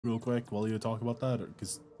real quick while you talk about that?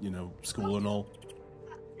 Because, you know, school and all.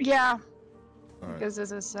 Yeah. All right. Because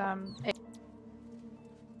this is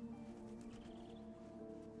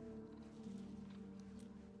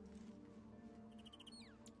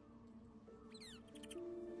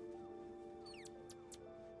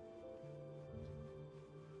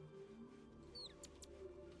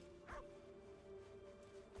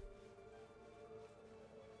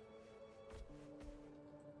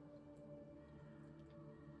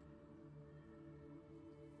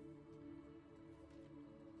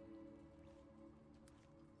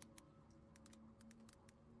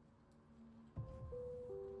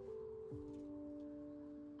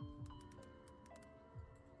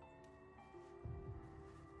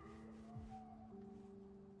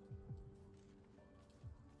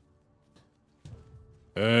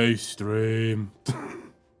Hey, stream.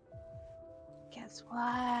 Guess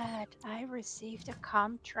what? I received a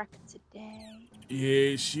contract today.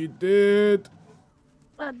 Yeah, she did.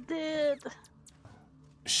 I did.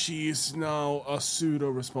 She is now a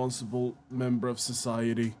pseudo-responsible member of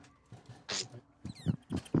society.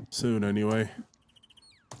 Soon, anyway.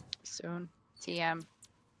 Soon. TM.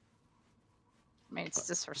 I mean, it's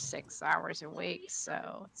just for 6 hours a week,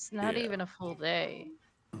 so it's not Yeah. even a full day.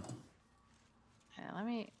 Let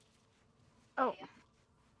me... Oh.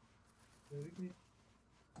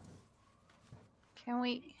 Can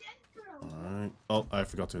we... Alright. Oh, I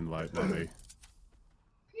forgot to invite Mommy.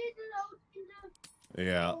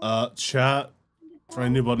 Yeah, chat, for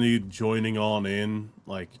anybody joining on in,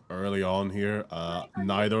 like, early on here,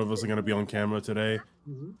 neither of us are gonna be on camera today.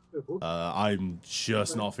 I'm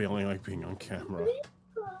just not feeling like being on camera.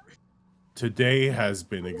 Today has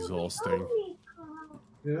been exhausting.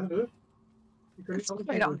 It's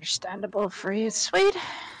quite understandable for you, sweet.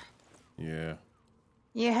 Yeah.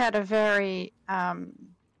 You had a very,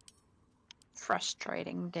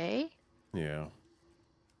 frustrating day. Yeah.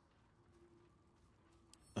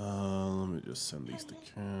 Let me just send these to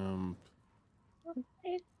camp.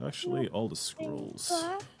 Actually, all the scrolls.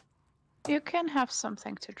 You can have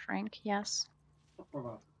something to drink, yes.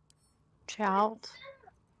 Child.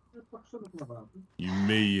 You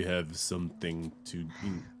may have something to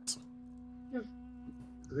eat.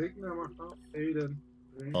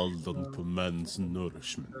 A lump of man's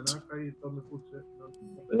nourishment.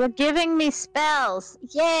 You're giving me spells!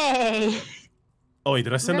 Yay! Oh wait,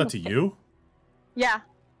 did I send that to you? Yeah.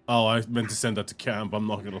 Oh, I meant to send that to camp, I'm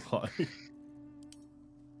not gonna lie.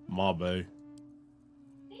 Mabe.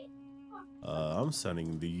 I'm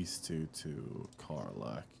sending these two to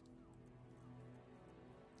Karlak.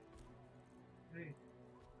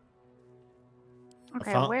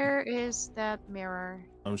 Okay, where is that mirror?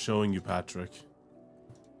 I'm showing you Patrick.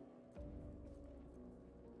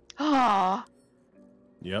 Oh!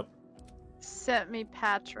 Yep. Sent me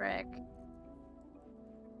Patrick.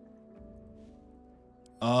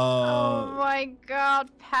 Oh my god,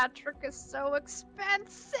 Patrick is so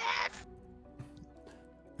expensive!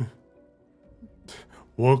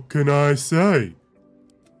 What can I say?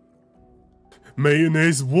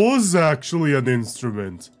 Mayonnaise was actually an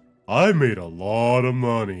instrument. I made a lot of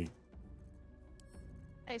money.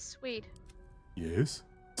 Hey, sweet. Yes?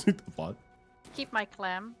 What? Keep my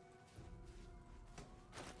clam.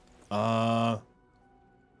 No,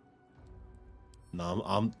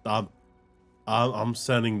 I'm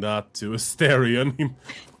sending that to Asterion.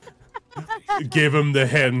 Give him the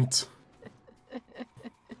hint.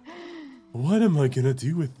 What am I gonna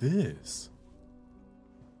do with this?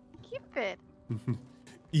 Keep it.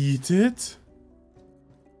 Eat it?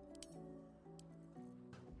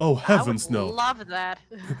 Oh, heavens no. I would love that.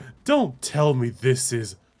 Don't tell me this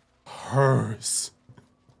is hers.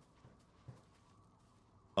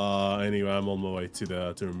 Anyway, I'm on my way to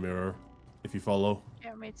the mirror. If you follow.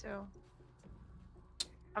 Yeah, me too.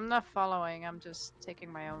 I'm not following, I'm just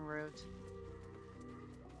taking my own route.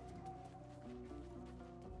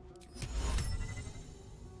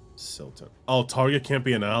 So oh, target can't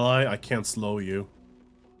be an ally? I can't slow you.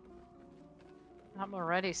 I'm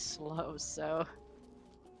already slow, so...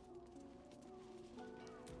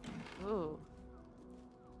 Ooh.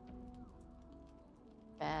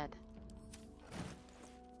 Bad.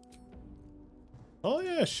 Oh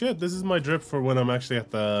yeah, shit, this is my drip for when I'm actually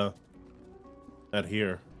at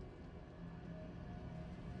here.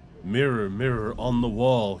 Mirror, mirror on the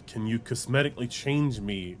wall, can you cosmetically change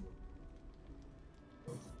me?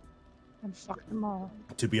 And fuck them all.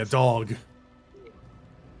 To be a dog.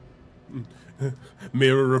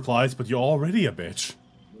 Mirror replies, but you're already a bitch.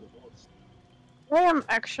 I am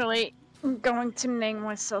actually going to name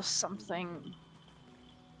myself something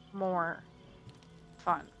more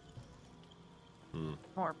fun.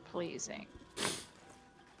 more pleasing.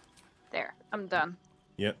 There, I'm done.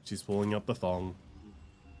 Yep, she's pulling up the thong.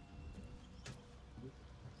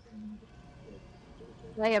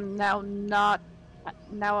 I am now not.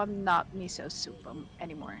 Now I'm not miso soup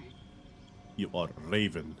anymore. You are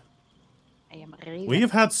Raven. I am Raven. We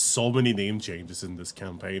have had so many name changes in this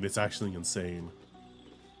campaign. It's actually insane.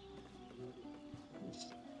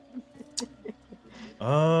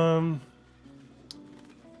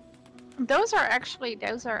 Those are actually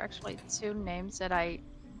two names that I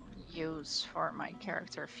use for my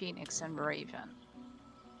character, Phoenix and Raven.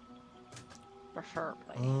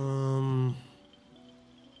 Preferably.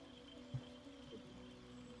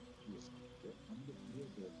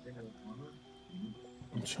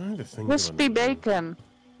 I'm trying to think. Crispy bacon.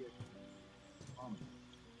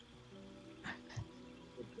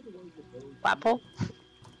 Wapple.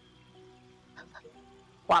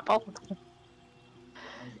 Wapple.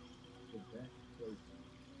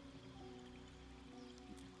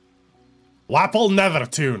 Wapple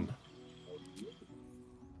Nethertune.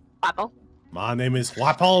 Wapple. My name is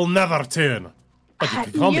Wapple Nethertune. But you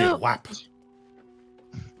can call me Wap.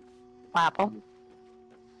 Wapple.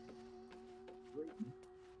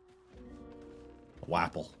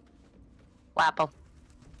 Wapple. Wapple.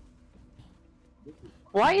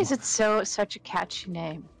 Why is it such a catchy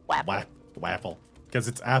name? Wapple. Wapple. Because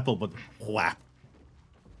it's apple, but whap.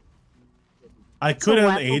 I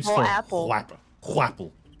couldn't age for whap.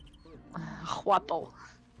 Wapple. Wapple.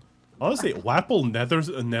 Honestly, Wapple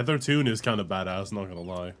Nethertune is kind of badass, not gonna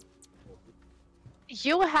lie.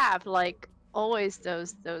 You have like always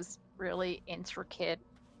those really intricate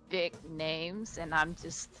big names, and I'm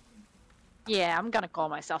just I'm gonna call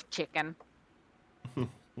myself Chicken.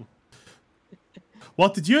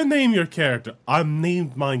 What did you name your character? I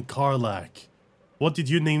named mine Karlak. What did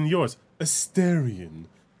you name yours? Asterion.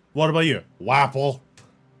 What about you? Wapple.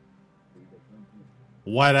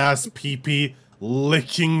 Wet ass pee-pee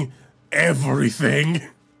licking everything.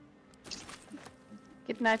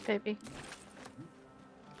 Good night, baby.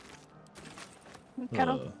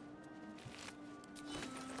 Cuddle.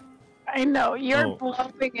 I know you're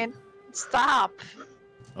bluffing and stop.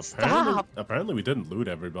 Apparently we didn't loot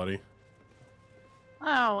everybody.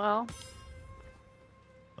 Oh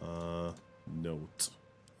well. Note.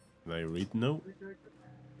 Can I read note?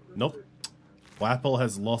 Nope. Wapple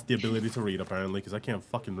has lost the ability to read apparently, because I can't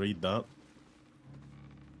fucking read that.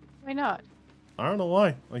 Why not? I don't know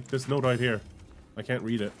why. Like this note right here. I can't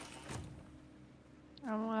read it.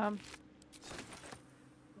 I'll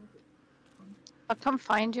come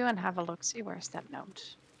find you and have a look. See, where's that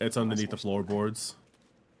note? It's underneath the floorboards.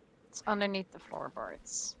 It's underneath the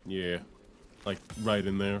floorboards. Yeah. Like, right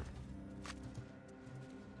in there.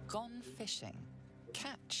 Gone fishing.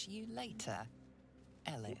 Catch you later,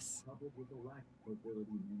 Ellis.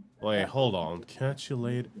 Wait, hold on. Catch you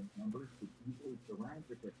later.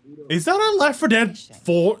 Is that a Left 4 Dead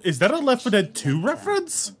 4? Is that a Left 4 Dead 2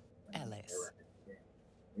 reference? Ellis.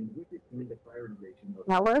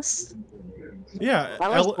 Ellis? Yeah.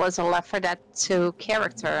 Ellis was a Left 4 Dead 2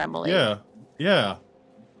 character, I believe. Yeah. Yeah.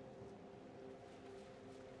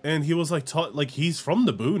 And he was like he's from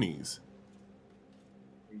the boonies.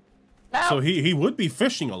 No. So he would be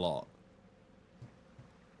fishing a lot.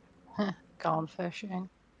 Gone fishing.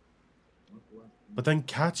 But then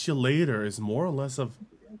catch you later is more or less of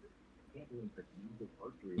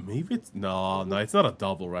maybe it's no, it's not a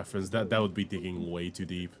double reference. That would be digging way too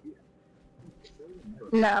deep.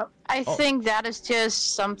 No, I think that is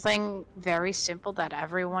just something very simple that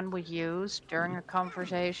everyone would use during a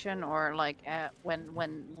conversation or like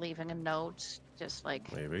when leaving a note. Just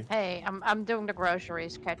like, maybe. Hey, I'm doing the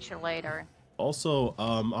groceries. Catch you later. Also,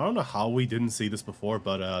 I don't know how we didn't see this before,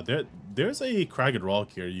 but there's a cragged rock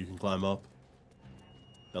here you can climb up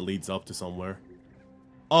that leads up to somewhere.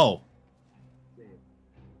 Oh,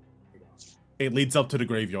 it leads up to the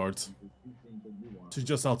graveyards, to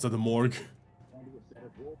just outside the morgue.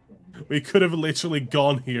 We could have literally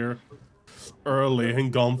gone here early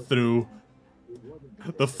and gone through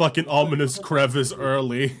the fucking ominous crevice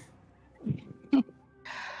early.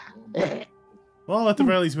 Well, at the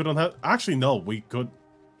very least, we don't have... Actually, no, we could...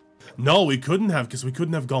 No, we couldn't have, because we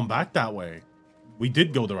couldn't have gone back that way. We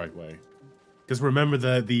did go the right way. Because remember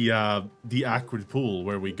the acrid pool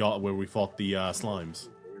where we fought the slimes.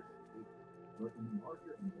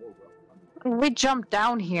 We jumped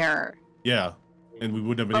down here. Yeah, and we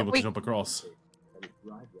wouldn't have been able to jump across.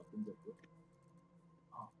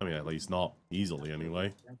 I mean, at least not easily,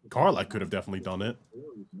 anyway. Karlak could have definitely done it.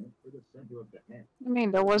 I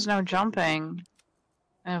mean, there was no jumping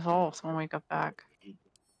involved when we got back.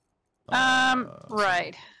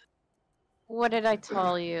 Right. what did I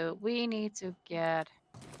tell you? We need to get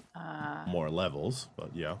More levels,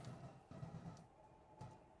 but yeah.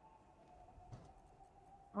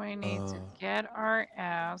 we need to get our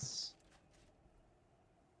ass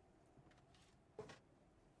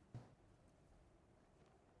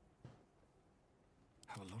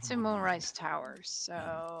to Moonrise Towers.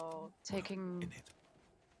 So taking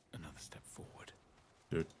another step forward.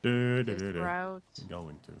 this route.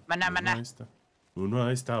 Going to Mana.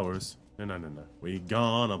 Moonrise Towers. No. We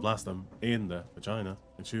gonna blast them in the vagina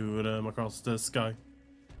and shoot them across the sky.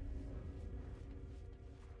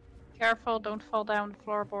 Careful, don't fall down the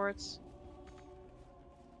floorboards.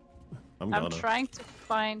 I'm trying to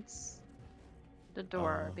find the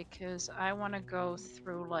door because I want to go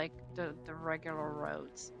through like the regular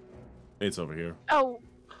roads. It's over here. Oh,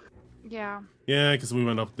 yeah. Yeah, because we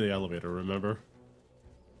went up the elevator, remember?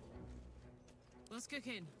 Let's kick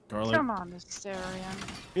in. Garlic. Come on, Mysterian.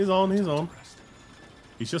 He's on.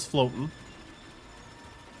 He's just floating.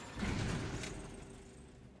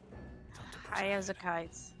 High as a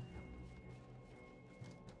kite.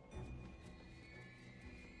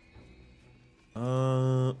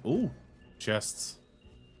 Ooh. Chests.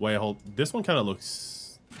 Wait, hold. This one kind of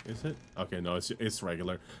looks... Is it? Okay, no, it's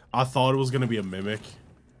regular. I thought it was going to be a mimic.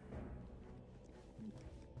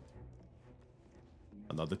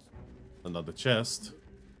 Another chest.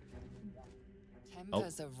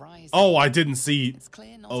 Oh, I didn't see...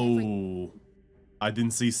 Oh. I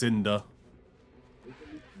didn't see Cinder.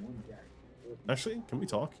 Actually, can we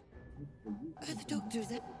talk? The doctor's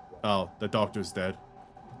there. Oh, the doctor's dead.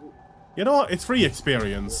 You know what? It's free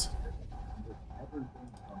experience.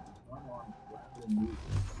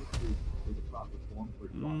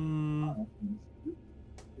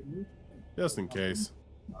 Just in case.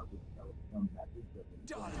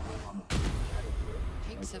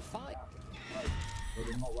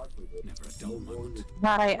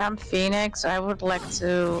 Hi, I'm Phoenix. I would like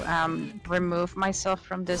to remove myself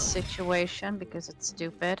from this situation because it's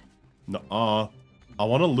stupid. Nuh-uh. I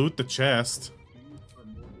want to loot the chest.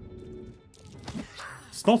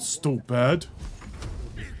 It's not stupid.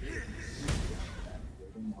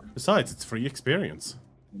 Besides, it's free experience.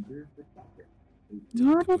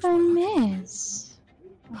 What did I miss?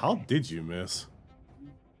 How did you miss?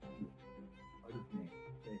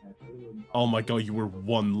 Oh my god, you were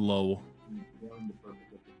one low.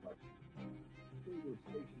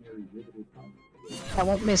 I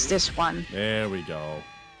won't miss this one. There we go.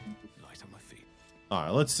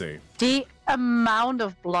 Alright, let's see. The amount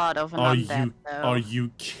of blood of an undead, though. Are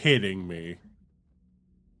you kidding me?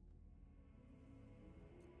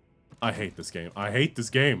 I hate this game. I hate this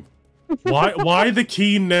game. Why the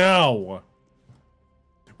key now?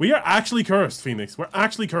 We are actually cursed, Phoenix. We're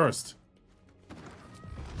actually cursed.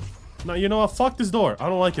 No, you know what? Fuck this door. I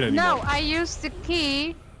don't like it anymore. No, I used the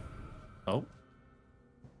key. Oh.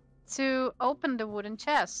 To open the wooden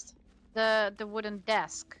chest. The wooden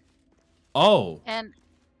desk. Oh. And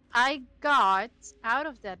I got out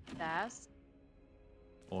of that desk.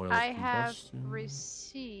 Oil I have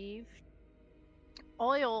received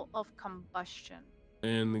oil of combustion.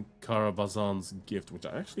 And Karavazan's gift, which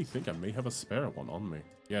I actually think I may have a spare one on me.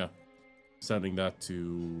 Yeah. Sending that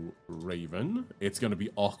to Raven. It's gonna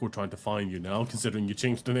be awkward trying to find you now, considering you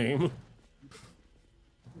changed the name.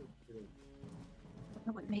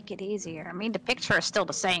 It would make it easier. I mean, the picture is still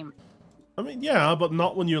the same. I mean, yeah, but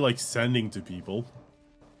not when you're, like, sending to people.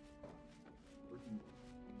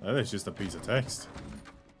 That is just a piece of text.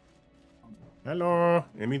 Hello,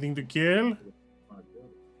 anything to kill?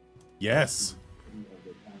 Yes.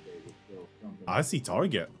 I see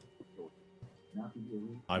target.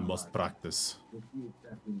 I must practice.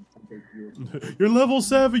 You're level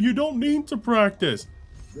 7, you don't need to practice.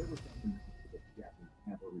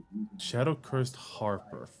 Shadow Cursed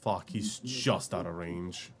Harper. Fuck, he's just out of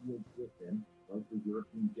range.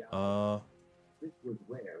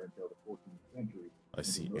 I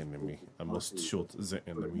see enemy. I must shoot the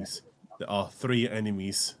enemies. There are 3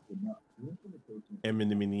 enemies.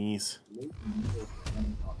 Enemies.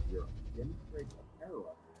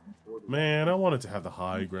 Man, I wanted to have the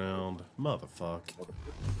high ground. Motherfuck.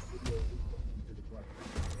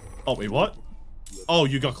 Oh, wait, what? Oh,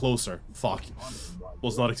 you got closer. Fuck.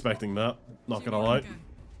 Was not expecting that. Not gonna lie.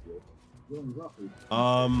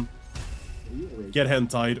 Get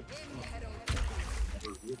hentied.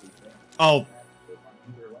 Oh.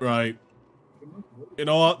 Right. You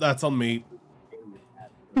know what? That's on me.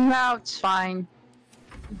 No, it's fine.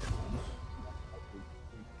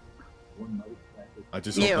 I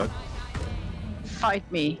just hope that... Fight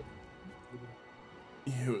me.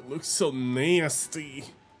 Ew, it looks so nasty.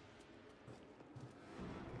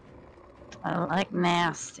 I like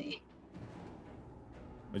nasty.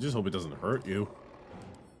 I just hope it doesn't hurt you.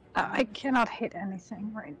 I cannot hit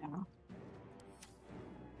anything right now.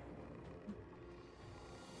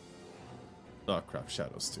 Oh crap,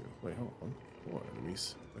 shadows too. Wait, hold on. 4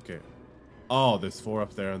 enemies. Okay. Oh, there's 4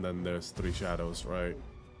 up there and then there's 3 shadows, right?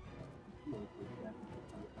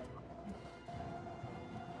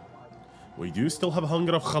 We do still have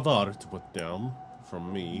Hunger of Khadar to put down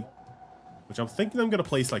from me. Which I'm thinking I'm gonna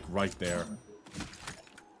place like right there.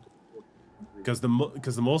 Because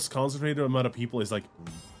the most concentrated amount of people is like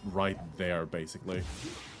right there, basically.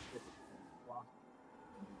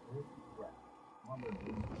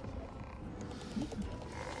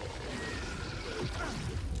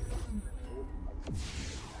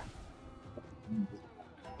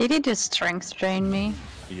 Did he just strength drain me?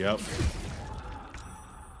 Yep.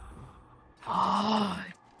 Oh,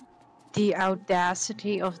 the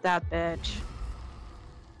audacity of that bitch.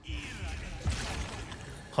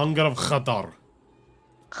 Hunger of Khadar.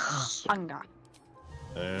 Hunger.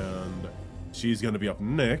 And she's gonna be up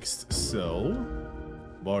next, so...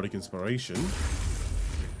 Bardic Inspiration.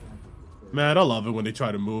 Man, I love it when they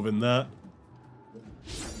try to move in that.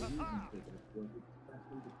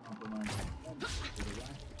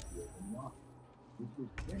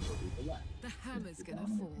 The hammer's gonna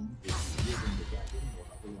fall.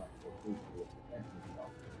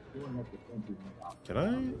 Can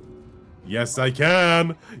I? Yes, I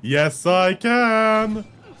can! Yes, I can!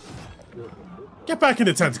 Get back in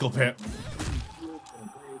the tentacle pit!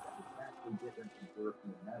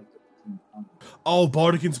 Oh,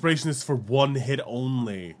 Bardic Inspiration is for 1 hit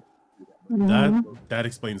only. That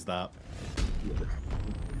explains that.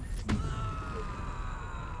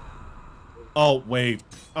 Oh, wait.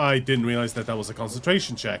 I didn't realize that was a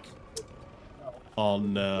concentration check.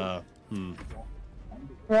 On,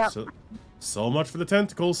 Yep. So much for the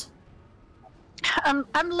tentacles.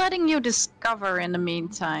 I'm letting you discover in the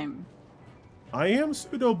meantime. I am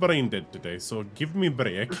pseudo-brain dead today, so give me a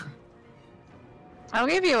break. I'll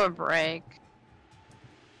give you a break.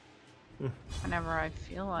 Whenever I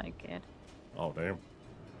feel like it. Oh, damn.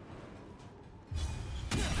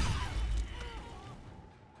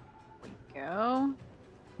 Go.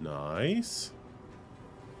 Nice.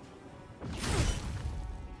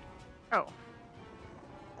 Oh.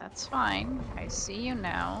 That's fine. I see you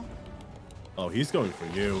now. Oh, he's going for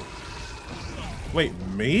you. Wait,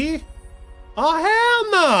 me? Oh,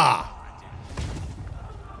 hell nah!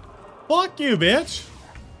 Fuck you, bitch!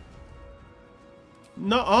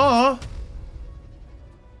 Nuh-uh!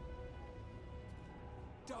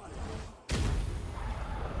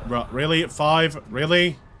 Bro, really? 5?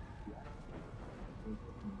 Really?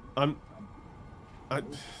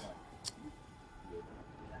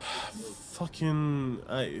 Fucking...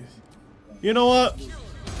 You know what?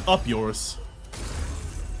 Up yours.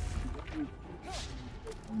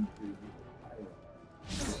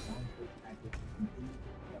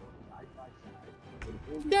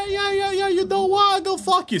 Yeah, you know what? Go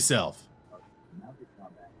fuck yourself.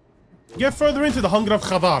 Get further into the Hunger of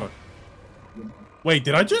Khadar. Wait,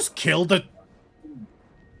 did I just kill the...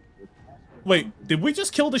 Wait, did we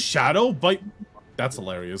just kill the shadow? But that's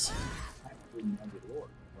hilarious.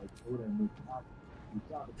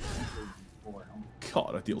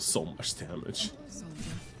 God, I deal so much damage.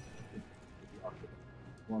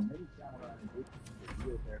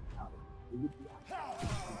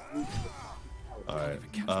 Alright,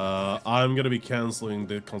 I'm gonna be canceling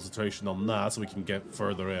the concentration on that so we can get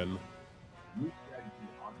further in.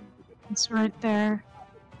 It's right there.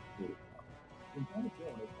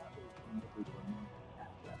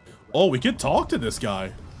 Oh, we could talk to this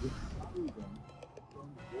guy.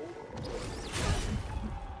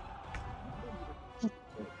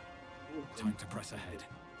 Time to press ahead.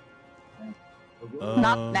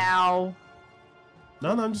 Not now. No,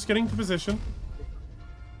 I'm just getting into position.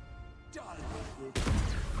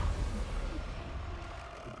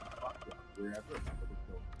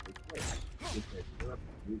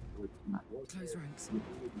 Close ranks.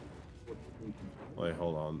 Wait,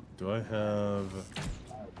 hold on. Do I have...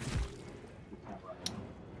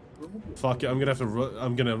 Fuck it, I'm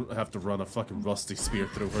gonna have to run a fucking rusty spear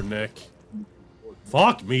through her neck.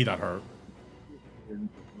 Fuck me, that hurt.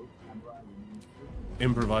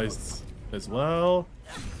 Improvised as well.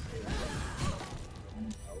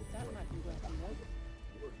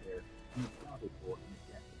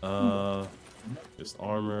 Just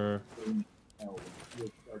armor.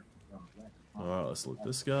 Alright, let's loot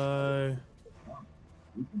this guy.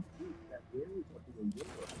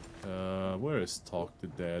 Where is Talk to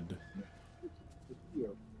Dead?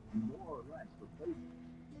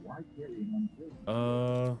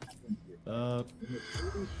 The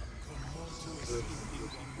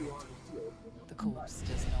corpse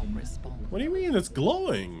does not respond. What do you mean it's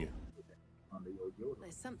glowing?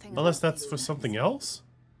 There's something Unless about that's you for that something is- else?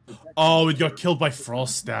 Oh, it got killed by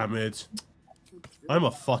frost damage. I'm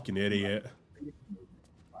a fucking idiot.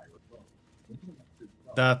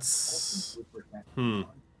 That's...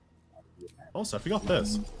 Also, I forgot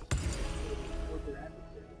this.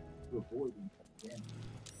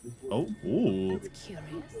 Oh, ooh. It's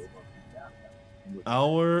curious.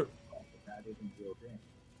 Our...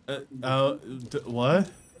 what?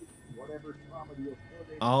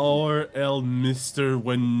 Our El Mr.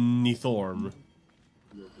 Wenithorm.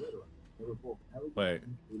 Wait.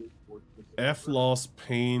 F lost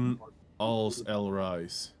pain als El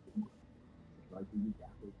Rise.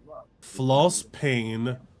 Floss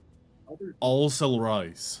pain als El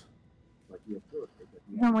Rise.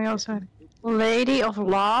 And we also had Lady of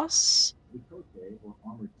Loss.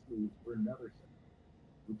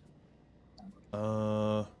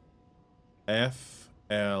 F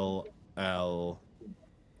L L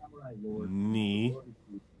Ni.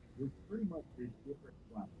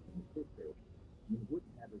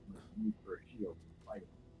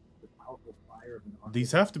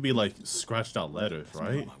 These have to be like scratched out letters,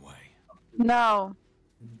 right? My way. No.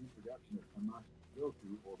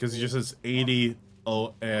 Because it just says 80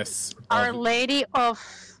 OS. Our Lady of...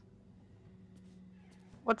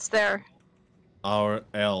 What's there? Our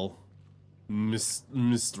L.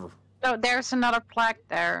 Mr. No, there's another plaque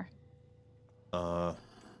there.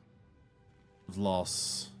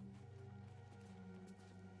 Loss.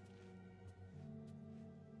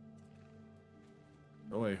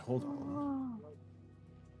 Oh wait, hold on.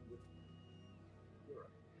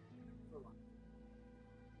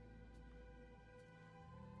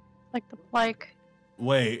 Like the plaque.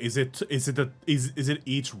 Wait, is it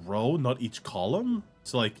each row, not each column?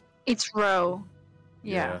 So like It's row.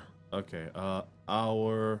 Yeah. Okay.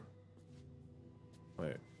 Our.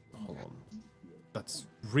 Wait, hold on. That's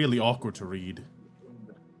really awkward to read.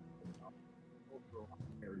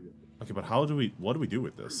 Okay, but how do we? What do we do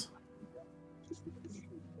with this?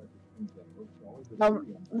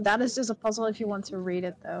 That is just a puzzle if you want to read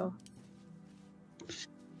it, though.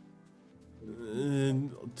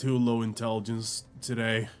 Too low intelligence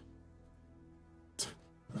today.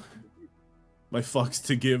 My fucks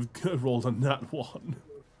to give rolled on that one.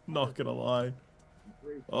 Not gonna lie.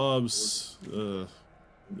 Yeah,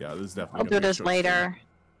 this is definitely. I'll do this later.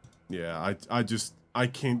 Yeah, I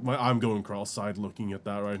can't. I'm going cross-eyed looking at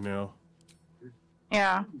that right now.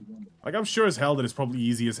 Yeah. Like, I'm sure as hell that it's probably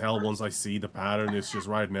easy as hell once I see the pattern. It's just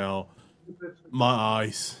right now, my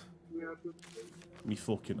eyes, me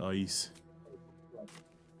fucking eyes.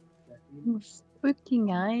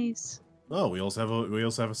 Fucking eyes. Oh, we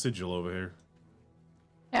also have a sigil over here.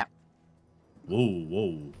 Yeah. Whoa,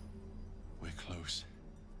 whoa. We're close.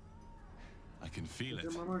 I can feel it.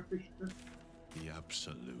 The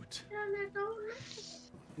absolute.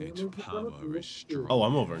 Its power is strong. Oh,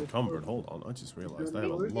 I'm over encumbered. Hold on, I just realized I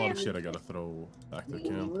have a lot of shit I gotta throw back to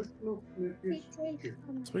camp.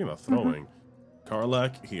 Speaking of throwing,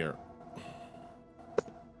 Karlak, here.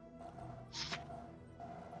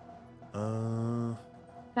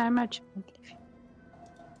 How much?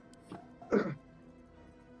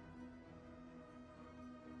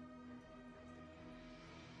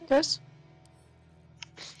 This?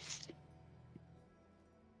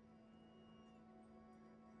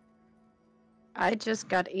 I just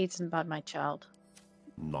got eaten by my child.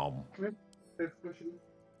 Nom.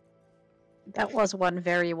 That was one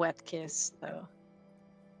very wet kiss, though.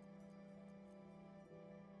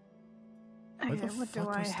 Why Okay, the what do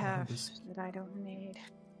fuck I is that have this- that I don't need?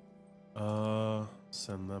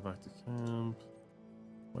 Send that back to camp.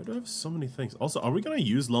 Why do I have so many things? Also, are we gonna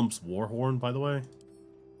use Lump's Warhorn, by the way?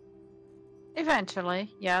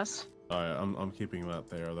 Eventually, yes. Alright, I'm keeping that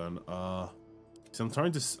there then. So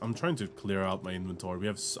I'm trying to clear out my inventory.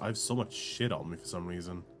 I have so much shit on me for some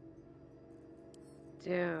reason.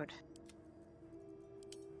 Dude.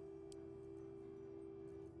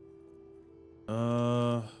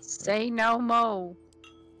 Say no mo.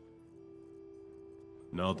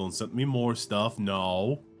 No, don't send me more stuff.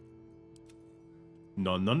 No.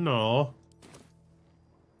 No, no, no.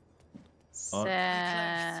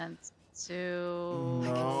 Send to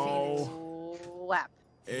No. Wap.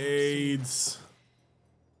 AIDS.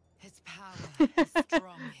 His power is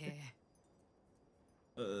strong here.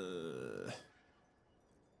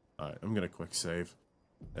 Alright, I'm gonna quick save.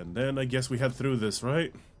 And then I guess we head through this,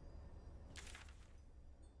 right?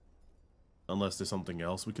 Unless there's something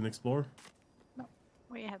else we can explore. No,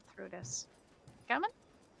 we head through this. Coming?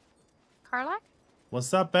 Karlak?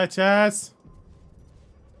 What's up, bitches?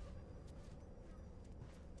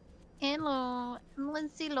 Hello, I'm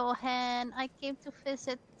Lindsay Lohan. I came to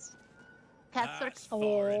visit Patrick That's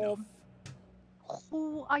far enough. home.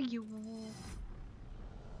 Who are you?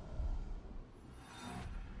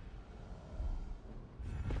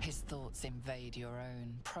 His thoughts invade your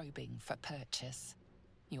own, probing for purchase.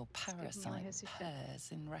 Your parasite purrs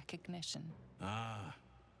in recognition. Ah,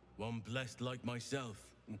 one blessed like myself.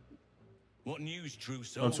 What news, true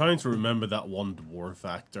soul? I'm trying to remember that one dwarf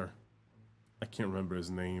actor. I can't remember his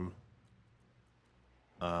name.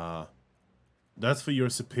 That's for your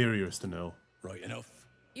superiors to know. Right enough.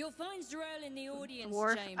 You'll find Zrel in the audience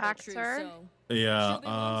Dwarf chamber, actor? true soul. Yeah, She'll be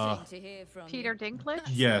wanting to hear from Peter you. Dinklage?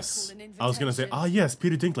 yes. I was gonna say, yes,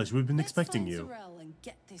 Peter Dinklage. We've been expecting you. And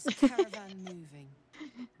get this caravan moving.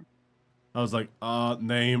 I was like,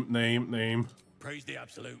 name. Praise the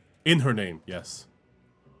absolute. In her name, yes.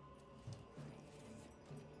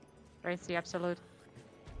 Praise the absolute.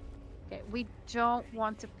 Okay, we don't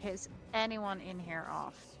want to piss anyone in here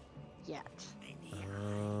off yet.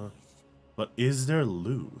 But is there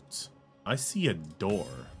loot? I see a door.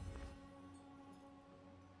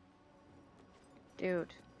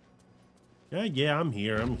 Dude, Yeah, I'm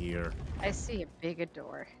here. I see a bigger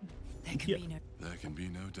door. There can be no. There can be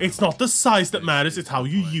no doubt. It's not the size that matters, it's how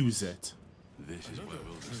you use it. This is where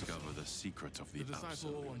we'll discover the secret of the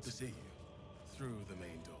disciple will want to absolute. see you through the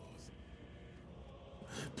main doors.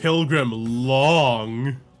 Pilgrim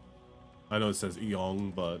Long. I know it says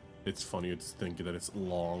Eong, but it's funnier to think that it's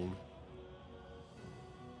long.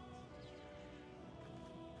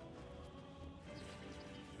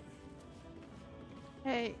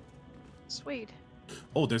 Hey, sweet.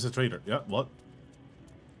 Oh, there's a trader. Yeah, what?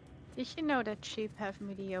 Did you know that sheep have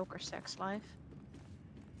mediocre sex life?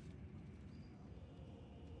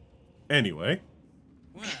 Anyway.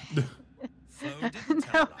 Well, Flo didn't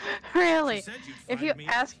tell No, that. really. She said you'd If find you me,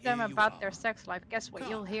 ask them here you about are. their sex life, guess what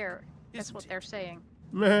you'll God, hear? Guess isn't what it? they're saying.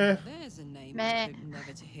 Meh. There's a name Meh. I hope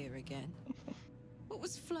never to hear again. What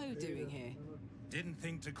was Flo doing here? Didn't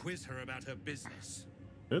think to quiz her about her business.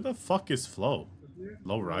 Who the fuck is Flo?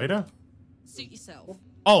 Low Rider? Suit yourself.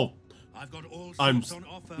 Oh, I've got all I'm sorts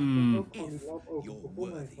on offer mm, if you're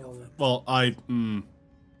worthy of it. well, I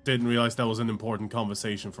didn't realize that was an important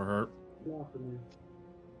conversation for her.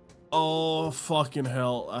 Oh, fucking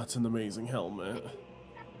hell. That's an amazing helmet.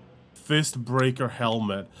 Fistbreaker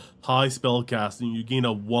helmet. High spell casting. You gain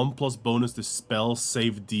a 1+ bonus to spell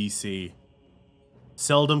save DC.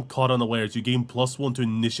 Seldom caught unawares. You gain +1 to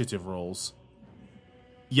initiative rolls.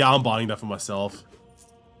 Yeah, I'm buying that for myself.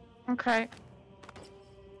 Okay.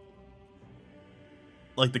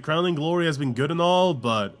 Like, the Crowning Glory has been good and all,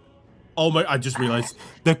 but... Oh my, I just realized.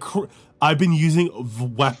 I've been using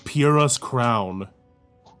Wapira's Crown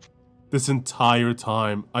this entire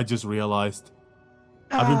time. I just realized.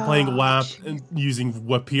 I've been playing WAP and using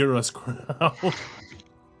Wapira's Crown.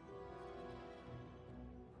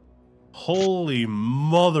 Holy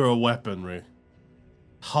mother of weaponry.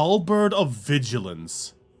 Halberd of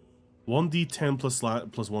Vigilance.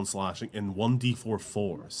 1d10 plus 1 slashing and 1d4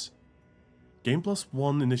 4s. Gain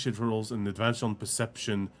 +1 initiative rolls and advantage on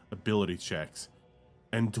perception ability checks.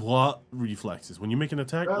 And droit reflexes. When you make an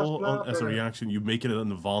attack as a reaction, you make it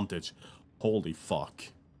an advantage. Holy fuck.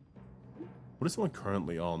 What is the one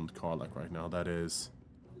currently on Karlach right now? That is...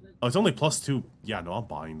 Oh, it's only +2. Yeah, no, I'm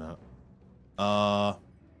buying that.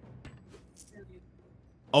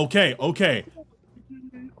 Okay.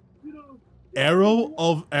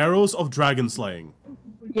 Arrows of dragon slaying.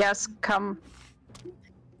 Yes, come.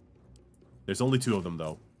 There's only 2 of them,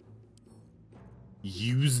 though.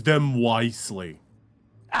 Use them wisely.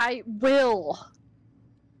 I will.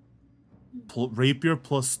 Rapier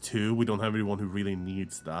 +2. We don't have anyone who really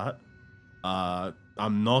needs that.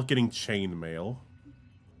 I'm not getting chainmail.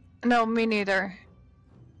 No, me neither.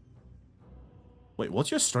 Wait,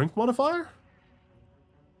 what's your strength modifier?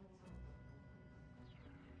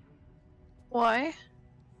 Why?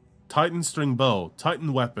 Titan string bow.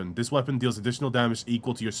 Titan weapon. This weapon deals additional damage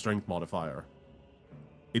equal to your strength modifier.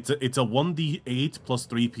 It's a 1d8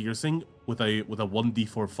 +3 piercing with a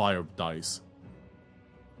 1d4 fire dice.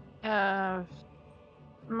 My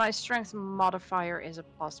strength modifier is a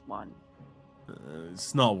 +1.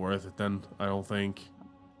 It's not worth it then, I don't think.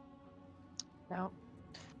 No.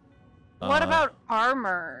 What about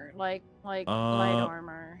armor? Like light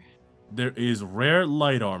armor. There is rare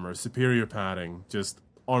light armor, superior padding, just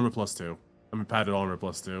armor +2. I mean padded armor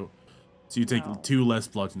 +2. So you take 2 less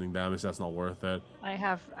bludgeoning damage, that's not worth it. I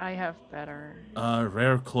have better.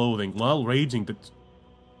 Rare clothing. While raging the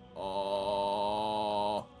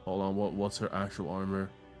hold on, what's her actual armor?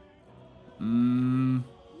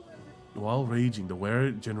 While raging, the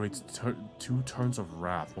wearer generates 2 turns of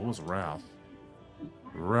wrath. What was wrath?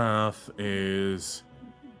 Wrath is...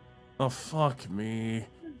 Oh, fuck me.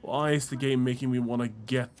 Why is the game making me want to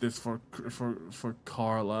get this for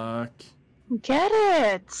Karlach? Get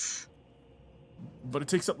it! But it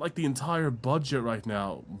takes up like the entire budget right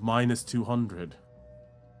now. Minus 200.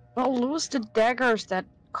 Well, lose the daggers that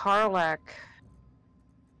Karlach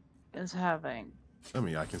is having. I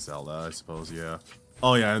mean, I can sell that, I suppose, yeah.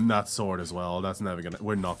 Oh yeah, and that sword as well. That's never gonna...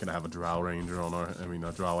 We're not gonna have a drow ranger on our... I mean,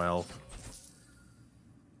 a drow elf.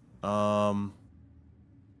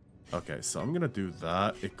 Okay, so I'm gonna do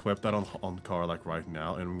that. Equip that on Karlach right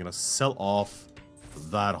now. And I'm gonna sell off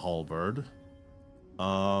that halberd.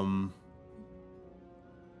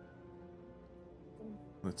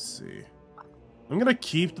 Let's see. I'm gonna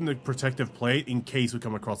keep the protective plate in case we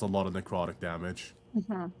come across a lot of necrotic damage.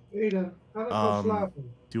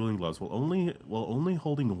 Dueling gloves. Well, only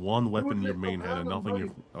holding one weapon in your main hand and nothing. Your...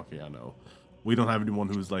 Okay, I know. We don't have anyone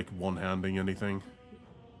who's like one-handing anything.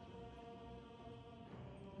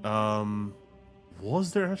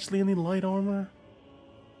 Was there actually any light armor?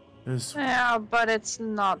 Yeah, but it's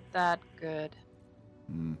not that good.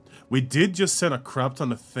 We did just send a crap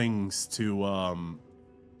ton of things to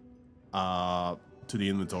the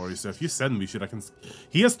inventory, so if you send me shit, I can...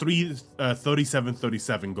 He has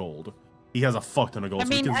 37 gold. He has a fuck ton of gold. I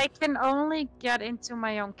mean, I can only get into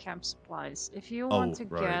my own camp supplies. If you want to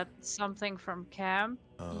get something from camp,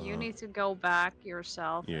 you need to go back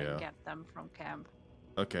yourself and get them from camp.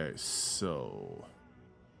 Okay, so...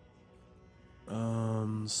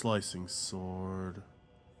 Slicing sword...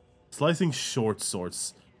 Slicing short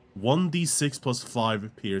swords. 1d6 plus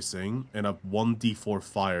 5 piercing, and a 1d4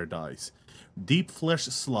 fire dice. Deep flesh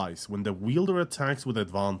slice. When the wielder attacks with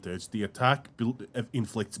advantage, the attack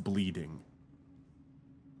inflicts bleeding.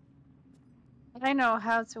 I know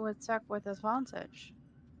how to attack with advantage.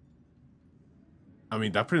 I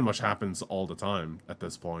mean, that pretty much happens all the time at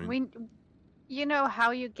this point. You know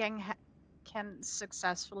how you can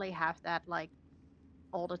successfully have that, like,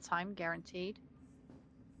 all the time guaranteed?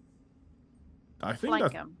 I think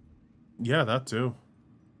that... Yeah, that too.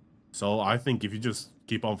 So I think if you just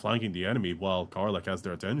keep on flanking the enemy while Karlach has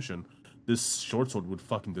their attention, this short sword would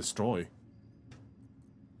fucking destroy.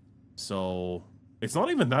 So it's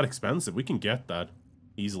not even that expensive. We can get that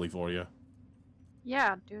easily for you.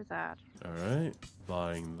 Yeah, do that. Alright,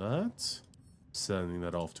 buying that. Sending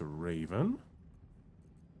that off to Raven.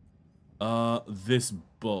 This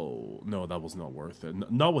bow. No, that was not worth it.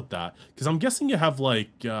 Not with that. Because I'm guessing you have,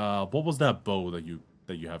 like, what was that bow that you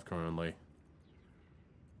have currently?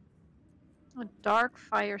 A dark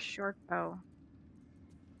fire short bow.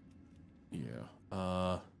 Yeah.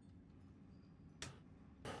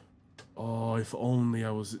 Oh, if only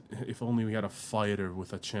we had a fighter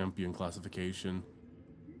with a champion classification.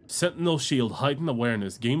 Sentinel shield, heightened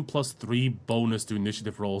awareness, gain +3 bonus to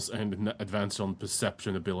initiative rolls and advantage on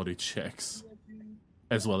perception ability checks.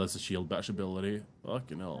 As well as the shield bash ability.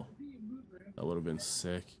 Fucking hell. That would have been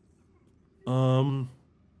sick.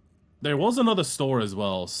 There was another store as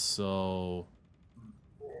well, so...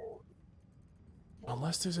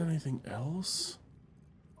 Unless there's anything else?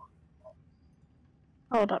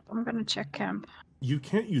 Hold up, I'm gonna check camp. You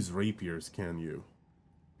can't use rapiers, can you?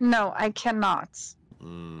 No, I cannot.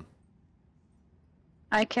 Mm.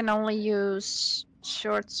 I can only use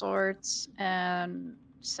short swords and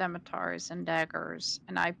scimitars and daggers,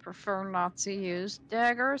 and I prefer not to use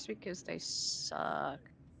daggers because they suck.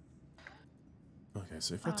 Okay,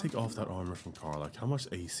 so if I take off that armor from Karlach, how much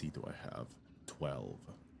AC do I have? 12.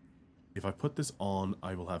 If I put this on,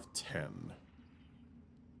 I will have 10.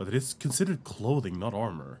 But it is considered clothing, not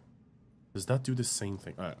armor. Does that do the same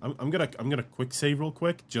thing? Alright, I'm gonna quick save real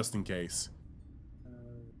quick, just in case.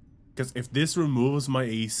 Because if this removes my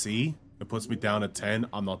AC, it puts me down at 10,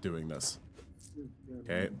 I'm not doing this.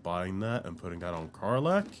 Okay, buying that and putting that on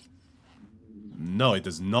Karlach. No, it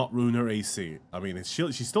does not ruin her AC. I mean,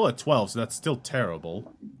 she's still at 12, so that's still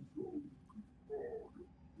terrible.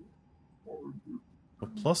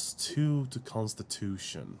 But +2 to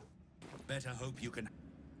Constitution. Better hope you can.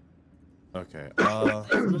 Okay,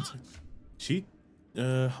 she...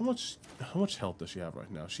 how much health does she have right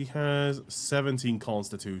now? She has 17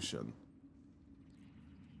 Constitution.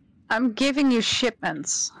 I'm giving you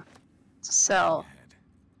shipments to sell.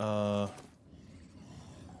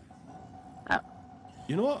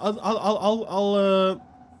 You know what?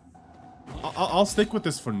 I'll stick with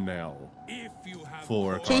this for now. If you have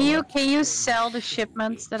Can you sell the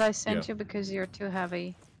shipments that I sent you because you're too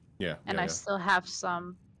heavy? Yeah. And I still have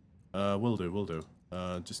some. Will do.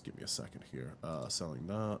 Just give me a second here. Selling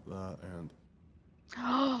that, and...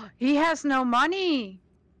 Oh, he has no money!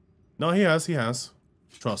 No, he has.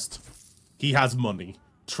 Trust. He has money.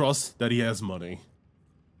 Trust that he has money.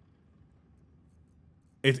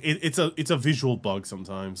 It's a visual bug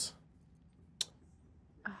sometimes.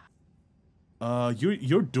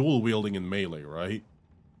 You're dual wielding in melee, right?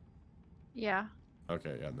 Yeah.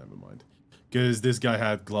 Okay, yeah, never mind. Because this guy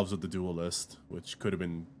had gloves with the duelist, which could have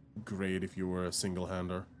been great if you were a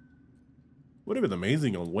single-hander. Would have been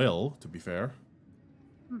amazing on Will, to be fair.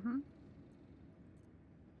 Mm-hmm.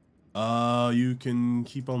 You can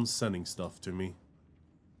keep on sending stuff to me.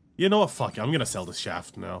 You know what? Fuck it. I'm gonna sell the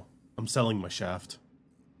shaft now. I'm selling my shaft.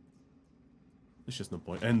 There's just no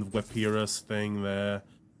point. And Wepirus thing there.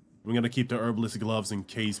 We're gonna keep the herbalist gloves in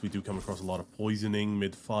case we do come across a lot of poisoning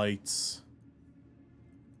mid-fights.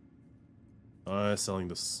 Selling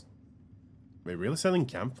this. Wait, really selling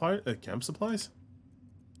camp supplies?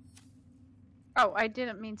 Oh, I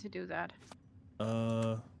didn't mean to do that.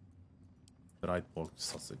 Dried pork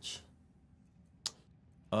sausage.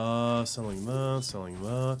 Selling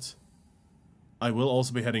that. I will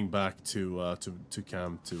also be heading back to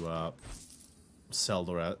camp to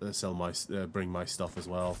bring my stuff as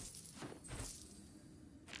well.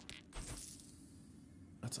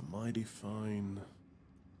 That's a mighty fine.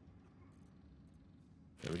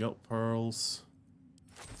 There we go, pearls.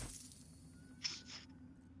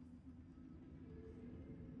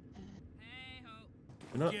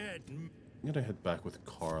 You know, I'm gonna head back with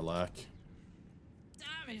Karlak.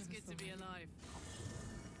 Damn, it's good to be alive.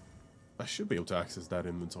 I should be able to access that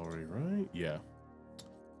inventory, right? Yeah.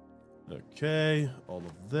 Okay, all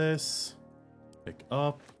of this. Pick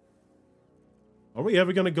up. Are we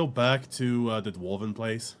ever gonna go back to the dwarven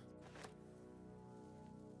place?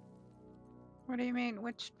 What do you mean?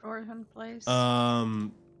 Which dwarven place?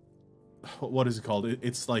 What is it called?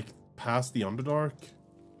 It's like past the Underdark?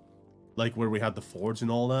 Like where we had the forge and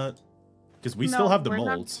all that? Because we still have the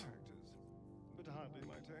molds.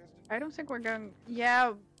 I don't think we're going...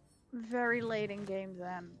 Yeah, very late in game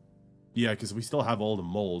then. Yeah, because we still have all the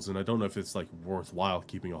molds, and I don't know if it's like worthwhile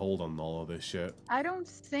keeping a hold on all of this shit. I don't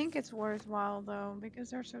think it's worthwhile though,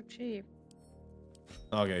 because they're so cheap.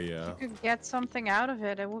 Okay, yeah. If you could get something out of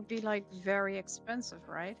it, it would be like very expensive,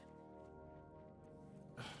 right?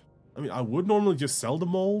 I mean, I would normally just sell the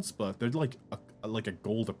molds, but they're like a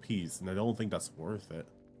gold a piece, and I don't think that's worth it.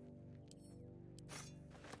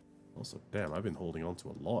 Also, damn, I've been holding on to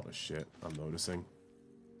a lot of shit, I'm noticing.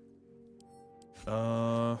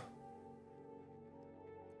 By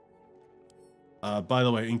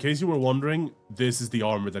the way, in case you were wondering, this is the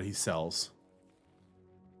armor that he sells.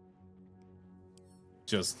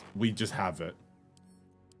 We just have it.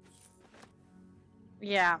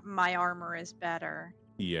 Yeah, my armor is better.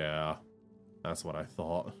 Yeah, that's what I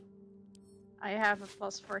thought. I have a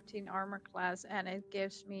plus 14 armor class, and it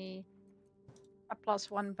gives me a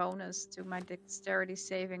 +1 bonus to my dexterity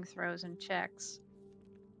saving throws and checks.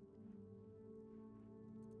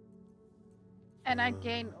 And I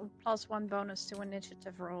gain a +1 bonus to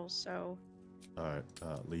initiative rolls, so... Alright,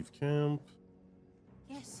 leave camp.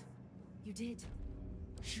 Yes, you did.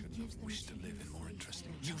 Shouldn't wish to live in more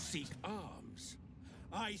interesting You seek arms.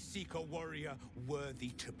 I seek a warrior worthy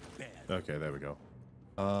to bear. Okay, there we go.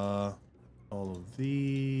 All of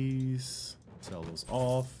these. Sell those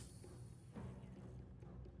off.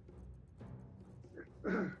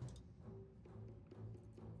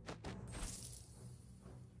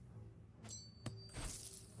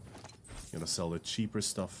 Gonna sell the cheaper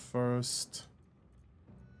stuff first.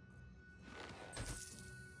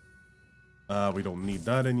 We don't need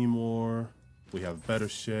that anymore. We have better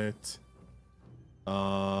shit.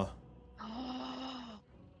 Hold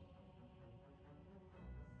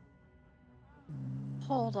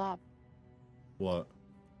up. What?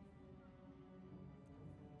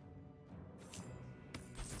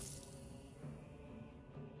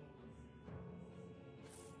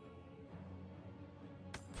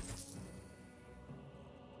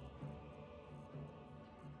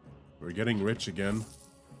 We're getting rich again.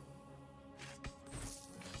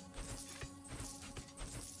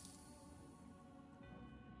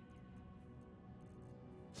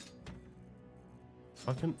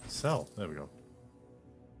 Fucking sell. There we go.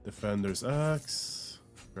 Defender's axe.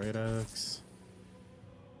 Great axe.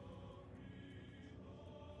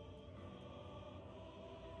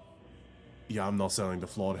 Yeah, I'm not selling the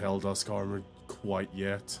flawed Helldusk armor quite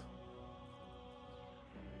yet.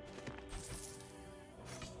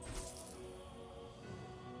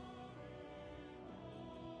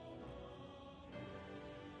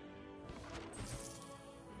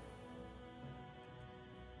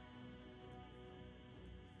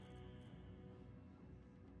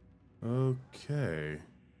 Okay.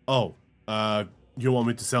 Oh, you want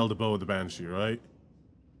me to sell the bow of the Banshee, right?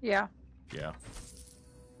 Yeah. Yeah.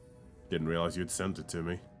 Didn't realize you'd sent it to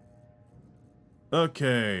me.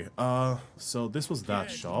 Okay, so this was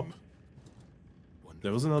that shop.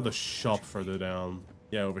 There was another shop further down.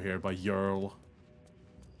 Yeah, over here by Yerl.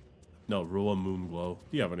 No, Rua Moonglow.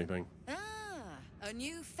 Do you have anything? Ah, a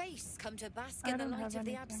new face come to bask I in the don't light have of the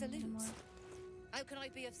anything absolute. anymore. How can I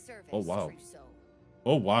be of service, Oh, wow. true soul?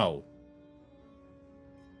 Oh, wow.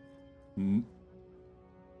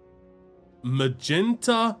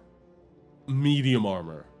 Magenta medium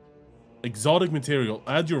armor. Exotic material.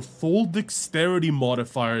 Add your full dexterity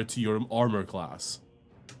modifier to your armor class.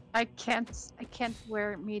 I can't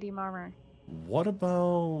wear medium armor. What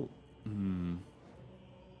about...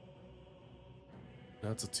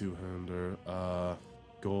 That's a two-hander.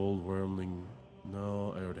 Gold whirling.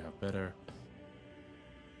 No, I already have better.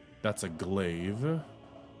 That's a glaive.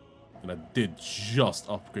 And I did just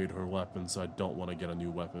upgrade her weapon, so I don't want to get a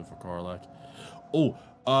new weapon for Karlach. Oh,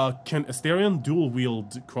 can Asterion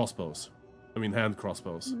dual-wield crossbows? I mean, hand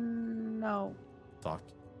crossbows. No. Fuck.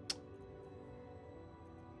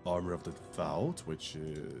 Armor of the Devout, which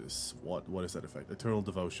is... What is that effect? Eternal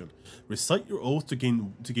Devotion. Recite your oath to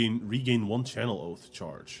regain one channel oath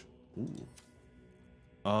charge. Ooh.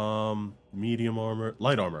 Medium armor.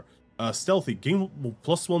 Light armor. Stealthy. Gain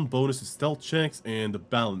 +1 bonus to stealth checks and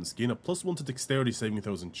balance. Gain a +1 to dexterity saving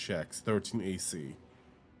throws and checks. 13 AC.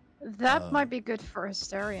 That might be good for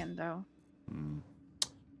Asterion, though.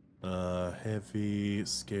 Heavy.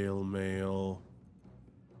 Scale mail.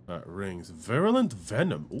 Rings. Virulent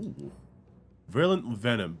Venom. Ooh. Virulent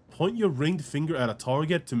Venom. Point your ringed finger at a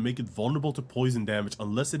target to make it vulnerable to poison damage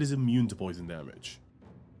unless it is immune to poison damage.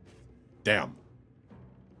 Damn.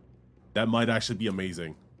 That might actually be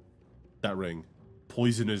amazing. That ring.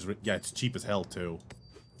 Poisonous ring. Yeah, it's cheap as hell too.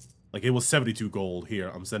 Like, it was 72 gold. Here,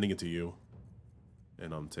 I'm sending it to you.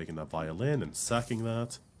 And I'm taking that violin and sacking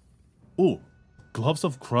that. Ooh. Gloves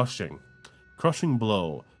of Crushing. Crushing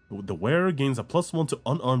Blow. The wearer gains a +1 to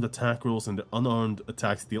unarmed attack rolls, and the unarmed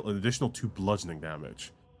attacks deal an additional 2 bludgeoning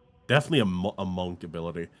damage. Definitely a monk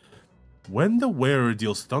ability. When the wearer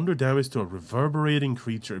deals thunder damage to a reverberating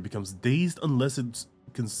creature, it becomes dazed unless it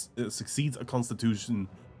succeeds a Constitution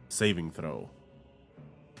saving throw.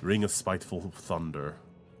 Ring of Spiteful Thunder.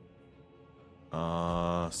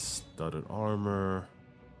 Studded armor.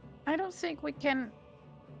 I don't think we can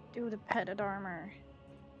do the padded armor.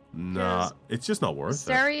 Nah, it's just not worth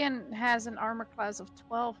it. Asterion has an armor class of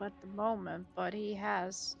 12 at the moment, but he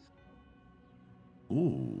has...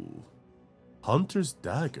 Ooh. Hunter's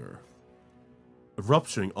Dagger.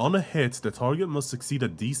 Rupturing. On a hit, the target must succeed a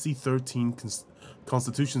DC 13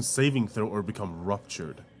 Constitution saving throw or become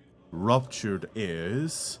ruptured. Ruptured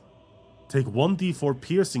is... Take 1d4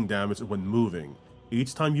 piercing damage when moving.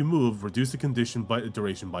 Each time you move, reduce the condition by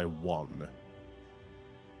duration by 1.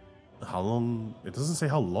 How long? It doesn't say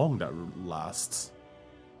how long that lasts.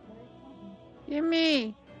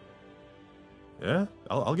 Gimme! Yeah,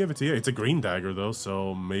 I'll give it to you. It's a green dagger though,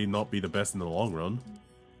 so may not be the best in the long run.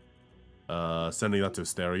 Sending that to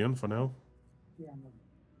Asterion for now.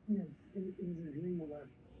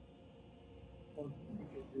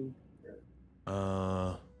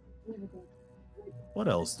 What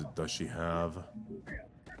else does she have?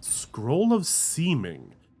 Scroll of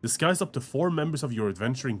Seeming. Disguise up to 4 members of your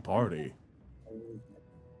adventuring party.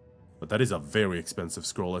 But that is a very expensive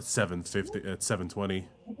scroll at 720.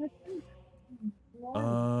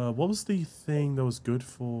 What was the thing that was good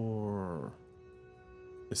for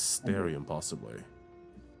Asterion, possibly?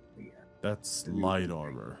 That's light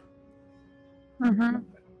armor. Oh,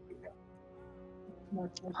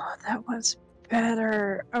 that was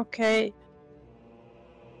better. Okay.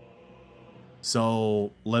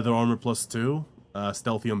 So, leather armor +2,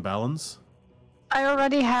 stealthy and balance. I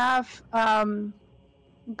already have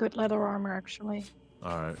good leather armor, actually.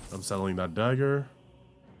 Alright, I'm selling that dagger.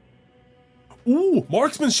 Ooh,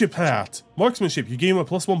 marksmanship hat! Marksmanship, you gain a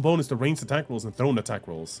 +1 bonus to ranged attack rolls and thrown attack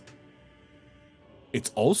rolls.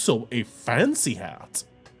 It's also a fancy hat.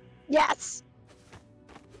 Yes!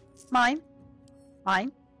 Mine.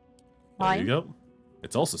 Mine. There you go.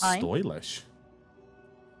 It's also Mine. stylish.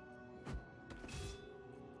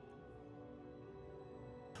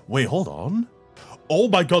 Wait, hold on. Oh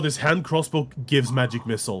my god, this hand crossbow gives magic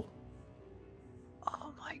missile.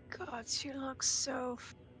 Oh my god, she looks so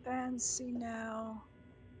fancy now.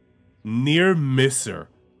 Near misser.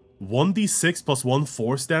 1d6 +1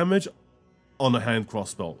 force damage on a hand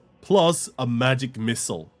crossbow. Plus a magic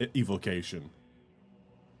missile evocation.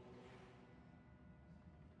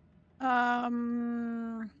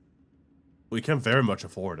 We We can very much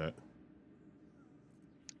afford it.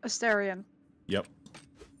 Asterion. Yep.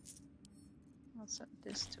 I'll set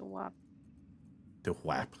this to WAP. The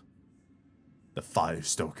WAP. The Fire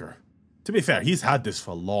Stoker. To be fair, he's had this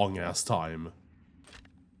for a long ass time.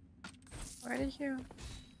 Where did you?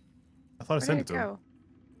 I thought I sent it to him.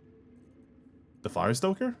 The Fire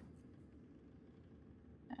Stoker?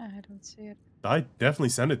 I don't see it. I definitely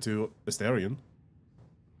sent it to Asterion.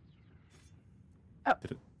 Oh.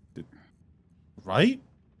 Did right?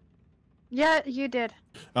 Yeah, you did.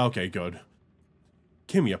 Okay, good.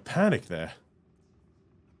 Gave me a panic there.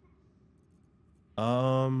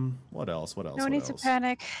 What else? What else? No what need else? to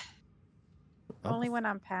panic. Only when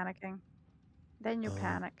I'm panicking. Then you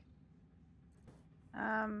panic.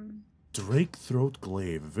 Drake Throat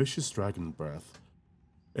Glaive, Vicious Dragon Breath.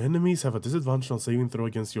 Enemies have a disadvantage on saving throw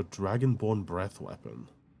against your Dragonborn Breath weapon.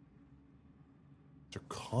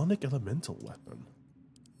 Draconic Elemental Weapon.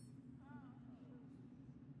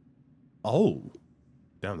 Oh!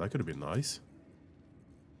 Damn, that could have been nice.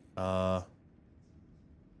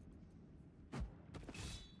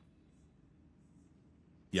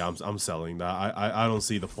 Yeah, I'm selling that. I don't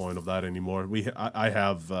see the point of that anymore. I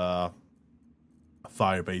have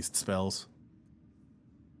fire-based spells.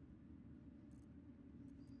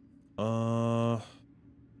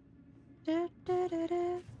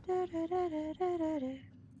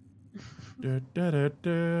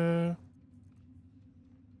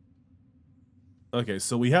 Okay,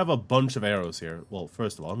 so we have a bunch of arrows here. Well,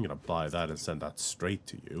 first of all, I'm gonna buy that and send that straight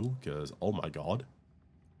to you, because oh my god.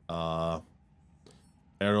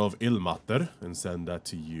 Arrow of Ilmater, and send that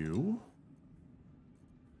to you.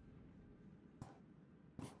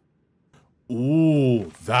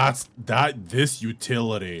 Ooh, this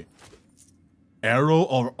utility. Arrow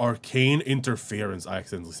of Arcane Interference. I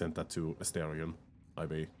accidentally sent that to Asterion.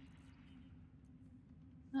 IB.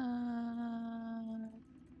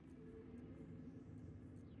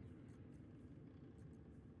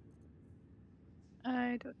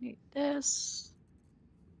 I don't need this.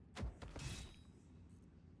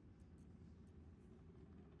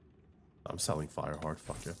 I'm selling Fireheart,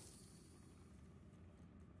 fuck it.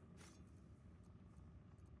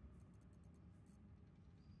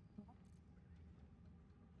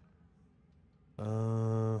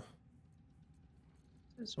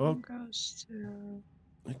 This one goes to.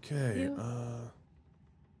 Okay, you.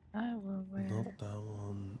 I will wear. Not that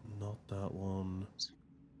one, not that one.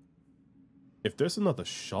 If there's another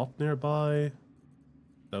shop nearby,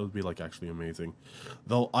 that would be like actually amazing.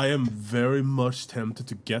 Though I am very much tempted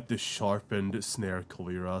to get the sharpened snare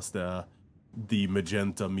Koiras, the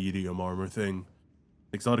magenta medium armor thing.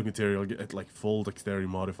 Exotic material, get like full dexterity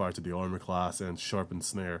modifier to the armor class and sharpened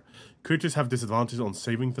snare. Creatures have disadvantage on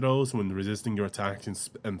saving throws when resisting your attacks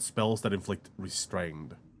and spells that inflict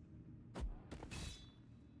restrained.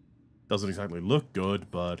 Doesn't exactly look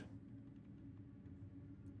good, but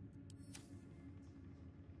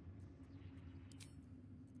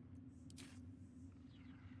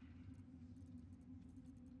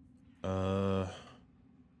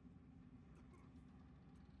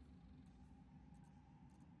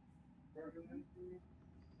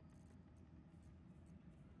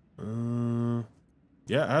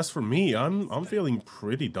yeah, as for me, I'm feeling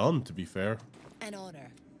pretty done, to be fair. An honor.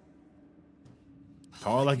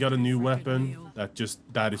 Carla got a new weapon that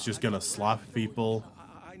is just gonna slap people.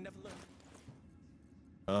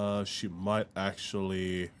 She might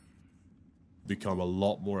actually become a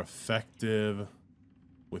lot more effective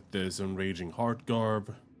with this Enraging Heart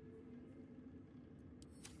Garb.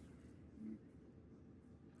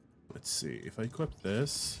 Let's see, if I equip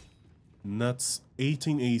this, and that's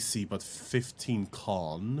 18 AC but 15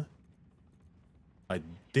 con. I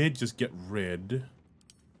did just get rid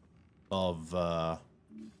of the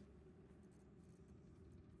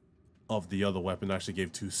other weapon, actually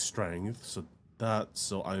gave 2 strength,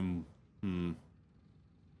 so I'm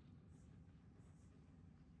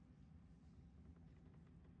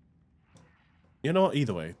You know what,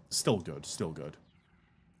 either way, still good, still good.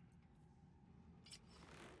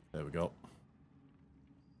 There we go.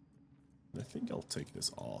 I think I'll take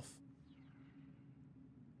this off.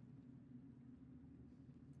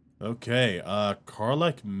 Okay,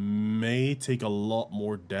 Karlach may take a lot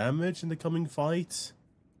more damage in the coming fight,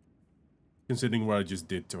 considering what I just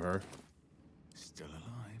did to her. Still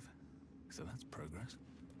alive, so that's progress.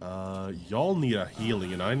 Y'all need a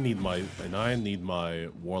healing, and I need my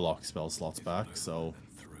warlock spell slots back, so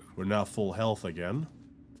we're now full health again.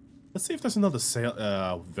 Let's see if there's another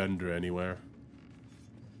vendor anywhere.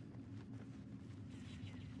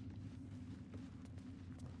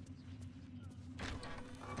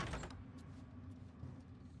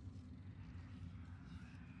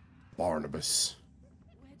 Barnabas.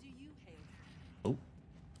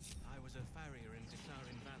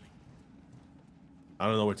 I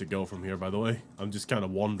don't know where to go from here, by the way. I'm just kind of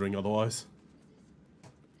wandering otherwise.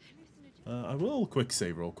 I will quick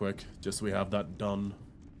save real quick, just so we have that done.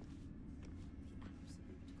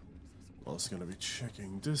 Also gonna be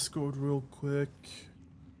checking Discord real quick.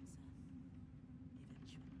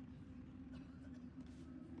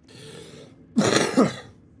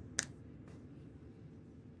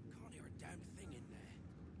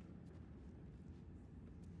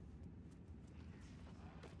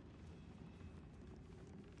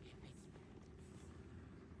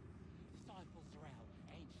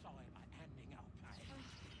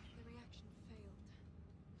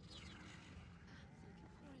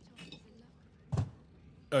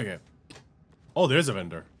 Okay. Oh, there's a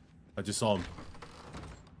vendor. I just saw him.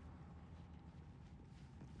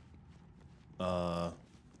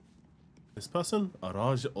 This person?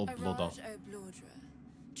 Araj Obloda.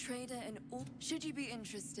 Trader in all. Should you be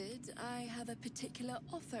interested, I have a particular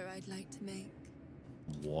offer I'd like to make.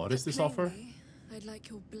 What is this offer? I'd like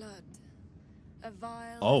your blood. A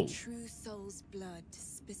vial of true soul's blood,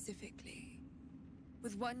 specifically.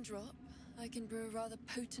 With one drop, I can brew a rather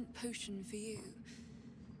potent potion for you.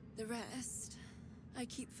 The rest, I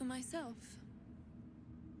keep for myself.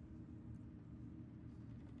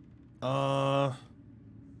 Not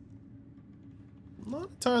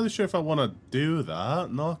entirely sure if I want to do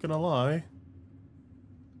that, not gonna lie.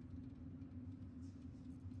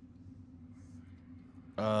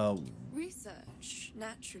 Research,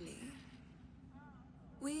 naturally.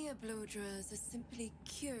 We Ablodras are simply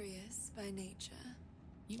curious by nature.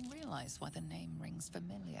 You realize why the name rings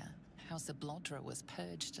familiar? House Ablodra was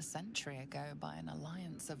purged a century ago by an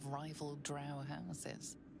alliance of rival drow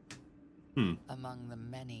houses. Among the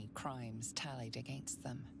many crimes tallied against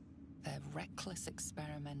them, their reckless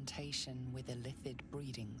experimentation with illithid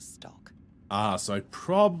breeding stock. Ah, so I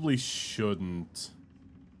probably shouldn't.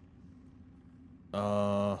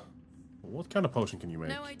 What kind of potion can you make?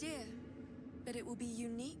 No idea, but it will be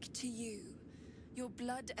unique to you. Your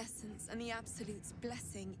blood essence and the Absolute's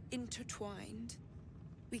blessing intertwined.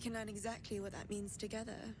 We can learn exactly what that means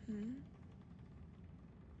together,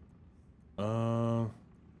 Are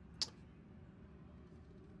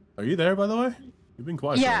you there, by the way? You've been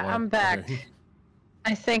quiet for a while. Yeah, I'm back. Okay.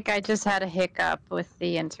 I think I just had a hiccup with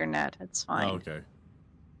the internet. It's fine. Oh, okay.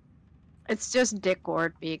 It's just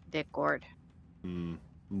Discord being Discord.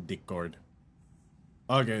 Discord.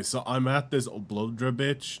 Okay, so I'm at this Oblodra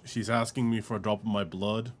bitch. She's asking me for a drop of my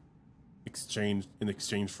blood in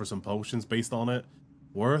exchange for some potions based on it.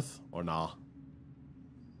 Worth or nah?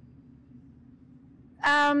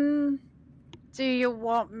 Do you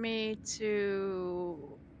want me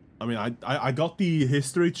to... I mean, I got the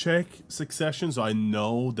history check succession, so I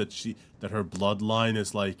know that her bloodline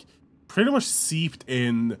is like pretty much seeped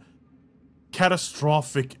in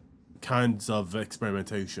catastrophic kinds of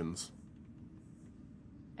experimentations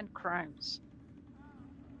and crimes.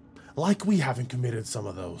 Like we haven't committed some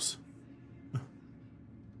of those.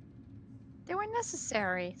 They were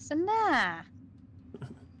necessary, so nah.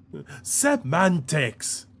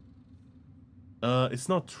 Semantics! It's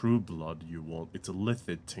not true blood you want. It's a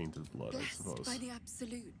lithid tainted blood, I suppose. Blessed by the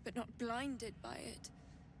Absolute, but not blinded by it.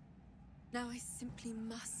 Now I simply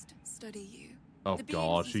must study you. Oh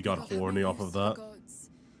god, she got horny off of that. Gods,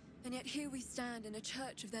 and yet here we stand in a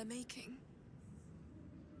church of their making.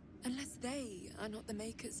 Unless they are not the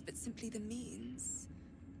makers, but simply the means,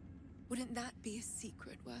 wouldn't that be a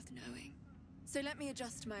secret worth knowing? So let me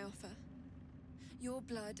adjust my offer. Your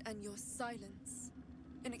blood and your silence,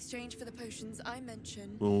 in exchange for the potions I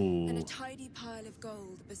mention, and a tidy pile of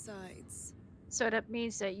gold besides. So that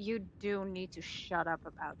means that you do need to shut up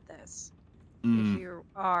about this. If you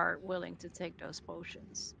are willing to take those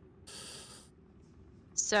potions.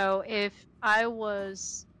 So if I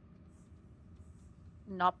was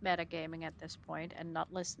not metagaming at this point and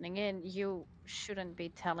not listening in, you shouldn't be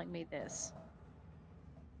telling me this.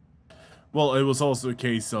 Well, it was also a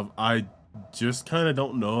case of I just kind of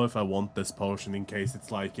don't know if I want this potion in case it's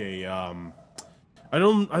like a I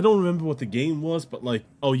don't remember what the game was, but like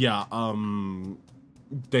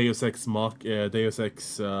Deus Ex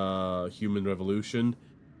Human Revolution,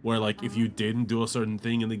 where like if you didn't do a certain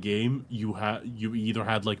thing in the game, you either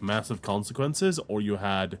had like massive consequences or you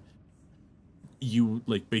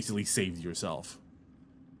like basically saved yourself.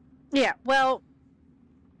 Yeah, well,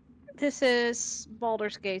 this is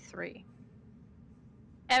Baldur's Gate 3.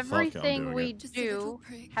 Everything we do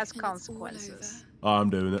has consequences. I'm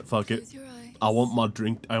doing it. Fuck it. I want my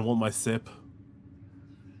drink. I want my sip.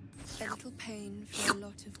 A little pain for a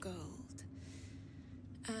lot of gold.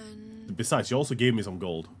 And besides, you also gave me some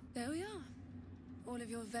gold. There we are. All of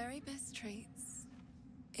your very best traits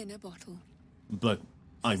in a bottle. but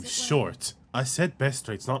I'm short. I said best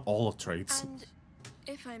traits, not all traits. And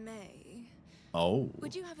if I may,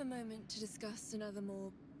 would you have a moment to discuss another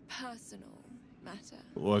more personal matter?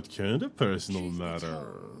 What kind of personal Truth be matter?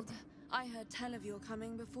 told, I heard tell of your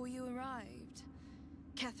coming before you arrived.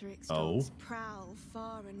 Ketherick's Oh. dogs prowl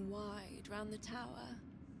far and wide round the tower.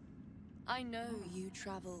 I know you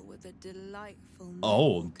travel with a delightful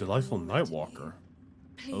Nightwalker Delightful in your retinue. Nightwalker.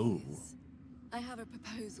 Please, I have a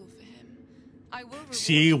proposal for him. I will reward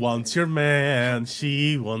She you wants if- your man.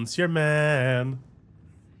 She wants your man.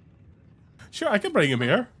 Sure, I can bring him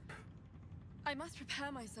here. I must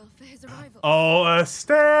prepare myself for his arrival. Oh,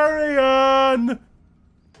 Asterion!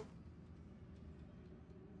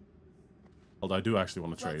 Although I do actually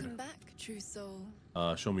want to trade. Welcome back, true soul.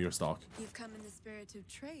 Show me your stock. You've come in the spirit of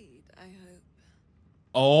trade, I hope.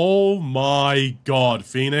 Oh my god,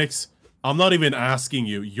 Phoenix. I'm not even asking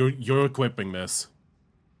you. You're equipping this.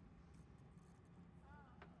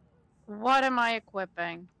 What am I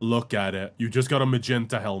equipping? Look at it. You just got a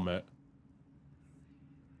magenta helmet.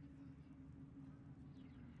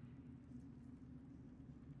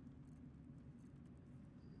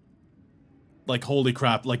 Like, holy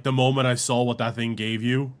crap. Like, the moment I saw what that thing gave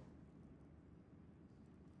you.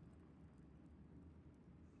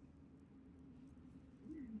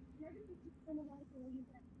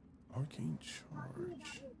 Arcane charge.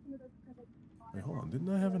 Wait, hold on.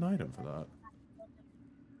 Didn't I have an item for that?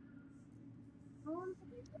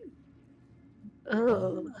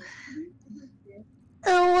 Oh.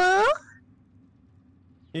 Oh.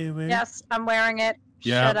 Yes, I'm wearing it.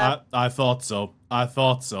 Shut Yeah, up. I thought so. I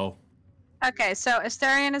thought so. Okay, so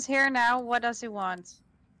Asterion is here now. What does he want?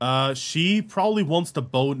 She probably wants to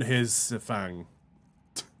bone his fang.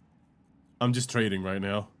 I'm just trading right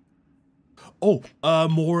now. Oh,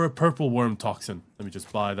 more purple worm toxin. Let me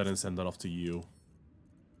just buy that and send that off to you.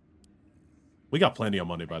 We got plenty of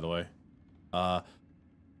money, by the way.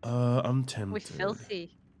 I'm tempted. We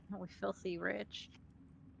filthy. We filthy rich.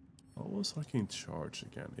 What was Arcane Charge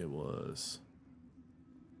again? It was.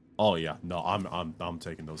 Oh yeah, no, I'm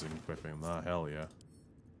taking those and equipping them. Ah, hell yeah.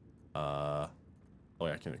 Oh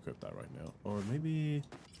yeah, I can equip that right now. Or maybe.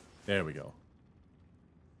 There we go.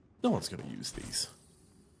 No one's gonna use these.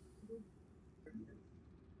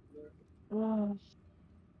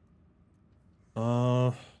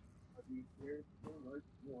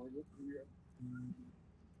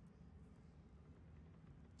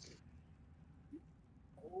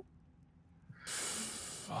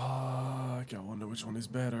 Fuck, I wonder which one is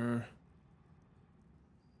better.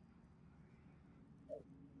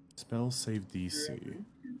 Spell save DC.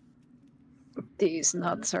 These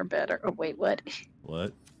nuts are better. Oh wait, what?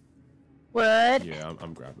 What? What? Yeah,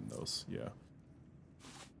 I'm grabbing those. Yeah.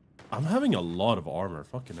 I'm having a lot of armor.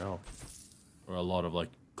 Fucking hell. Or a lot of, like,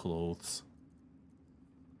 clothes.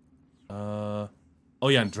 Oh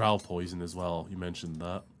yeah, and drow poison as well. You mentioned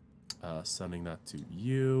that. Sending that to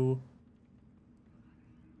you.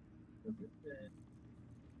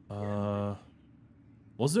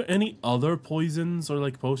 Was there any other poisons or,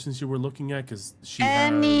 like, potions you were looking at? Because she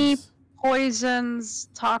Any has... poisons,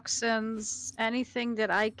 toxins, anything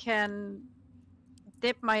that I can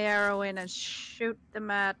dip my arrow in and shoot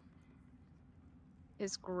them at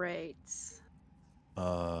is great.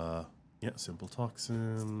 Yeah, simple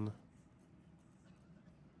toxin.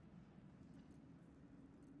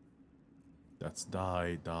 That's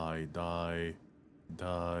die.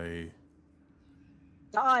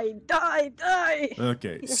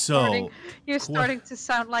 Okay, You're starting to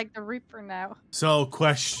sound like the Reaper now. So,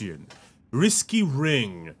 question. Risky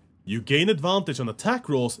ring. You gain advantage on attack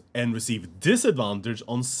rolls and receive disadvantage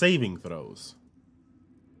on saving throws.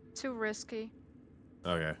 Too risky.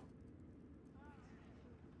 Okay.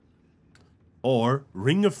 Or,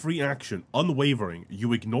 ring of free action. Unwavering.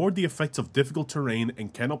 You ignore the effects of difficult terrain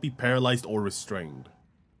and cannot be paralyzed or restrained.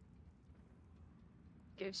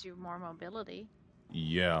 Gives you more mobility.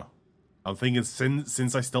 Yeah. I'm thinking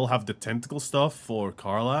since I still have the tentacle stuff for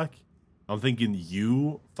Karlach, I'm thinking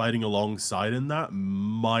you fighting alongside in that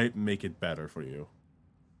might make it better for you.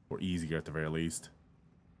 Or easier at the very least.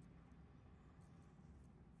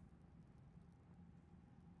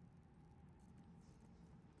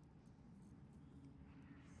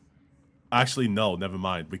 Actually, no, never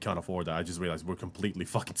mind. We can't afford that. I just realized we're completely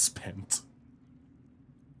fucking spent.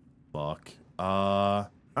 Fuck.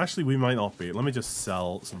 Actually, we might not be. Let me just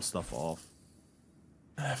sell some stuff off.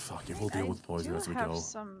 Fuck it, we'll deal with poison as we go.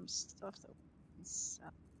 Some stuff that we can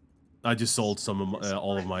sell. I just sold some of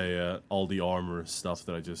all of my all the armor stuff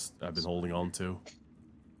that I've been holding on to.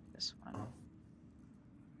 This one.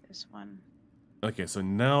 This one. Okay, so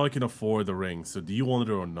now I can afford the ring. So do you want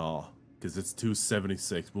it or not? because it's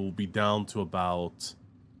 276. We'll be down to about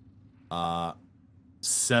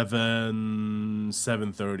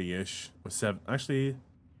 7:30-ish. Or 7, actually,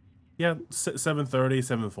 yeah, 7:30,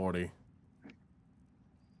 7:40.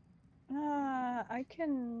 I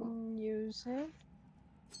can use it.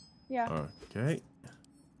 Yeah. Okay.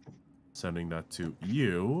 Sending that to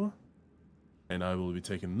you. And I will be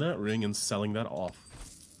taking that ring and selling that off.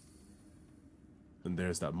 And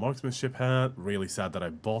there's that marksmanship hat. Really sad that I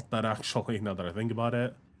bought that, actually, now that I think about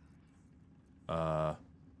it.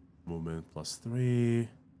 Movement +3.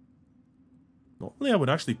 Normally I would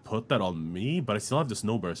actually put that on me, but I still have the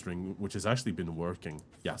snowburst ring, which has actually been working.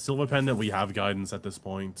 Yeah, silver pendant, we have guidance at this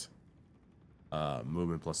point.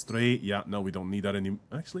 Movement +3. Yeah, no, we don't need that anymore.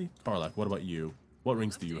 Actually, Karlak, what about you? What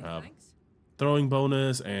rings do you have? Throwing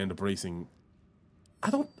bonus and bracing.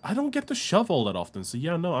 I don't get to shove all that often, so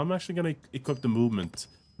yeah, no, I'm actually gonna equip the movement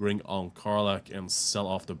ring on Karlak and sell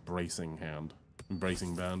off the bracing band.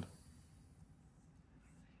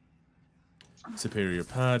 Superior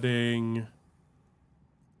padding.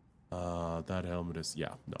 That helmet is,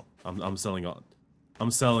 yeah, no. I'm selling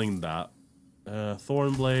that.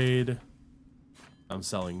 Thornblade. I'm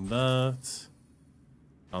selling that.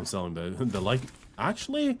 I'm selling the light.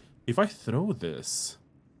 Actually, if I throw this.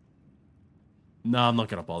 Nah, I'm not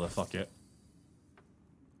gonna bother, fuck it.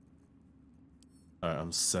 Alright,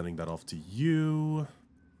 I'm sending that off to you.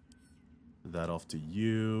 That off to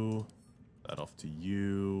you. That off to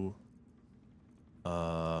you.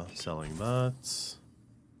 Selling that.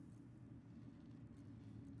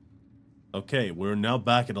 Okay, we're now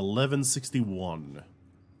back at 1161.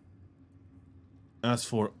 As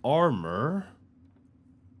for armor,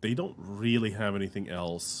 they don't really have anything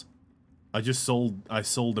else. I sold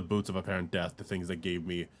the Boots of Apparent Death, the things that gave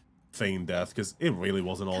me feigned death, because it really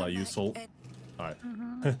wasn't all that useful. Alright.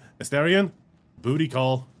 Asterion, booty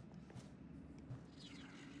call.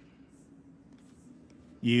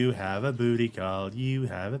 You have a booty call, you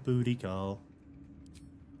have a booty call.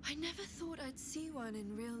 I never thought I'd see one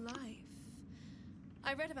in real life.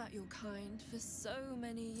 I read about your kind for so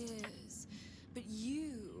many years, but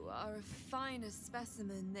you are a finer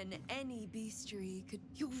specimen than any bestiary could.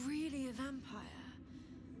 You're really a vampire.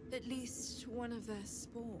 At least one of their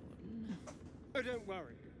spawn. Oh, don't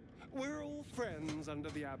worry. We're all friends under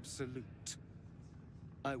the absolute.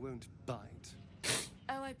 I won't bite.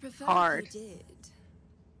 Oh, I prefer Hard. he did.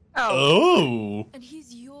 Oh! And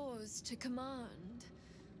he's yours to command.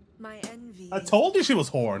 My envy. I told you she was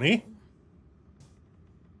horny.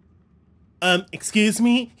 Excuse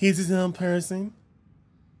me? He's his own person?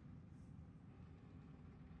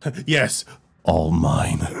 Yes, all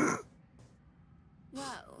mine.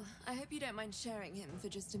 Well, I hope you don't mind sharing him for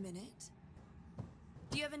just a minute.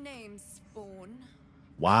 Do you have a name, Spawn?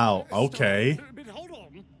 Wow, okay. But hold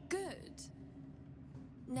on. Good.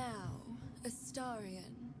 Now,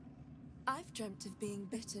 Astarion. I've dreamt of being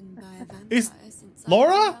bitten by a vampire since I was a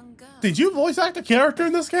Laura? young girl. Did you voice act a character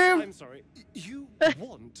in this game? I'm sorry. You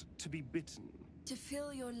want to be bitten. To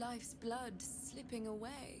feel your life's blood slipping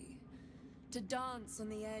away. To dance on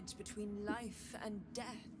the edge between life and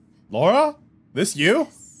death. Laura? This you?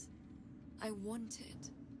 Yes, I want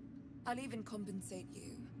it. I'll even compensate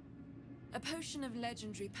you. A potion of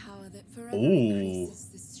legendary power that forever increases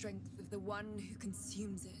the strength of the one who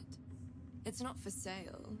consumes it. It's not for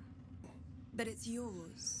sale, but it's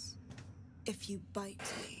yours if you bite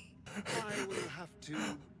me. I will have to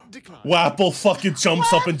decline. Wapple fucking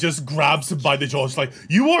jumps up and just grabs him by the jaw. It's like,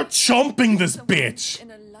 you are chomping this bitch!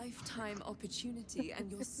 In a lifetime opportunity and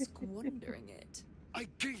you're squandering it. I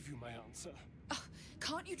gave you my answer.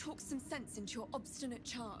 Can't you talk some sense into your obstinate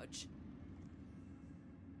charge?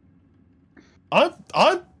 I'm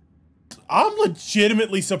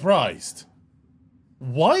legitimately surprised.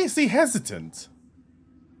 Why is he hesitant?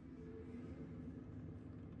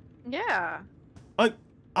 Yeah. I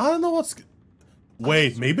don't know what's...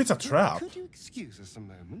 Wait, maybe it's a trap. Could you excuse us a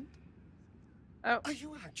moment? Oh. Are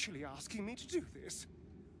you actually asking me to do this?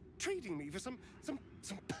 Trading me for some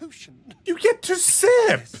potion? You get to sip!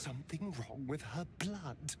 There's something wrong with her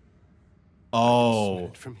blood. Oh. I can smell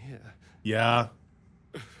it from here. Yeah.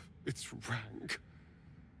 It's rank.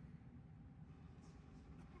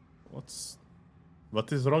 What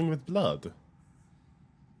is wrong with blood?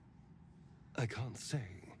 I can't say.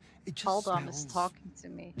 It just Hold on, is smells talking to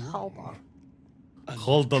me. Hold on.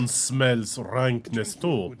 Hold on smells rankness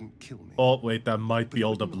too. Wouldn't kill me. Oh, wait, that might be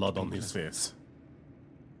all the blood on his face.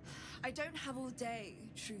 I don't have all day,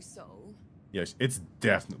 true soul. Yes, it's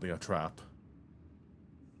definitely a trap.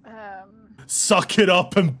 Suck it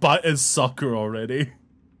up and bite his sucker already.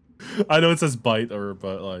 I know it says bite her,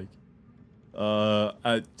 but like,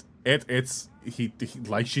 It's he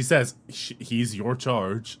like she says, he's your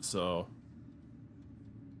charge, so.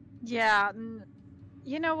 Yeah,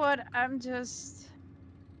 you know what? I'm just.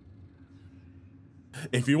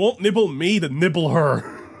 If you won't nibble me, then nibble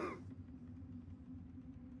her.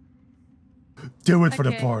 Do it for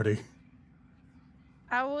the party.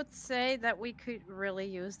 I would say that we could really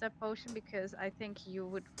use that potion because I think you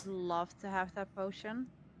would love to have that potion.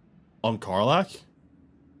 On Karlach?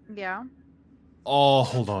 Yeah. Oh,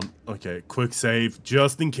 hold on. Okay, quick save,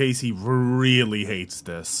 just in case he really hates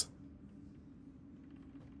this.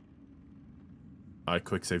 Alright,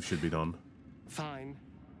 quick save should be done. Fine.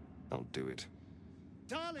 I'll do it.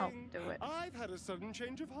 Darling, I'll do it. I've had a sudden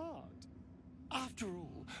change of heart. After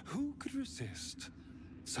all, who could resist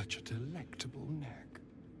such a delectable neck?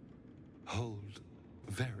 Hold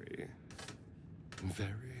very,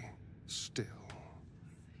 very still.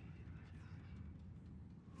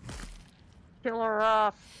 Kill her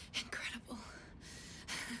off. Incredible.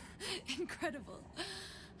 Incredible.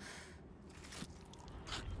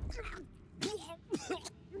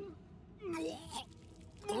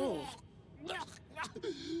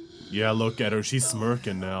 Yeah, look at her. She's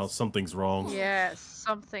smirking now. Something's wrong. Yes,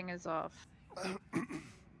 something is off.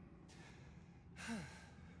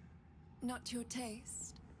 Not to your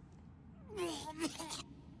taste.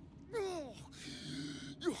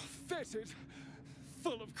 You're fetid,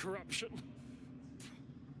 full of corruption.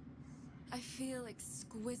 I feel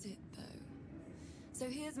exquisite, though. So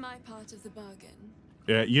here's my part of the bargain.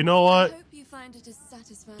 Yeah, you know what? I hope you find it as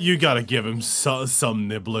satisfying. You gotta give him some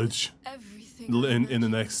nibblage Everything in the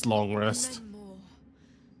next long rest. and then more.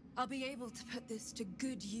 I'll be able to put this to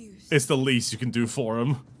good use. It's the least you can do for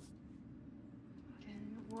him. Okay,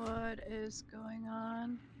 what is going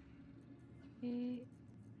on?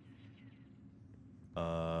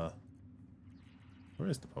 Where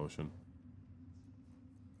is the potion?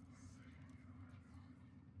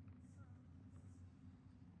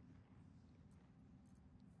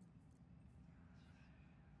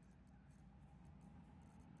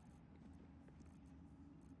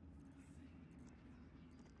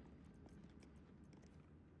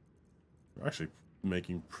 We're actually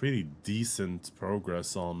making pretty decent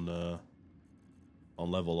progress on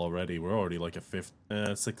level already. We're already like a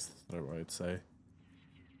sixth, I'd say.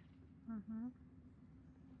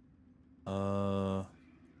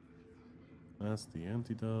 That's the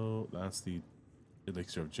antidote. That's the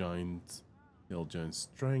elixir of giant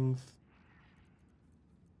strength.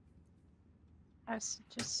 I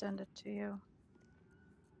just send it to you.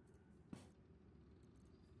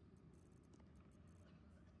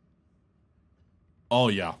 Oh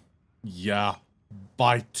yeah, yeah.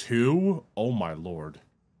 By 2? Oh my lord.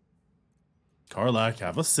 Karlach,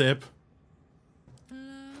 have a sip.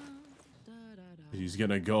 He's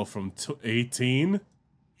gonna go from 18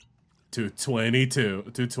 to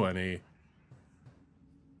 22 to 20.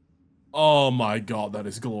 Oh my god, that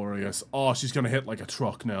is glorious. Oh, she's gonna hit like a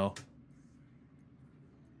truck now.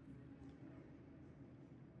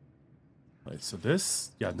 Right, so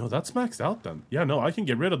this... Yeah, no, that's maxed out then. Yeah, no, I can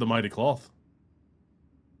get rid of the Mighty Cloth.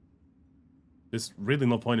 There's really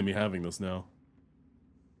no point in me having this now.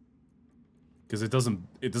 Because it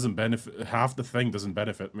doesn't benefit... Half the thing doesn't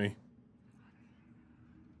benefit me.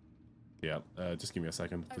 Yeah, just give me a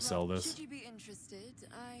second to sell this. Should you be interested,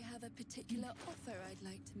 I have a particular offer I'd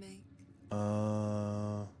like to make.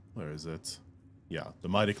 Where is it? Yeah, the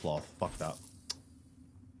Mighty Cloth. Fuck that.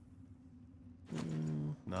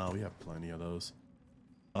 No, we have plenty of those.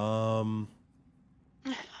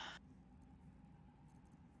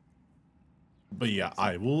 But yeah,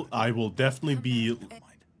 I will definitely be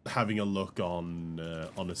having a look on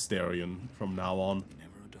Asterion from now on.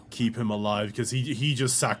 Keep him alive because he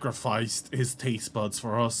just sacrificed his taste buds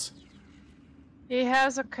for us. He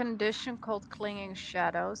has a condition called Clinging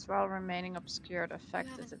Shadows. While remaining obscured,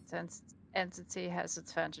 affected entity has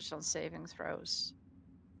advantage on saving throws.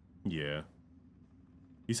 Yeah.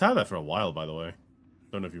 He's had that for a while, by the way.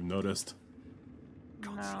 Don't know if you've noticed.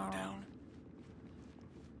 No.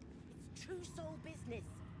 True soul business.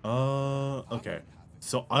 Okay.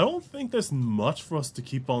 So I don't think there's much for us to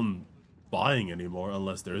keep on buying anymore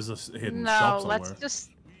unless there is a hidden shop somewhere.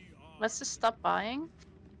 let's just stop buying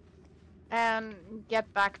and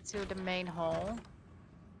get back to the main hall.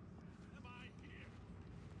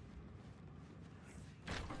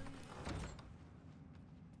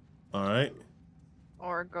 All right.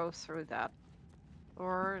 Or go through that.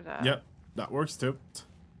 Or that. Yep, that works too.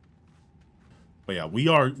 But yeah, we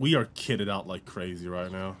are kitted out like crazy right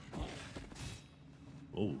now.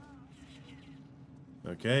 Oh.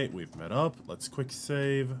 Okay, we've met up. Let's quick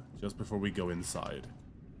save just before we go inside.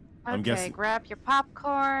 I'm Okay, guessing. grab your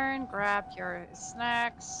popcorn, grab your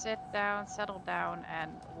snacks, sit down, settle down,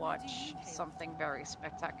 and watch something very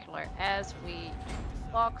spectacular as we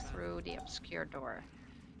walk through the obscure door.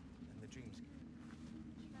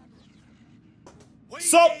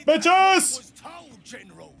 Sup, bitches? Was told,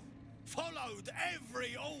 General. Followed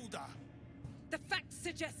every order. The facts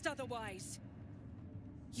suggest otherwise.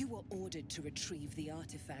 You were ordered to retrieve the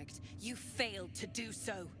artifact. You failed to do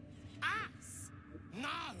so. Us?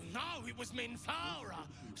 No, it was Minthara.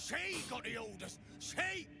 She got the orders.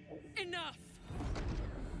 She... Enough!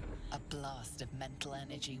 A blast of mental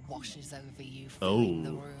energy washes over you, filling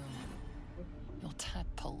the room. Your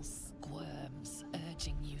tadpole squirms,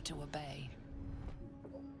 urging you to obey.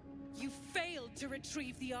 You failed to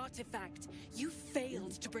retrieve the artifact. You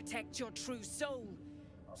failed to protect your true soul.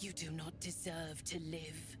 You do not deserve to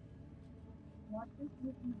live.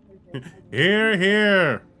 Here,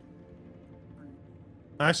 here.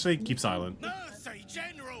 Actually, keep silent. Mercy,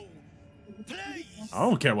 General! Please! I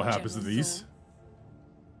don't care what happens to these.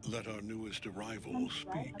 Let our newest arrival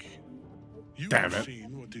speak. You Damn have it.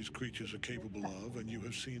 seen what these creatures are capable of, and you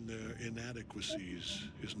have seen their inadequacies.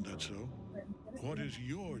 Isn't that so? What is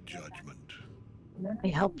your judgment? Let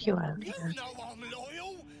me help you out You here. know I'm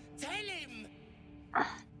loyal! Tell him!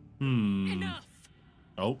 Enough!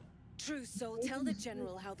 Oh. True soul, tell the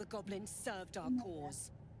general how the goblins served our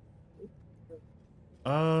cause.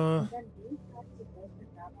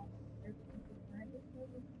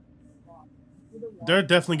 They're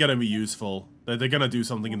definitely gonna be useful. They're gonna do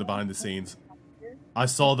something in the behind the scenes. I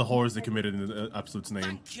saw the horrors they committed in the Absolute's name.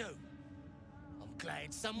 Thank you. I'm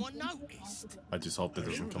glad someone noticed. I just hope that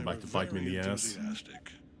doesn't come back to bite me in the ass.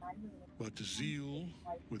 Enthusiastic. But zeal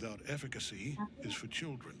without efficacy is for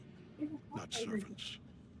children, not servants.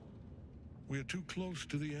 We are too close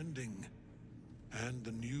to the ending and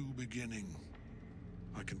the new beginning.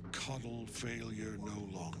 I can coddle failure no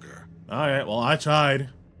longer. Alright, well, I tried.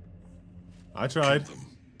 I tried. Kill them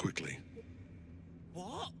quickly.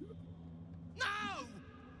 What? No!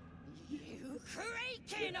 You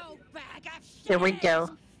creaking old bag of shit! Here we go.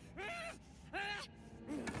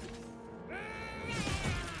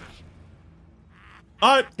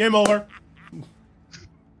 Alright, game over.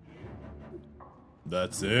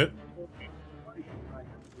 That's it.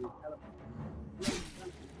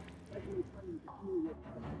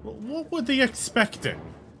 What were they expecting?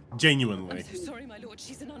 Genuinely. I'm so sorry, my lord.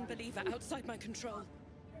 She's an unbeliever outside my control.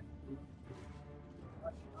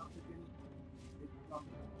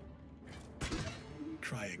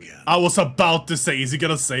 Try again. I was about to say, is he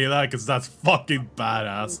gonna say that? Because that's fucking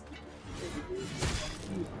badass.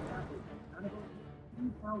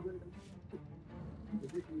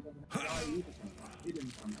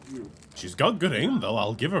 She's got good aim, though.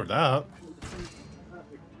 I'll give her that.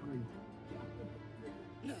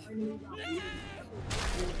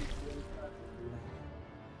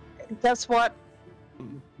 Guess what?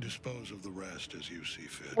 Dispose of the rest as you see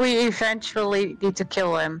fit. We eventually need to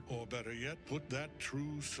kill him. Or better yet, put that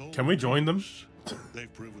true soul. Can we join them?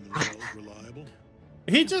 They've proven themselves reliable.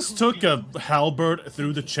 He just took a halberd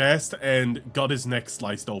through the chest and got his neck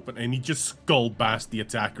sliced open, and he just skull bashed the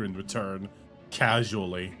attacker in return,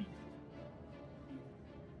 casually.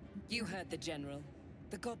 You heard the general.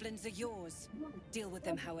 The goblins are yours. Deal with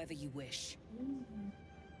them however you wish.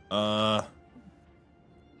 I'm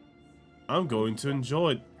going to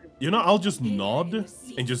enjoy it. You know, I'll just nod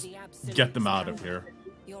and just get them out of here.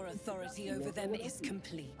 Your authority over them is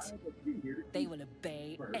complete. They will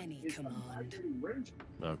obey any command.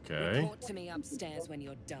 Okay. Report to me upstairs when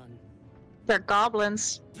you're done. They're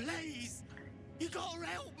goblins. Please! You gotta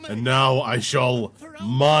help me! And now I shall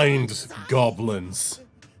mind goblins.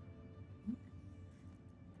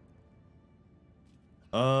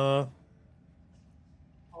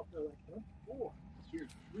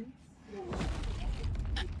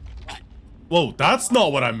 Whoa, that's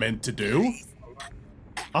not what I meant to do.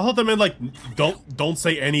 I thought that meant like don't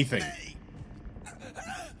say anything.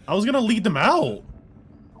 I was gonna lead them out.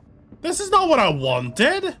 This is not what I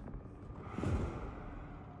wanted.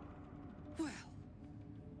 Well,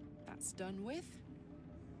 that's done with.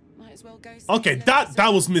 Might as well go. Okay, that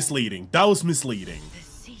was misleading. That was misleading. The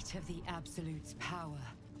seat of the Absolute's power,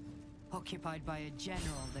 occupied by a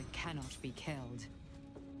general that cannot be killed.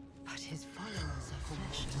 But his followers are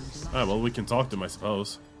flesh and blood. Alright, well, we can talk to him, I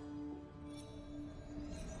suppose.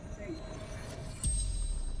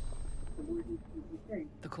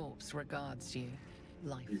 The corpse regards you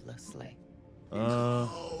lifelessly.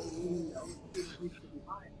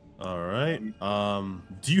 Alright.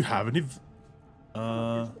 Do you have any... do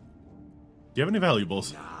you have any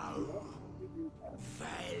valuables?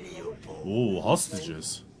 Valuable. Ooh,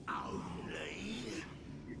 hostages.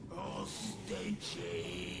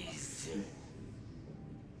 Hostages.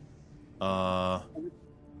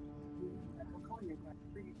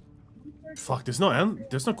 Fuck, there's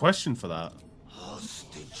no question for that.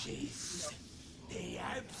 Hostages. The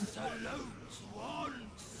absolute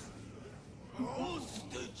wants.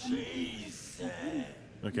 Hostages.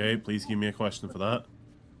 Okay, please give me a question for that.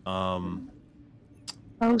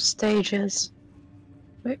 Host stages.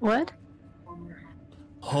 Wait, what?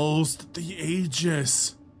 Host the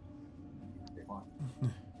Aegis.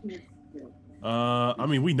 I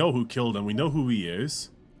mean, we know who killed him. We know who he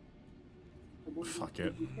is. Fuck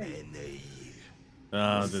it.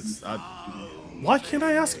 Why can't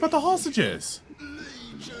I ask about the hostages?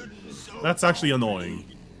 That's actually annoying.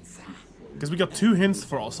 Because we got 2 hints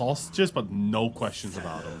for us hostages, but no questions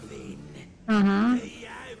about them.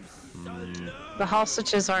 The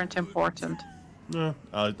hostages aren't important. No,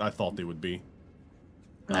 I thought they would be.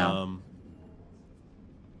 No.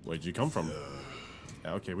 Where'd you come from?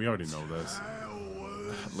 Yeah, okay, we already know this.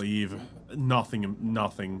 Leave.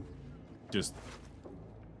 Nothing. Just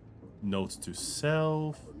notes to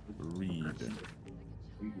self. Read.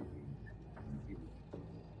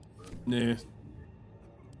 Nah.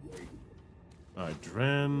 Alright,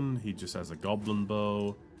 Dren. He just has a goblin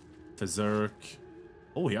bow. Berserk.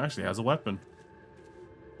 Oh, he actually has a weapon.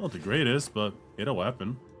 Not the greatest, but it a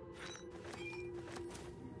weapon.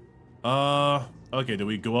 Okay, do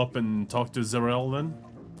we go up and talk to Zarel then?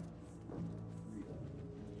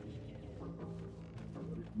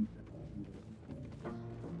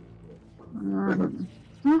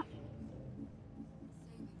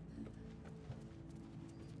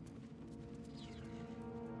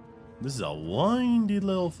 This is a windy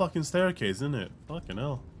little fucking staircase, isn't it? Fucking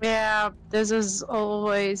hell. Yeah, this is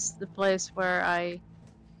always the place where I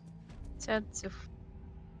tend to...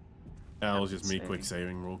 That was just me quick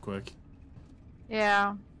saving real quick.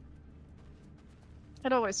 Yeah.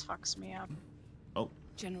 It always fucks me up. Oh.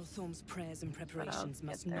 General Thorm's prayers and preparations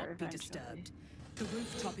must not be disturbed. The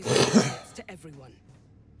rooftop is open to everyone.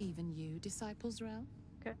 Even you, Disciples Rel?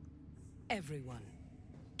 Okay. Everyone.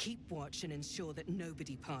 Keep watch and ensure that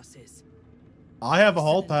nobody passes. I have a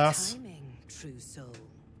hall pass. Timing, true soul.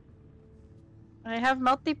 I have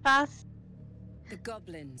multipass. The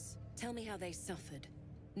goblins. Tell me how they suffered.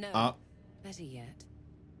 No. Better yet,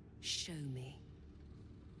 show me.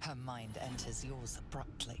 Her mind enters yours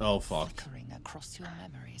abruptly. Oh fuck. Flickering across your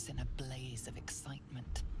memories in a blaze of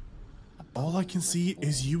excitement. All I can see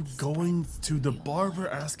is you going to the barber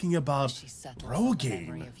asking about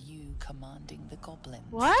Rogaine.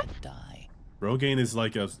 What? Rogaine is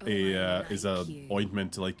like a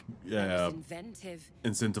ointment to like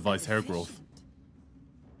incentivize hair growth.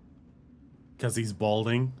 Cause he's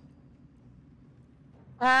balding.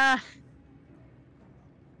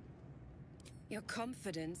 Your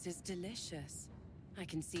confidence is delicious. I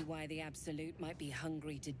can see why the Absolute might be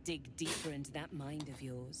hungry to dig deeper into that mind of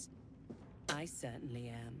yours. I certainly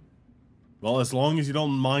am. Well, as long as you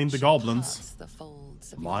don't mind the goblins.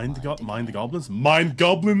 Mind the goblins? Mind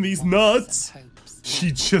goblin these nuts!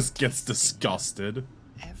 She just gets disgusted.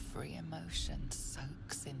 Every emotion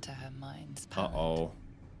soaks into her mind's power. Uh-oh.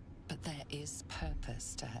 But there is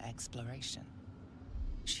purpose to her exploration.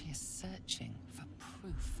 She is searching for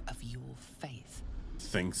proof of your faith.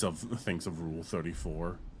 Thinks of Rule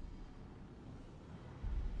 34.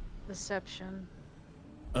 Deception.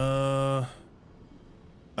 I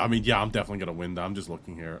mean, yeah, I'm definitely gonna win that. I'm just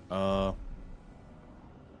looking here.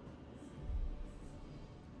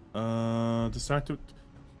 Distracted.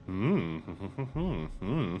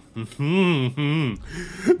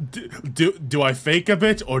 Do I fake a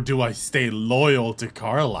bit or do I stay loyal to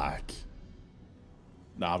Karlach?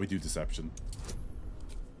 Nah, we do deception.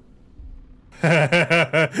 Hold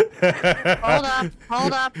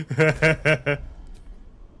up.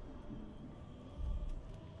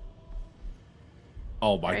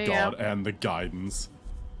 Oh my god, and the guidance.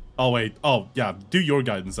 Oh wait, oh yeah, do your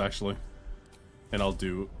guidance actually. And I'll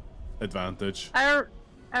do advantage. I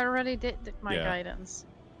already did my guidance.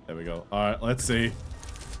 There we go. Alright, let's see.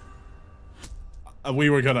 We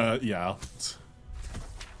were gonna, yeah.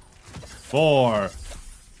 4,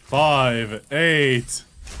 5, 8,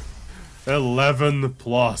 11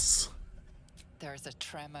 plus. There is a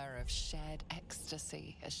tremor of shared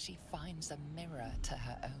ecstasy as she finds a mirror to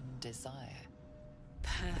her own desire.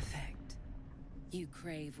 Perfect. You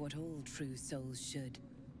crave what all true souls should,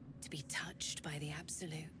 to be touched by the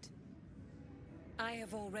Absolute. I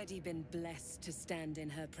have already been blessed to stand in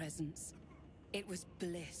her presence. It was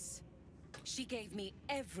bliss. She gave me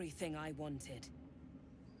everything I wanted.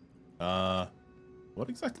 What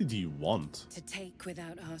exactly do you want? To take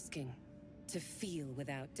without asking, to feel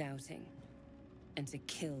without doubting. and to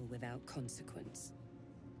kill without consequence.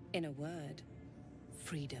 In a word,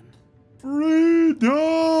 freedom. Freedom!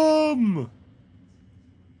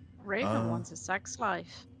 Raven wants a sex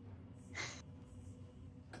life.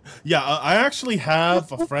 Yeah, I actually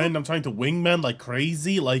have a friend I'm trying to wingman like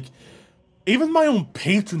crazy. Like, even my own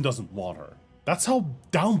patron doesn't want her. That's how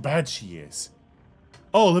down bad she is.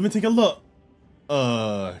 Oh, let me take a look.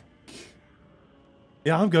 Yeah,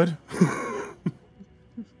 I'm good.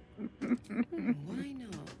 Why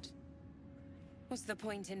not? What's the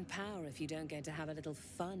point in power if you don't get to have a little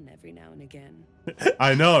fun every now and again?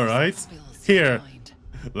 I know, right? Here,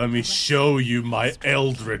 let me show you my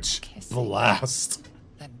eldritch blast.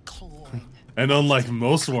 And unlike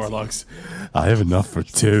most warlocks, I have enough for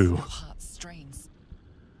two.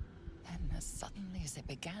 Then as suddenly as it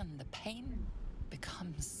began, the pain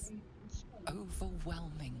becomes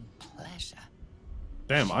overwhelming pleasure.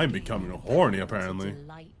 Damn, I'm becoming horny apparently. To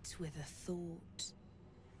delight with a thought,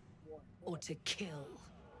 or to kill.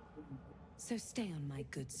 So stay on my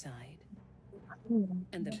good side.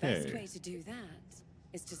 And the best way to do that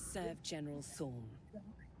is to serve General Thorm.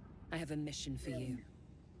 I have a mission for you.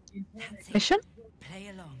 Mission? Play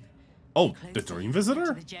along. Oh, the Dream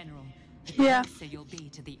Visitor? The general. Yeah. So you'll be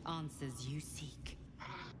to the answers you seek.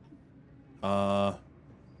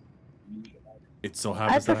 It so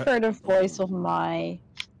happens I prefer the voice of my.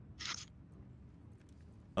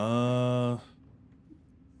 I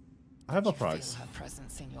have a price. Feel her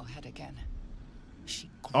presence in your head again.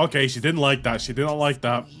 Okay, she didn't like that. She did not like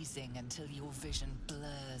that. Squeezing until your vision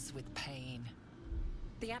blurs with pain.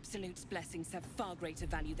 The Absolute's blessings have far greater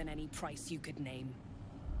value than any price you could name.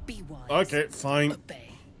 Be wise. Okay, fine.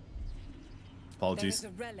 Obey. Apologies.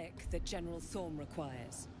 There is a relic that General Thorm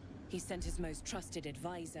requires. He sent his most trusted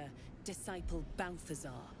advisor, disciple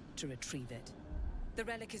Balthazar, to retrieve it. The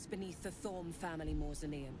relic is beneath the Thorm family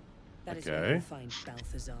mausoleum. That is where you'll find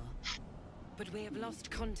Balthazar. But we have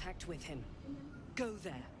lost contact with him. Go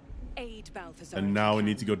there. Aid Balthazar. And now we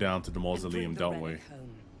need to go down to the mausoleum, don't we?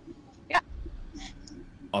 Yeah.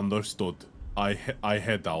 Understood. I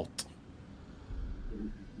head out.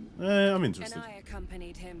 I'm interested. And I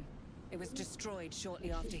accompanied him. It was destroyed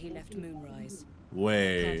shortly after he left Moonrise.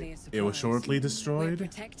 Wait, it was shortly We're destroyed?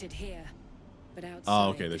 protected here, but outside, Oh,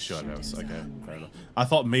 okay, the shadows. Okay, fair enough. I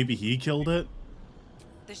thought maybe he killed it.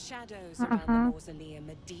 The shadows around the mausoleum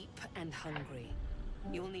are deep and hungry.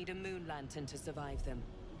 You'll need a moon lantern to survive them.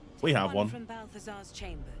 We have one. From Balthazar's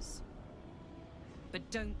chambers.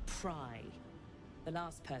 But don't pry. The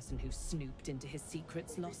last person who snooped into his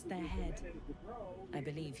secrets lost their head. I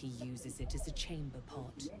believe he uses it as a chamber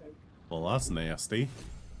pot. Well, that's nasty.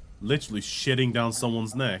 Literally shitting down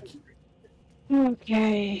someone's neck.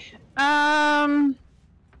 Okay. I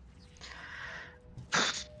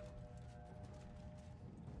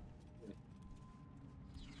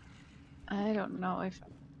don't know if.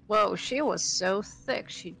 Whoa, she was so thick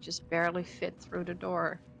she just barely fit through the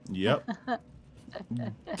door. Yep.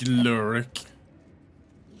 Gloric.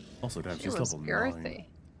 Also, damn, she's level 9. Girthy.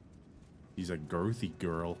 She's a girthy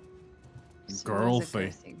girl.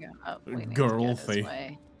 Girlthy. Oh,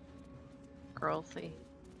 girlthy. Girlthy.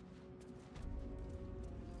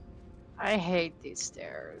 I hate these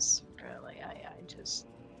stairs. Really, I just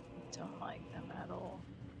don't like them at all.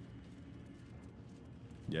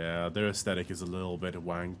 Yeah, their aesthetic is a little bit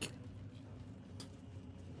wank.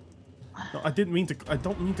 No, I didn't mean to. I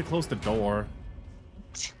don't mean to close the door.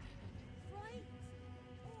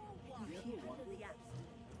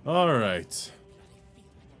 All right.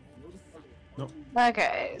 No.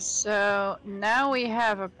 Okay, so now we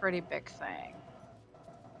have a pretty big thing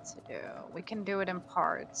to do. We can do it in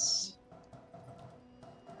parts.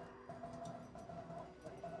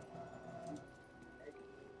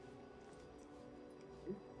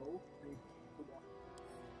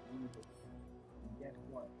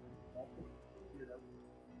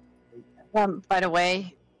 By the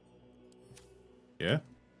way. Yeah?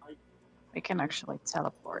 We can actually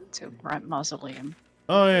teleport to Grand Mausoleum.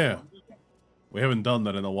 Oh, yeah. We haven't done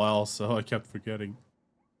that in a while, so I kept forgetting.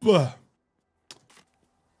 Huh?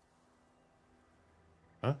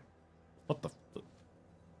 What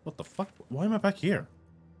the fuck? Why am I back here?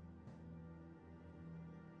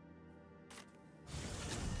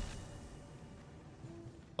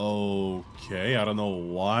 Okay, I don't know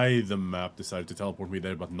why the map decided to teleport me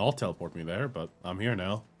there, but not teleport me there, but I'm here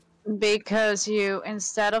now. Because you,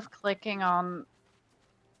 instead of clicking on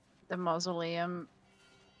the mausoleum...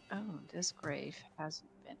 Oh, this grave hasn't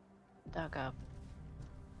been dug up.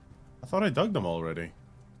 I thought I dug them already.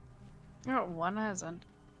 No, one hasn't.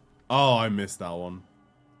 Oh, I missed that one.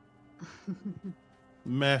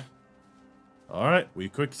 Meh. Alright, we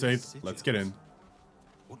quick saved. Let's get in.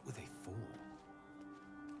 What were they for?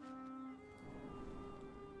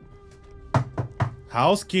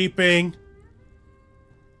 Housekeeping.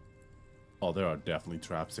 Oh, there are definitely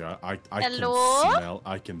traps here. I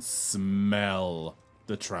can smell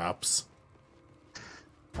the traps.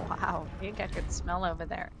 Wow, you got good smell over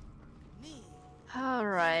there.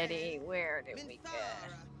 Alrighty, where did we get?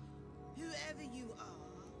 Whoever you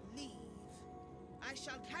are, leave. I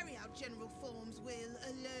shall carry out General Form's will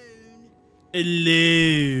alone.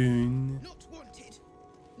 Alone. Not wanted.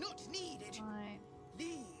 Not needed.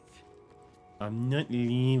 Leave. I'm not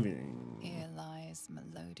leaving. Here lies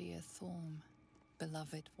Melodia Thorm,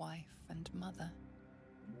 beloved wife and mother.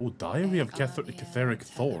 Oh, Diary of Catherick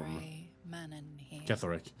Thorm.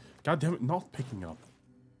 Catherick. God damn it, not picking up.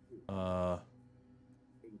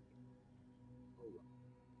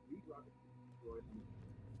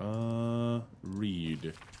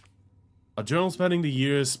 Read. A journal spanning the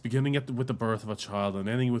years, beginning with the birth of a child and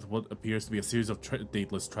ending with what appears to be a series of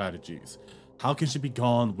dateless tragedies. How can she be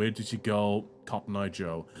gone? Where did she go? Cotton Eye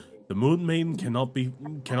Joe. The Moon Maiden cannot be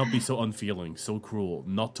so unfeeling, so cruel,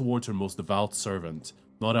 not towards her most devout servant,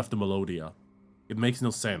 not after Melodia. It makes no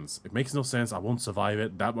sense. It makes no sense. I won't survive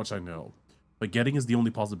it, that much I know. But getting is the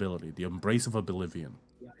only possibility, the embrace of oblivion,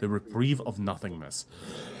 the reprieve of nothingness.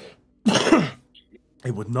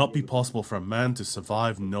 It would not be possible for a man to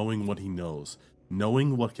survive knowing what he knows,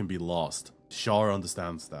 knowing what can be lost. Shar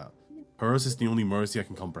understands that. Hers is the only mercy I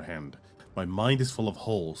can comprehend. My mind is full of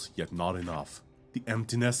holes, yet not enough. The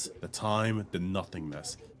emptiness, the time, the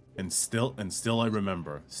nothingness. And still I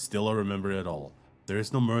remember it all. There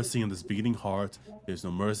is no mercy in this beating heart, there is no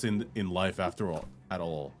mercy in life after all, at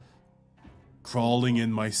all. Crawling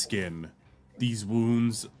in my skin, these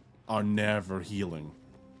wounds are never healing.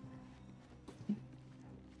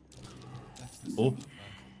 Oh.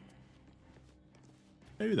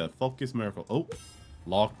 Maybe that focus miracle. Oh.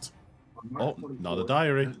 Locked. Oh, not a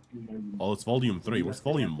diary. Oh, it's volume 3. Where's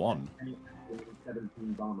volume 1?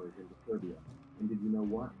 17 bombers into Serbia. And did you know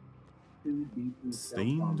what? 2 B-2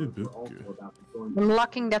 stealth bombers were also about to join. I'm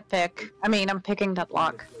locking that pick. I'm picking that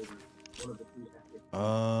lock.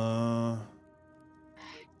 Spotted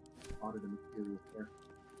a mysterious aircraft.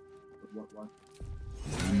 But what was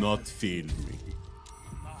it? Do not fail me.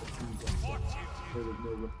 There was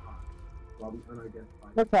no response. While the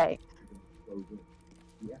unidentified okay. Goes in.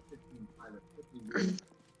 The F-15 pilot quickly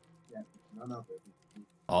yes, none of it.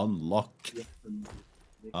 Unlock.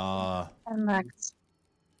 Unlocked.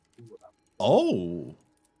 Oh.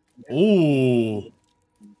 Oh.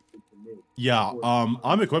 Yeah,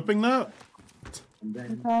 I'm equipping that.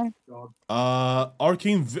 Okay.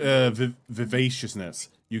 Arcane Vivaciousness.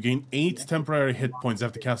 You gain 8 temporary hit points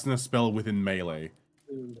after casting a spell within melee.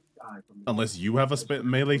 Unless you have a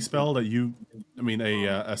melee spell that you...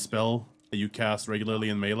 a spell that you cast regularly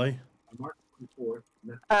in melee.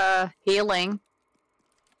 Healing.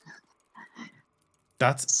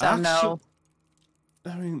 That's so no.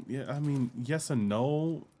 Yes and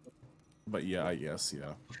no. But yeah, I guess,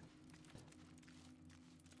 yeah.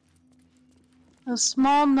 A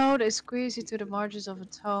small note is squeezed to the margins of a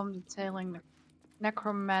tome detailing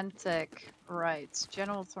necromantic rites.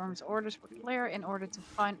 General Thorm's orders were clear. In order to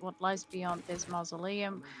find what lies beyond this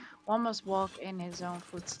mausoleum, one must walk in his own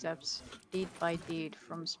footsteps, deed by deed,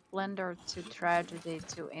 from splendor to tragedy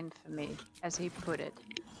to infamy, as he put it.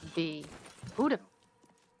 Who the...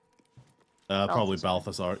 Probably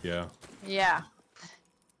Balthazar, yeah. Yeah.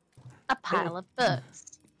 A pile of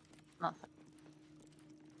books. Nothing.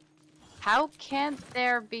 How can't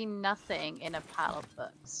there be nothing in a pile of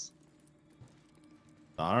books?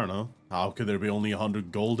 I don't know. How could there be only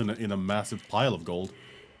 100 gold in a massive pile of gold?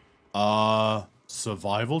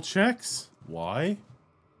 Survival checks? Why?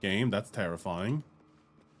 Game, that's terrifying.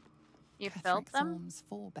 You felt them?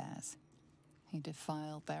 Forebears. He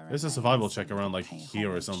defiled their There's a survival check around like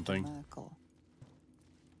here or something.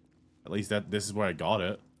 At least this is where I got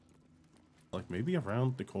it. Like maybe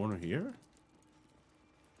around the corner here?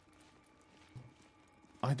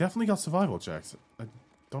 I definitely got survival checks. I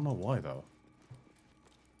don't know why though.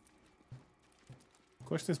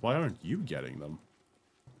 Question is, why aren't you getting them?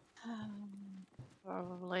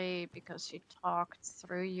 Probably because she talked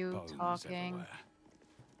through you Bones talking. Everywhere.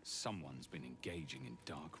 Someone's been engaging in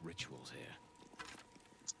dark rituals here.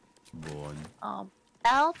 One. Oh,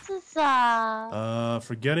 Balthazar.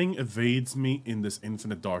 Forgetting evades me in this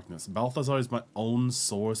infinite darkness. Balthazar is my own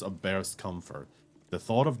source of barest comfort. The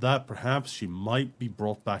thought of that, perhaps she might be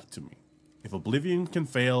brought back to me. If oblivion can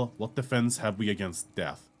fail, what defense have we against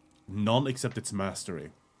death? None except its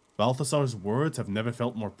mastery. Balthazar's words have never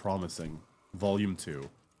felt more promising. Volume 2.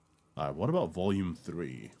 What about Volume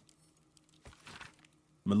 3?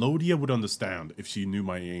 Melodia would understand if she knew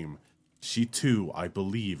my aim. She too, I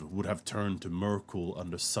believe, would have turned to Merkul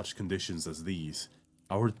under such conditions as these.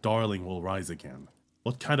 Our darling will rise again.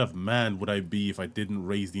 What kind of man would I be if I didn't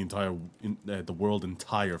raise the entire the world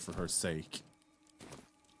entire for her sake?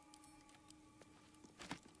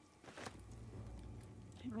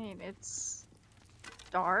 I mean, it's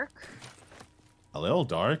dark. A little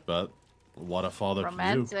dark, but what a father can do.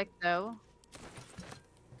 Romantic, though.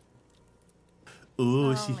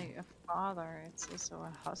 Ooh, Not only a father, it's also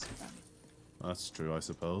a husband. That's true, I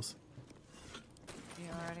suppose. You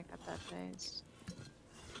already got that vase.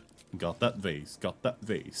 Got that vase, got that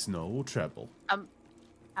vase, no trouble.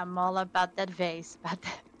 I'm all about that vase, about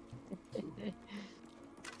that.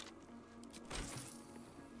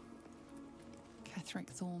 Ketheric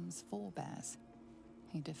Thorm's forebears.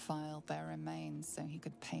 He defiled their remains so he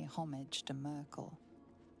could pay homage to Merkul.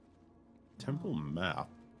 Temple map.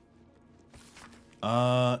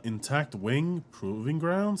 Intact wing, proving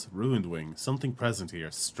grounds, ruined wing, something present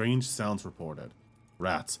here, strange sounds reported.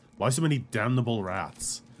 Rats. Why so many damnable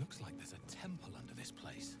rats? Looks like there's a temple under this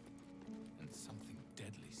place. And something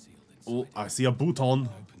deadly sealed Oh, inside. I see a bouton.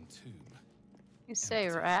 Open tomb. You say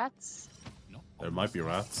rats? There might be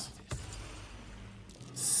rats.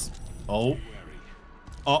 Oh.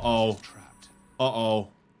 Uh-oh. Uh-oh.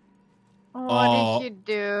 What did you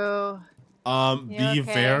do? Be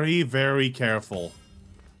very, very careful.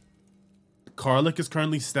 Karlik is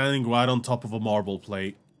currently standing right on top of a marble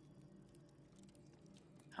plate.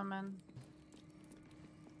 Amen.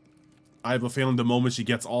 I have a feeling the moment she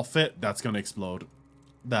gets off it, that's gonna explode.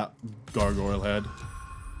 That gargoyle head.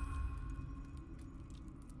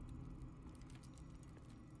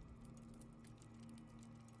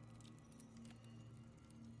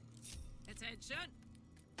 Attention.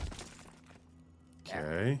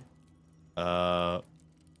 Okay.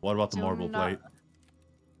 What about the marble plate?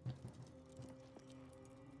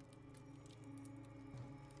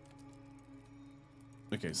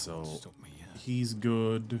 Okay, so he's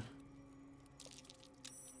good.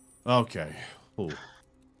 Okay. Oh.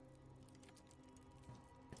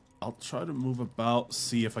 I'll try to move about,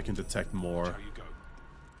 see if I can detect more. There you go.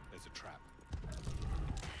 There's a trap.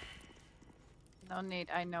 No need,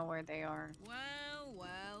 I know where they are. Well,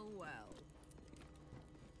 well, well.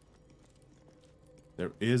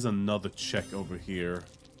 There is another check over here.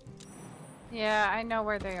 Yeah, I know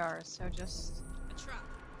where they are, so just... A trap.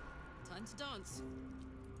 Time to dance.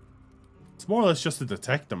 It's more or less just to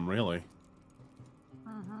detect them, really.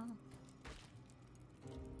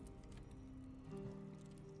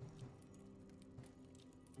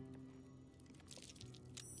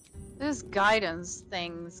 This guidance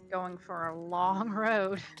thing's going for a long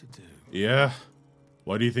road. Yeah.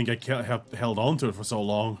 Why do you think I can't have held on to it for so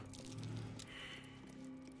long?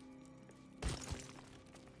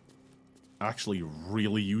 Actually,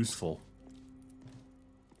 really useful.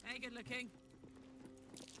 Hey, good looking.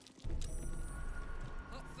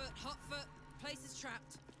 Hot foot, hot foot. Place is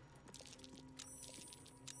trapped.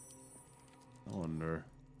 I wonder.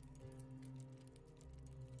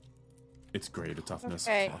 It's great at toughness.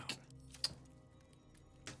 Okay. Fuck.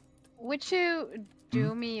 Would you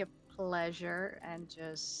do me a pleasure and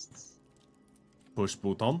just... Push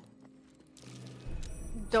button.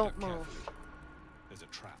 Don't move. There's a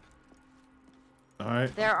trap.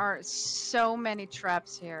 Alright. There are so many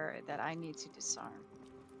traps here that I need to disarm.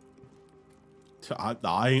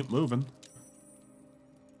 I ain't moving.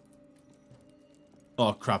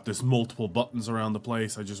 Oh crap, there's multiple buttons around the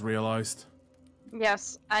place, I just realized.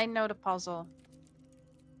 Yes, I know the puzzle.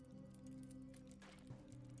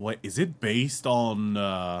 Wait, is it based on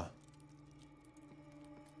the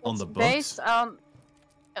books? Based on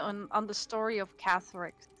the story of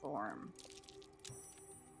Ketheric Thorm.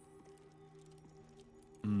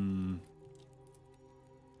 Hmm.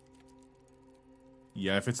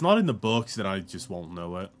 Yeah, if it's not in the books, then I just won't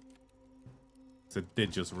know it. 'Cause I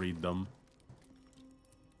did just read them.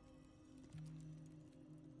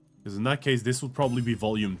 Because in that case, this would probably be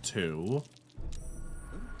volume 2.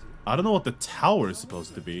 I don't know what the tower is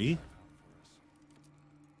supposed to be.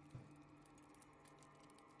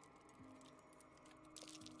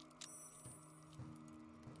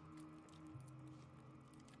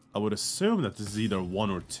 I would assume that this is either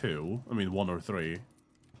 1 or 2. I mean, 1 or 3.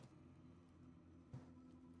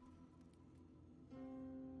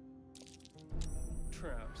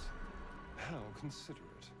 Traps. How considerate.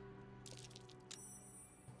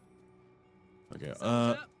 Okay,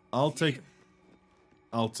 I'll take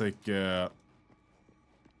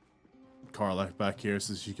Carla back here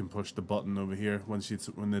so she can push the button over here when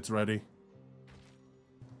it's ready.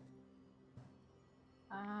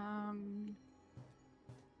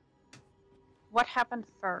 what happened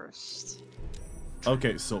first?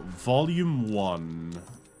 Okay, so volume 1.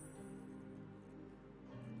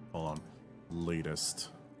 Hold on. Latest.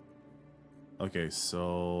 Okay,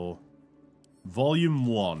 so volume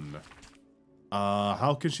 1.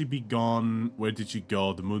 How can she be gone? Where did she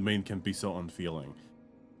go? The Moon Maiden can be so unfeeling.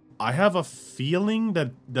 I have a feeling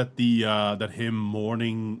that him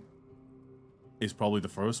mourning is probably the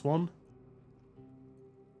first one.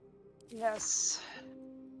 Yes.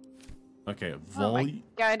 Okay, Oh, my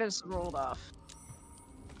guidance rolled off.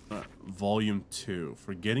 Volume 2.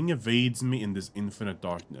 Forgetting evades me in this infinite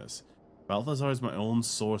darkness. Balthazar is my own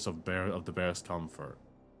source of the bear's comfort.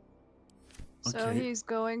 So Okay. he's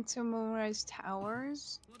going to Moonrise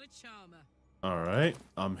Towers. What a charmer. Alright,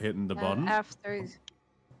 I'm hitting the button. After...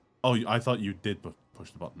 Oh, I thought you did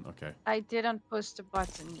push the button. Okay. I didn't push the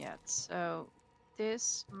button yet, so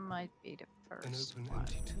this might be the first An open one.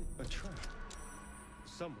 empty tomb. A trap.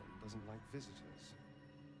 Someone doesn't like visitors.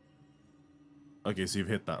 Okay, so you've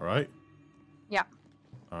hit that, right? Yeah.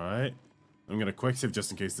 Alright. I'm gonna quick save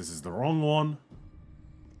just in case this is the wrong one.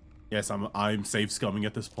 Yes, I'm save scumming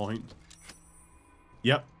at this point.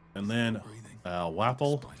 Yep. And then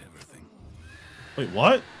Wapple. Wait,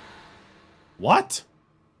 what? What?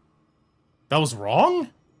 That was wrong?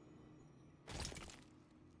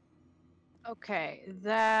 Okay,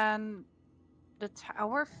 then the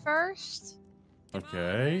tower first.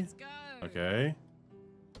 Okay. Okay.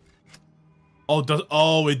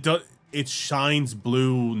 It shines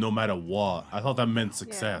blue no matter what. I thought that meant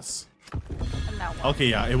success. Yeah. Okay,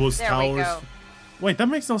 yeah, it was there towers. We go. Wait, that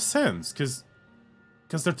makes no sense because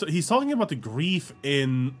he's talking about the grief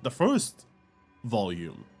in the first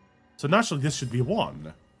volume. So naturally this should be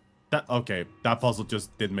 1. That puzzle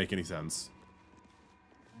just didn't make any sense.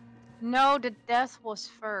 No, the death was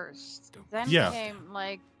first. Then came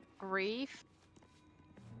like grief.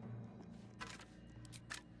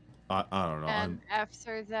 I don't know. And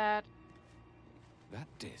after that, that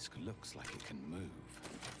disc looks like it can move.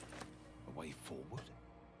 A way forward?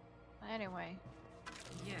 Anyway.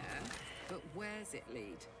 Yeah, but where's it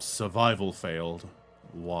lead? Survival failed.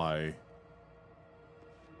 Why?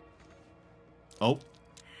 Oh.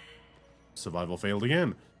 Survival failed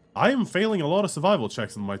again. I am failing a lot of survival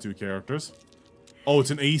checks on my 2 characters. Oh, it's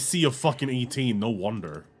an AC of fucking 18. No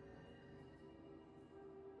wonder.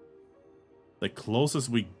 The closest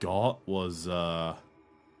we got was, Wait,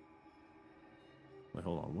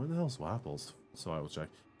 hold on. Where the hell's Wapple's survival check?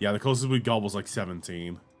 Yeah, the closest we got was like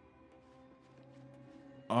 17.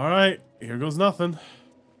 Alright, here goes nothing.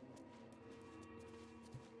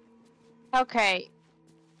 okay.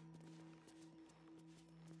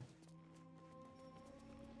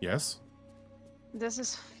 Yes? This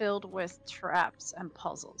is filled with traps and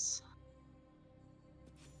puzzles.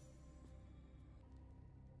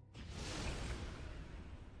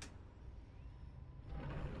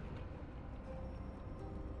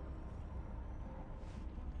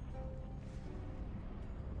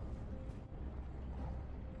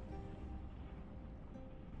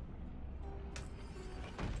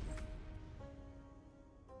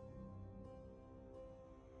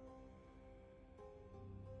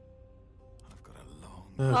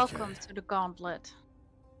 Okay. Welcome to the gauntlet.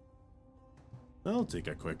 I'll take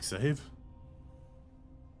a quick save.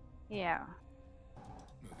 Yeah.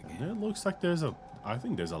 And it looks like I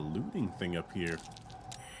think there's a looting thing up here.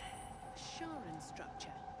 Sharon structure,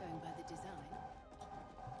 going by the design.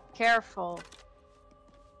 Careful.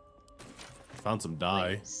 Found some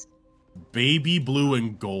dye. Please. Baby blue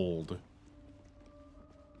and gold.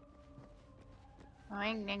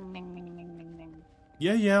 Ning, ning, ning, ning, ning, ning, ning.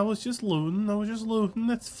 Yeah, I was just looting.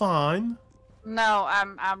 That's fine. No,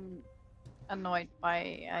 I'm annoyed by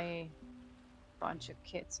a bunch of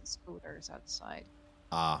kids and scooters outside.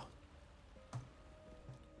 Ah.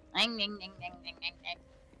 Ning, ning, ning, ning, ning, ning,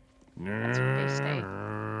 ning. That's what they say.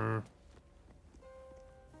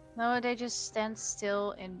 No, they just stand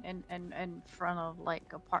still in front of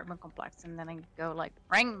like apartment complex and then they go like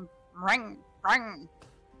ring, ring, ring.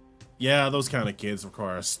 Yeah, those kind of kids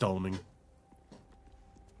require a stoning.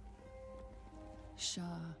 Shah,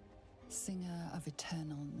 singer of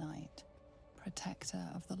eternal night, protector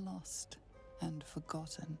of the lost and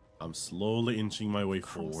forgotten. I'm slowly inching my way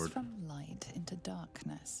Cross forward. from light into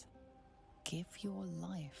darkness. Give your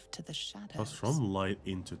life to the shadows. Cross from light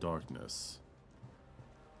into darkness.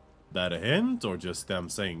 That a hint or just them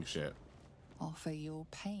saying shit? Offer your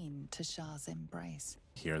pain to Shah's embrace.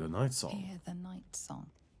 Hear the night song. Hear the night song.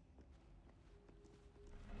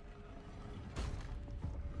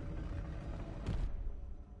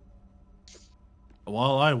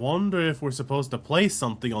 Well, I wonder if we're supposed to place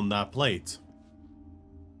something on that plate.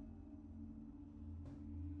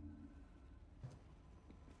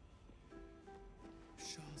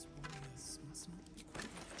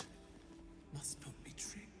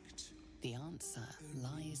 The answer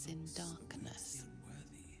lies in darkness.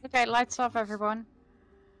 Okay, lights off, everyone.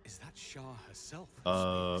 Is that Shah herself?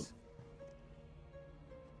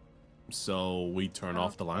 So we turn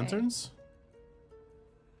off the lanterns?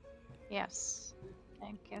 Yes.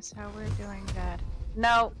 And guess how we're doing that?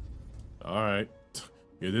 No. Alright.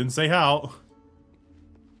 You didn't say how.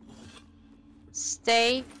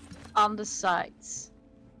 Stay on the sides.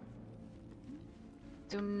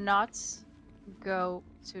 Do not go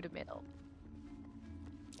to the middle.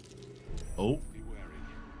 Oh. Be wary.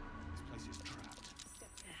 This place is trapped.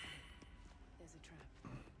 There's a trap.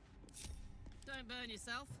 Don't burn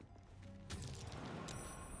yourself.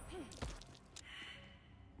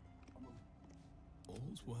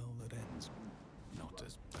 All's well that ends. Not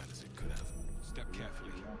as bad as it could have. Step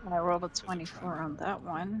carefully. I rolled a 24 on that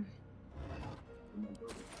one.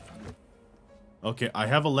 Okay, I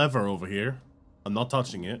have a lever over here. I'm not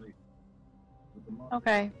touching it.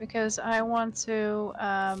 Okay, because I want to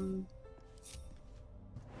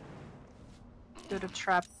do the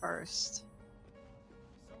trap first.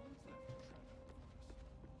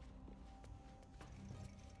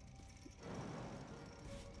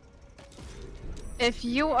 If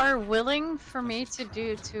you are willing for me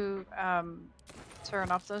to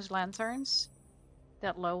turn off those lanterns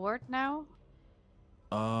that lowered now.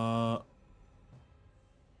 Oh,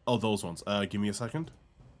 those ones. Give me a second.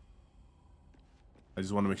 I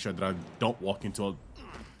just want to make sure that I don't walk into a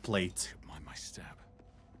plate. Mind my step.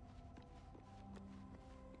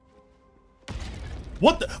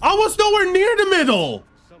 What the? I was nowhere near the middle!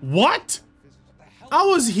 What? I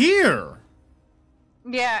was here!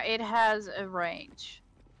 Yeah, it has a range.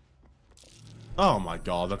 Oh my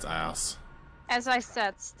god, that's ass. As I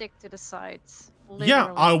said, stick to the sides. Yeah,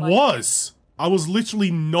 Literally, I like- was! I was literally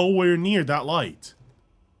nowhere near that light.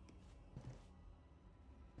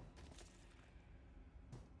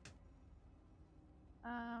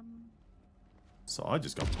 So I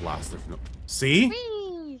just got blasted from... See?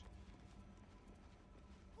 Whee!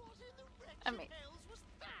 I mean...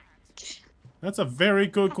 That's a very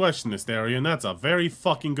good question, Asterion. That's a very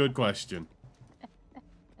fucking good question.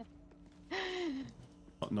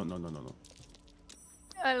 Oh, no, no, no, no, no.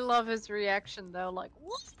 I love his reaction though, like,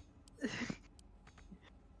 what?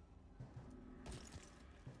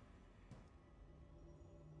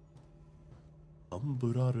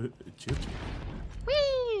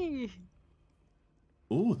 Whee!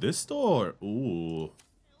 Ooh, this door. Ooh.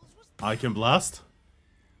 I can blast.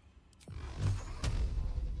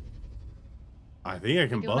 I think I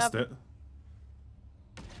can bust it.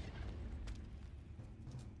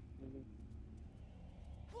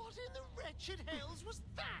 What in the wretched hells was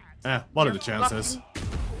that? Eh, what are the chances?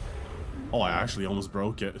 Oh, I actually almost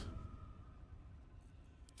broke it.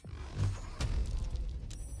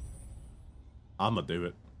 I'ma do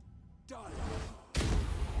it.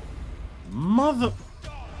 Mother...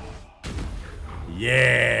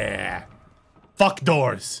 Yeah! Fuck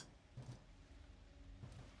doors!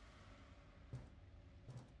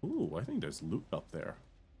 Ooh, I think there's loot up there.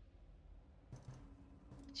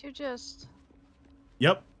 You just...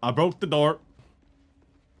 Yep, I broke the door.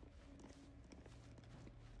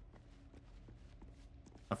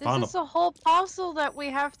 This is a whole puzzle that we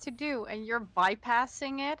have to do, and you're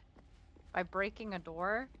bypassing it by breaking a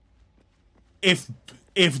door? If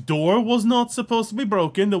door was not supposed to be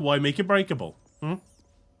broken, then why make it breakable? Hmm?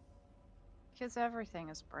 Because everything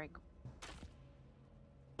is breakable.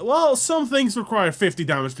 Well, some things require 50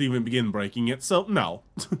 damage to even begin breaking it, so no.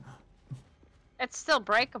 It's still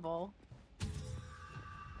breakable.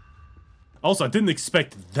 Also, I didn't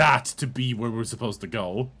expect that to be where we're supposed to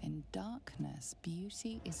go. In darkness,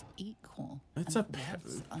 beauty is equal. It's and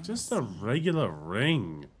just a regular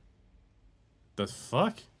ring. The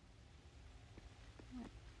fuck?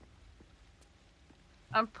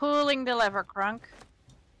 I'm pulling the lever, Crunk.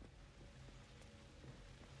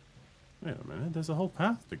 Wait a minute, there's a whole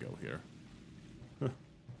path to go here.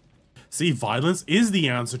 See, violence is the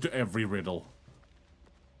answer to every riddle.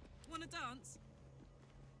 Wanna dance?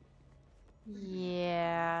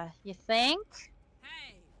 Yeah, you think?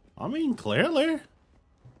 I mean, clearly.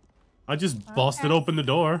 I just busted open the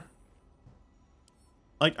door.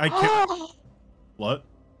 Like, I can't... What?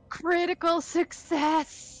 Critical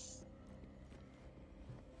success!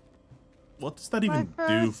 What does that even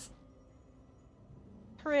do?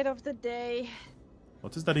 Crit of the day.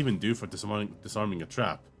 What does that even do for disarming a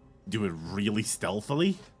trap? Do it really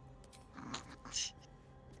stealthily?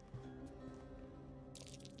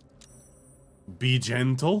 Be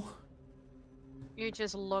gentle? You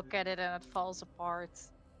just look at it and it falls apart.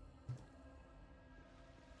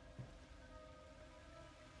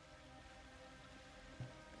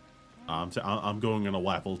 I'm going on a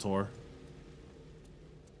Wapple tour.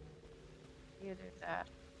 You do that.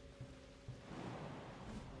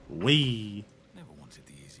 Wee. Never wanted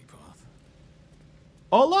the easy path.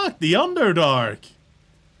 Oh look, the Underdark.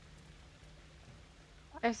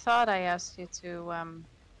 I thought I asked you to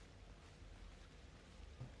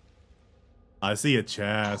I see a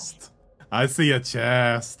chest. I see a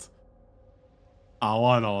chest. I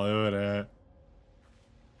wanna loot it.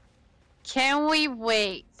 Can we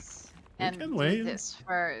wait and can do wait. this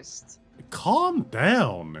first? Calm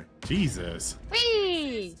down. Jesus.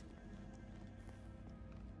 Whee!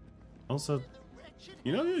 Also,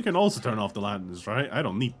 you know you can also turn off the lanterns, right? I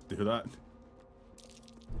don't need to do that.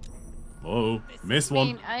 Whoa, missed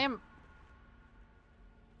one. I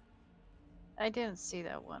didn't see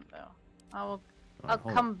that one though. I'll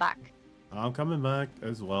Alright, come back. I'm coming back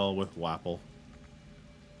as well with Wapple.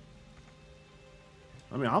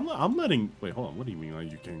 I mean, I'm letting. Wait, hold on. What do you mean?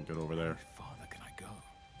 Like, you can't get over there? How far can I go?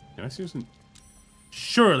 Can I seriously?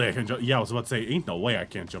 Surely I can jump. Yeah, I was about to say, ain't no way I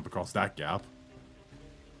can't jump across that gap.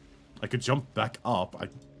 I could jump back up.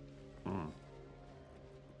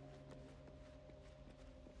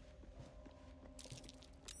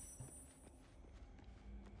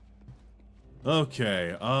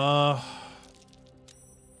 Okay,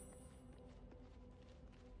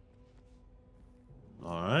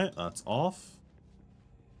 alright, that's off.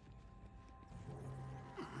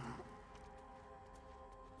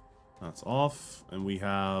 That's off, and we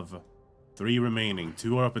have 3 remaining.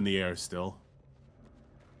 2 are up in the air still.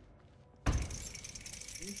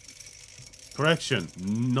 Correction,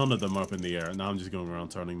 none of them are up in the air. Now I'm just going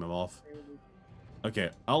around turning them off.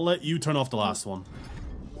 Okay, I'll let you turn off the last one.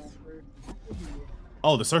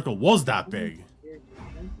 Oh, the circle was that big.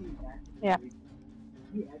 Yeah.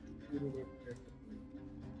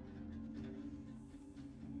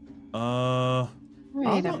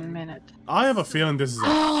 Wait a minute. I have a feeling this is a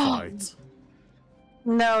fight.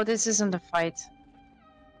 No, this isn't a fight.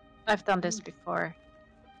 I've done this before.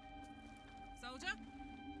 Soldier?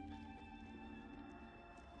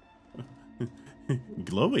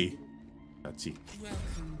 Glowy. Touchy.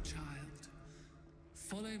 Welcome, child.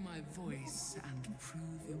 Follow my voice and prove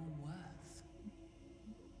your worth.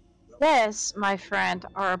 This, my friend,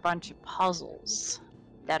 are a bunch of puzzles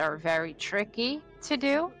that are very tricky to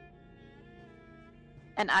do.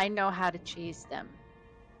 And I know how to cheese them.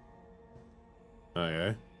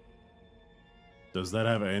 Okay. Does that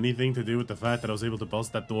have anything to do with the fact that I was able to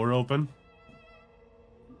bust that door open?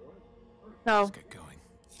 No. Let's get going.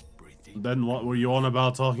 Breathe deep. Then what were you on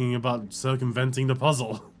about talking about circumventing the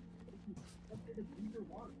puzzle?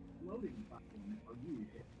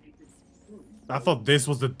 I thought this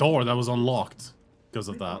was the door that was unlocked because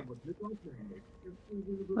of that.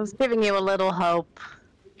 I was giving you a little hope.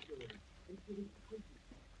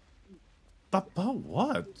 About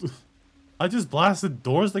what? I just blasted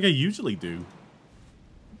doors like I usually do.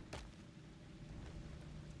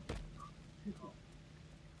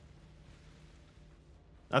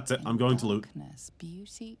 That's it. I'm going to loot.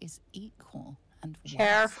 Beauty is equal and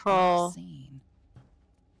Careful.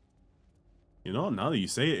 You know, now that you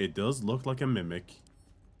say it, it does look like a mimic.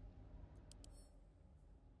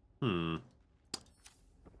 I'm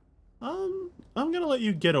gonna let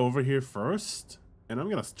you get over here first, and I'm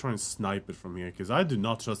gonna try and snipe it from here, because I do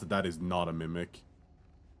not trust that that is not a mimic.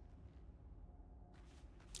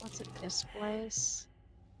 What's it, this place?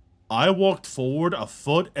 I walked forward a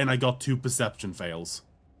foot, and I got 2 perception fails.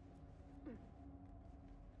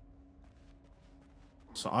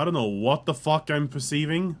 So I don't know what the fuck I'm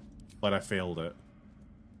perceiving, but I failed it.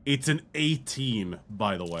 It's an 18,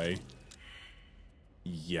 by the way.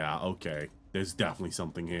 Yeah, okay. There's definitely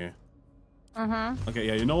something here. Okay,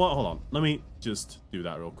 yeah, you know what? Hold on. Let me just do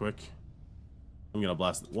that real quick. I'm gonna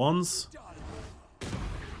blast it once.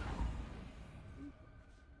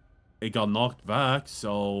 It got knocked back,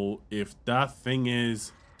 so if that thing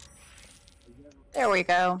is... There we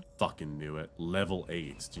go. Fucking knew it. Level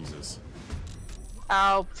 8. Jesus.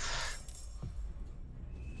 Oh.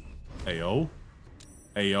 Ayo.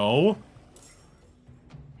 Ayo.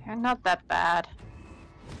 You're not that bad.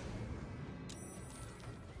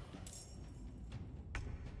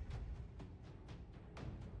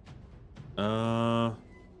 Huh.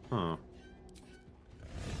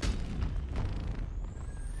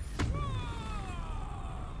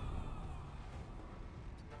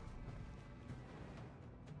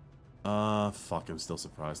 Fuck, I'm still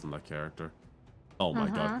surprised on that character. Oh my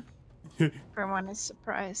god. Everyone is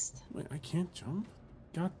surprised. Wait, I can't jump?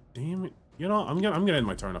 God damn it. You know, I'm gonna end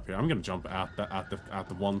my turn up here. I'm gonna jump at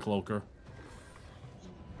the one cloaker.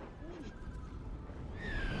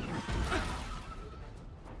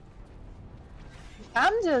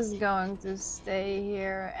 I'm just going to stay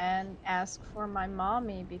here and ask for my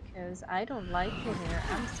mommy because I don't like it here.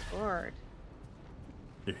 I'm scared.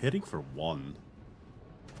 You're hitting for 1.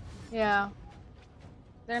 Yeah.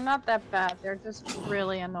 They're not that bad. They're just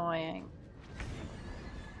really annoying.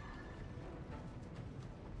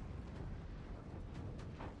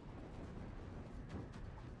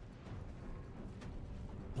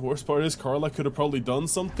 The worst part is Carla could have probably done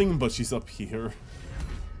something, but she's up here.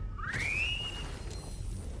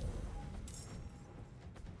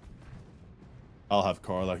 I'll have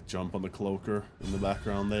Carla jump on the cloaker in the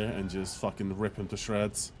background there and just fucking rip him to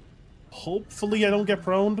shreds. Hopefully I don't get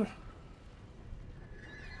prone.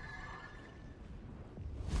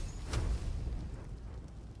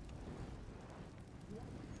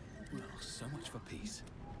 Well, so much for peace.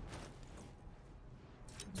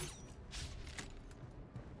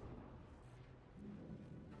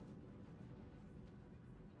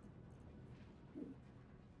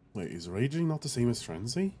 Wait, is raging not the same as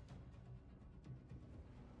frenzy?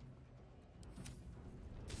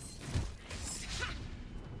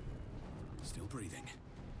 Still breathing,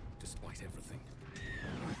 despite everything.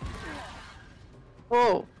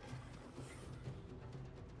 Whoa.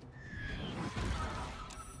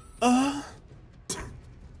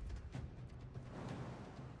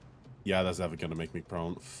 Yeah, that's ever gonna make me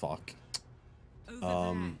prone. Fuck.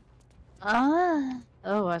 Oh,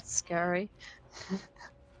 that's scary.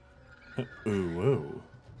 Ooh.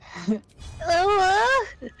 Oh,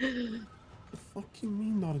 The fuck you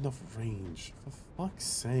mean not enough range? For fuck's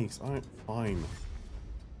sakes, alright, fine.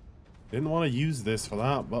 Didn't want to use this for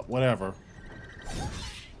that, but whatever.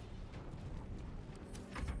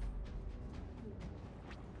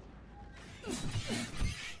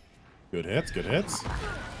 Good hits, good hits.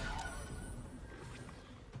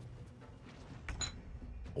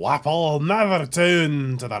 Wapple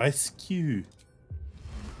Nevertune to the rescue.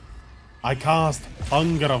 I cast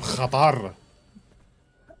Hunger of Khatar.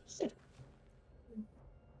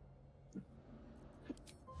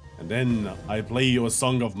 And then I play you a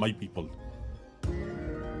song of my people.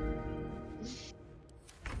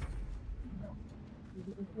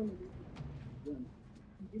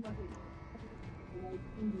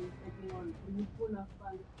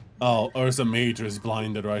 Oh, Ursa Major is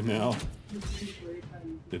blinded right now.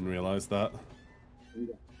 Didn't realize that.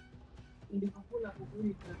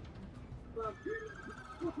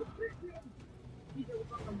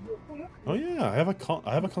 Oh yeah, I have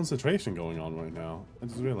a concentration going on right now. I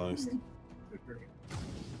just realized.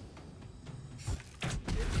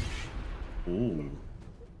 Ooh.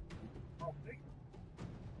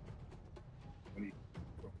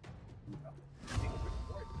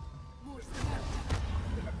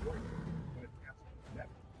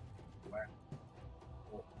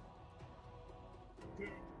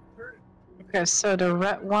 okay, so the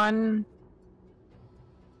red one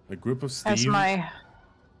A group of has Steve. my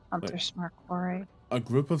Hunter's Mark Quarry. A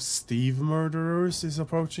group of Steve murderers is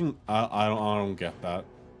approaching. I don't get that.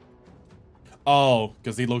 Oh,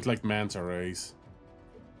 because he looked like manta rays.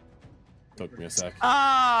 Took me a sec.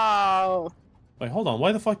 Oh. Wait, hold on.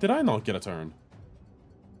 Why the fuck did I not get a turn?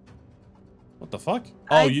 What the fuck?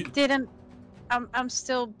 Oh, I you didn't. I'm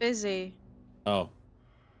still busy. Oh,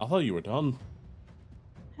 I thought you were done.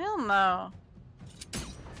 Hell no.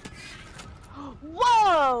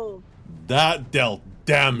 Whoa! That dealt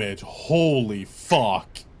damage. Holy fuck.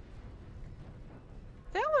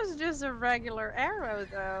 That was just a regular arrow,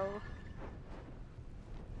 though.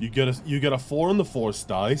 You get a 4 on the force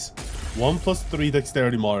dice, 1 + 3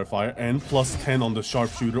 dexterity modifier, and +10 on the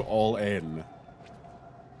sharpshooter all in.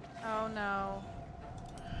 Oh no.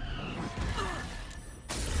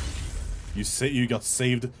 You say you got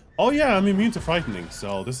saved. Oh yeah, I'm immune to frightening,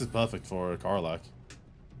 so this is perfect for Karlach.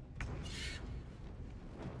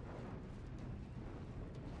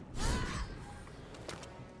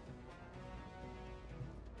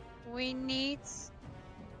 We need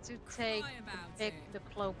to pick the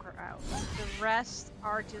cloaker out. The rest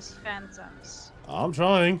are just phantoms. I'm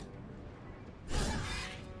trying.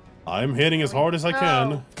 I'm hitting as hard as I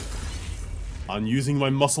can. I'm using my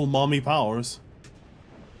muscle mommy powers.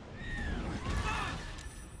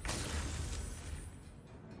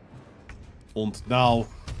 And now,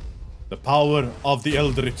 the power of the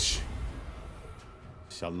eldritch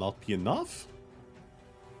shall not be enough?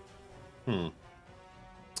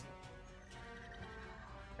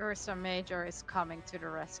 Ursa Major is coming to the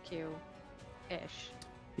rescue-ish.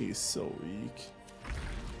 He's so weak.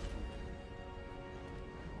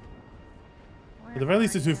 At the very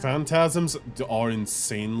least, the 2 phantasms are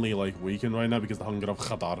insanely like weakened right now because the Hunger of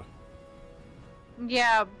Khadar.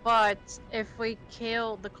 Yeah, but if we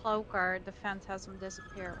kill the cloaker, the phantasm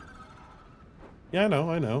disappears. Yeah,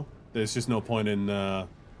 I know. There's just no point in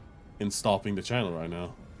stopping the channel right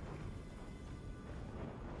now.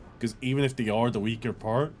 Because even if they are the weaker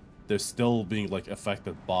part, they're still being, like,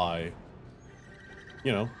 affected by,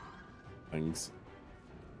 you know, things.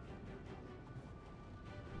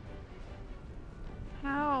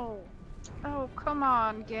 How? Oh, come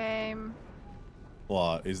on, game.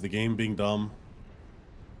 What? Is the game being dumb?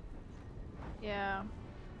 Yeah.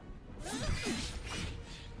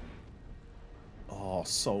 Oh,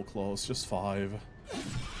 so close. Just 5.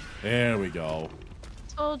 There we go.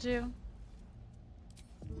 Told you.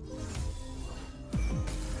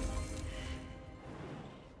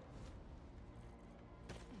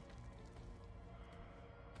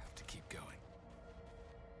 Have to keep going.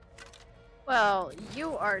 Well,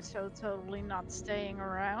 you are so totally not staying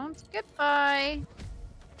around. Goodbye.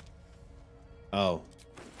 Oh.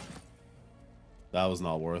 That was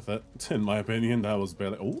not worth it. In my opinion, that was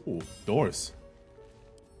barely... Ooh, doors.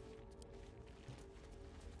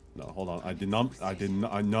 No, hold on. I didn't...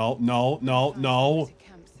 No.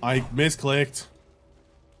 I misclicked.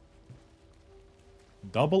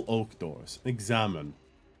 Double oak doors. Examine.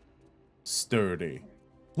 Sturdy.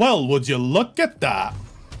 Well, would you look at that?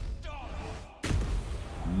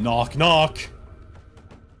 Knock, knock.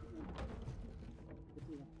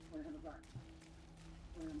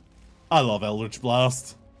 I love Eldritch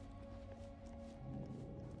Blast.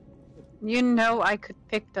 You know I could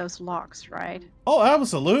pick those locks, right? Oh,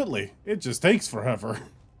 absolutely. It just takes forever.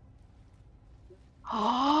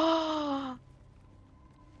 Oh.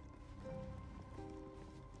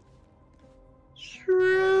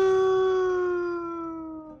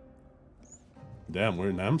 Damn, we're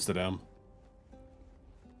in Amsterdam.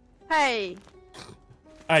 Hey,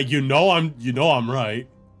 Hey, you know I'm right.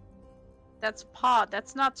 that's pot.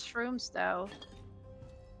 That's not shrooms, though.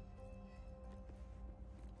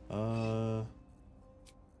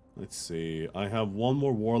 Let's see. I have one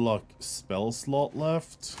more Warlock spell slot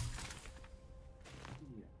left.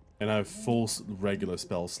 And I have full regular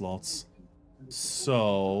spell slots.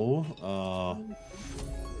 So,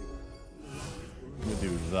 let me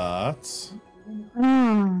do that.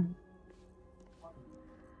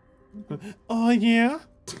 Oh, yeah?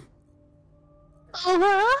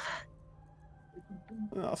 Uh-huh.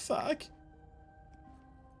 Oh, fuck.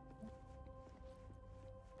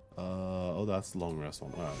 Oh, that's the long rest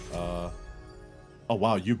one. Alright, oh,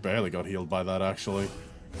 wow, you barely got healed by that, actually.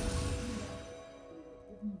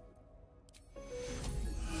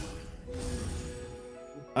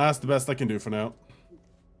 That's the best I can do for now.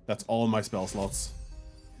 That's all my spell slots.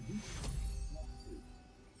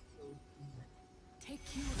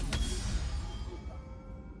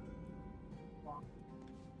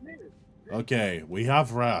 Okay, we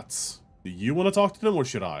have rats. Do you want to talk to them, or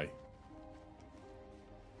should I?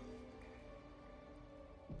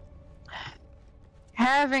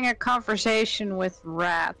 Having a conversation with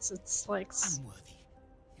rats, it's like...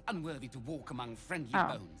 Unworthy to walk among friendly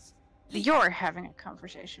bones. You're having a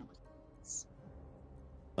conversation with rats.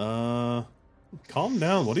 Calm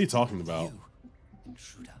down. What are you talking about?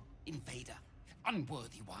 Intruder, invader,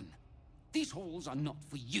 unworthy one. These halls are not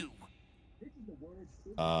for you.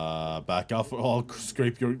 Back off.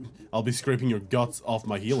 I'll be scraping your guts off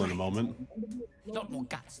my heel in a moment. A lot more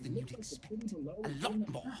guts than you'd expect. A lot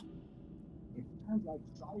more.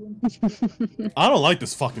 I don't like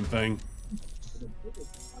this fucking thing.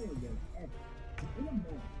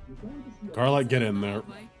 Carlite, get in there.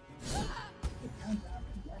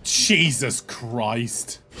 Jesus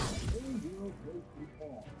Christ.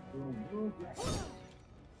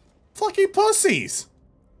 Fucking pussies.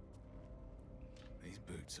 These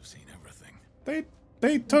boots have seen everything.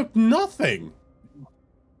 They took nothing.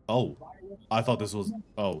 Oh, I thought this was...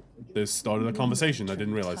 Oh, this started a conversation. I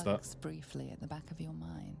didn't realize that. Briefly at the back of your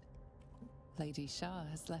mind. Lady Shah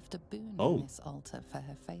has left a boon Oh. on this altar for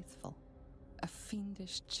her faithful. A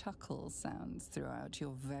fiendish chuckle sounds throughout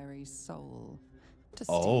your very soul. To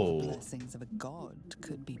steal the blessings of a god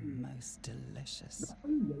could be most delicious.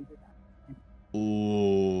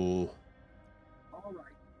 Ooh.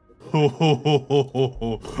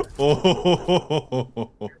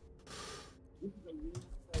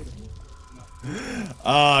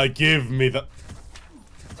 Give me the...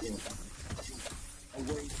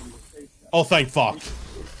 Oh, thank fuck.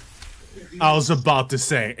 I was about to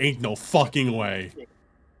say, ain't no fucking way.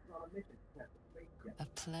 A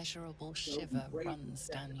pleasurable shiver runs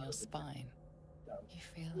down your spine. You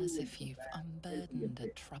feel as if you've unburdened a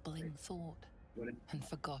troubling thought and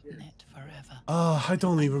forgotten it forever. I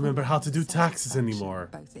don't even remember how to do taxes anymore.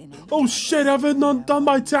 Oh shit, I haven't done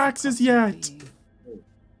my taxes yet!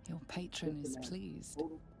 Your patron is pleased.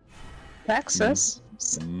 Texas?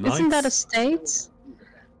 Nice. Isn't that a state?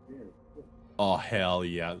 Oh hell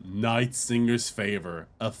yeah. Night Singer's Favor.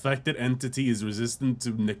 Affected entity is resistant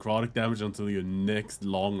to necrotic damage until your next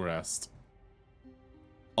long rest.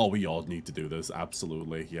 Oh, we all need to do this,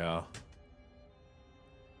 absolutely, yeah.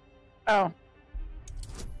 Oh.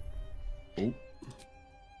 Oh.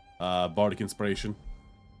 Bardic Inspiration.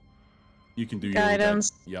 You can do your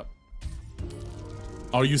guidance. Yep.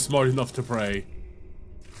 Are you smart enough to pray?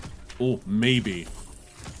 Oh, maybe.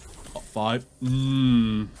 5.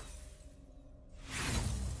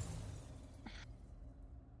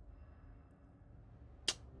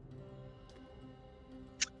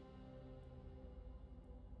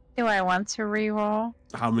 Do I want to reroll?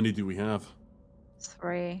 How many do we have?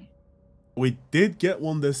 3. We did get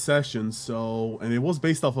one this session, so... And it was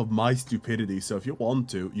based off of my stupidity, so if you want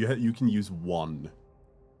to, you can use 1.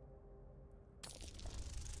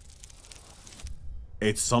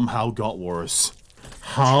 It somehow got worse.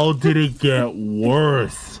 How did it get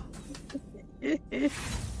worse?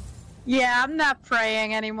 Yeah, I'm not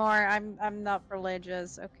praying anymore. I'm not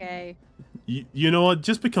religious, okay. You know what?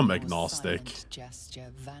 Just become agnostic. Your silent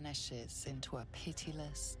gesture vanishes into a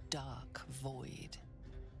pitiless, dark void.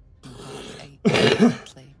 Your heart aches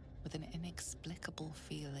deeply with an inexplicable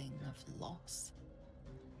feeling of loss.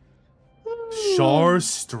 Shar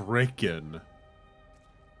stricken.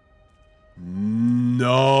 No.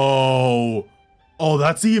 Oh,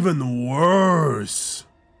 that's even worse.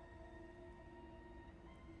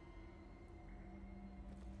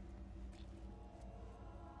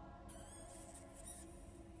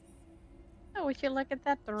 Oh, if you look at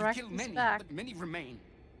that direct Kill many, back. but many remain.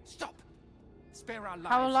 Stop. Spare our lives.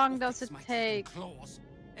 How long does it take?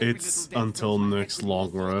 It's until next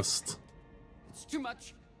long rest. It's too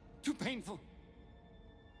much. Too painful.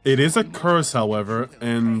 It is a curse, however,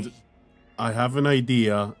 and I have an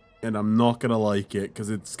idea, and I'm not gonna like it,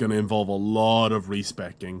 because it's gonna involve a lot of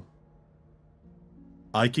respecking.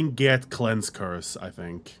 I can get Cleanse Curse, I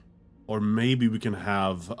think. Or maybe we can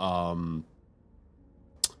have,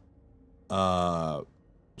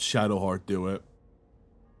 Shadowheart do it.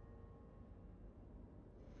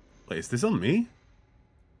 Wait, is this on me?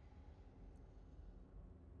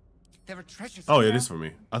 There are treasures Oh, yeah, it here. is for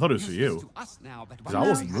me. I thought it was for you. To us now, but Because I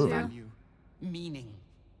wasn't moving. Meaning,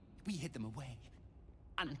 we hid them away,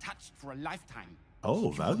 untouched for a lifetime.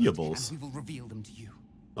 Oh, valuables. And we will reveal them to you.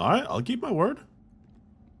 Alright, I'll keep my word.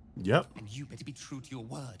 Yep. And you better be true to your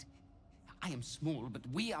word. I am small, but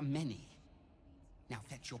we are many. Now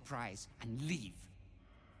fetch your prize and leave.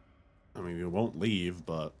 I mean, we won't leave,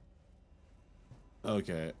 but...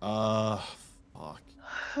 Okay, fuck.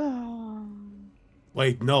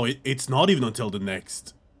 Wait, no, it's not even until the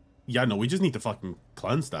next... Yeah, no, we just need to fucking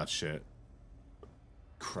cleanse that shit.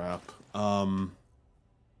 Crap.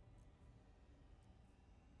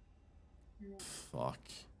 Fuck.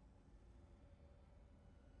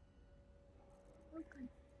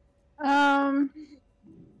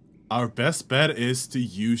 Our best bet is to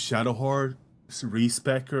use Shadowheart's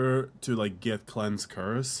Respecker to, like, get Cleanse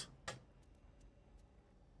Curse.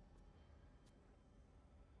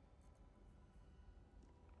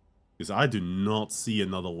 Because I do not see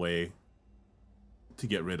another way to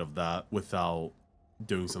get rid of that without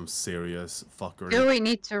doing some serious fuckery. Do we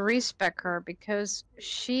need to respec her because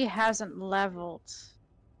she hasn't leveled?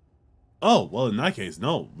 Oh, well, in that case,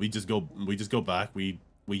 no. We just go back, we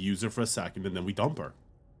use her for a second, and then we dump her.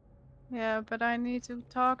 Yeah, but I need to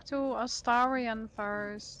talk to Astarion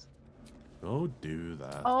first. Go do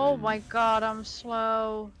that. Oh then. my god, I'm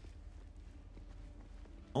slow.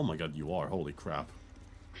 Oh my god, you are. Holy crap.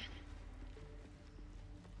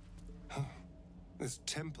 This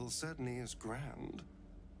temple certainly is grand.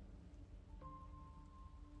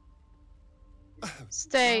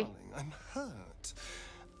 Stay. Darling, I'm hurt.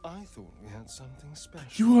 I thought we had something special.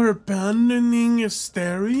 You are abandoning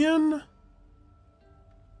Astarion?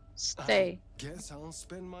 Stay. I guess I'll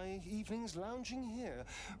spend my evenings lounging here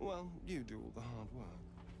while you do all the hard work.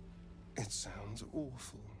 It sounds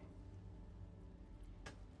awful.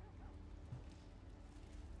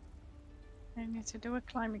 I need to do a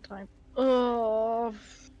climb. Oh.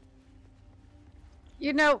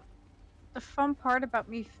 You know, the fun part about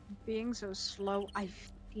me being so slow, I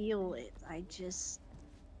feel it. I just...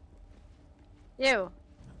 Ew.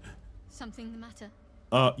 Something the matter?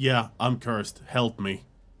 Yeah, I'm cursed. Help me.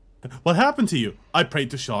 What happened to you? I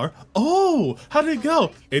prayed to Shar. Oh, how did it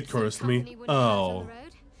go? It cursed me. Oh.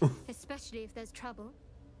 Especially if there's trouble.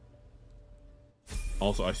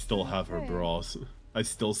 Also, I still have her bras. I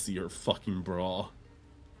still see her fucking bra.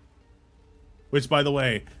 Which, by the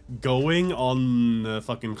way, going on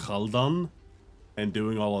fucking Khaldan and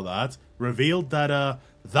doing all of that revealed that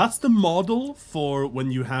that's the model for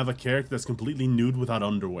when you have a character that's completely nude without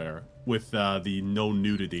underwear, with the no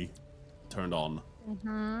nudity turned on.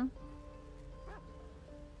 Mm-hmm.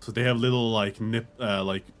 So they have little like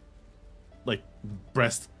like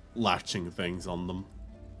breast latching things on them.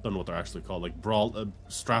 Don't know what they're actually called, like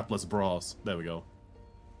strapless bras. There we go.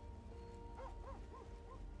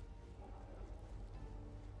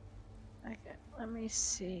 Okay, let me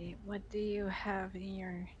see. What do you have in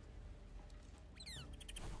your...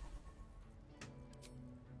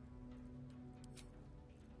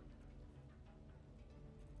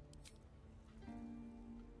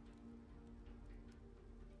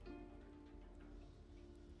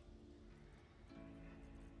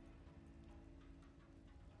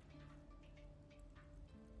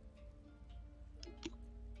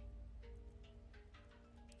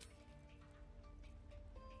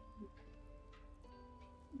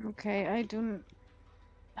 Okay, I don't...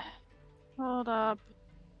 Hold up.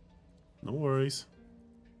 No worries.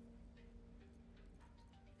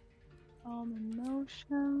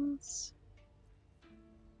 Emotions.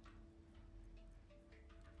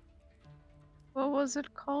 What was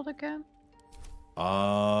it called again?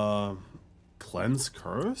 Cleanse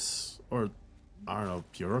Curse? Or, I don't know,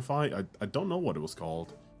 Purify? I don't know what it was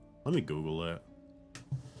called. Let me Google it.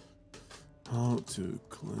 How to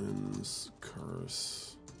cleanse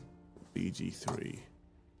curse. BG3.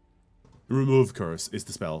 Remove curse is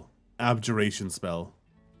the spell. Abjuration spell.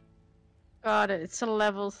 Got it. It's a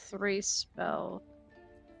level 3 spell.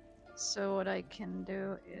 So what I can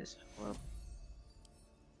do is... Whoop.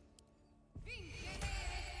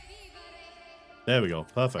 There we go.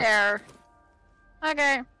 Perfect. There.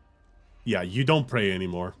 Okay. Yeah, you don't pray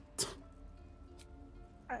anymore.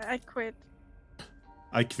 I quit.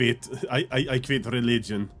 I quit. I quit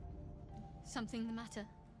religion. Something the matter?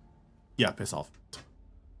 Yeah, piss off.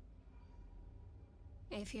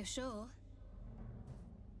 If you're sure.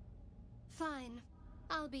 Fine.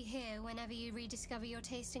 I'll be here whenever you rediscover your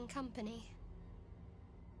taste in company.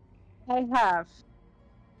 I have.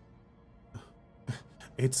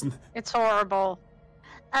 It's horrible.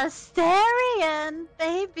 Astarion,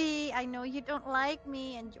 baby. I know you don't like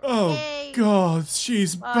me and you're gay. Oh God,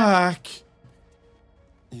 she's back.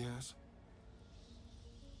 Yes.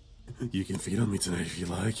 You can feed on me tonight if you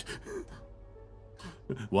like.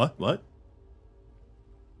 What? What?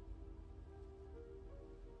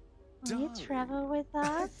 Will you travel with us?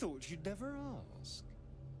 I thought you'd never ask.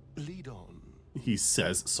 Lead on. He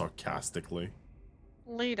says sarcastically.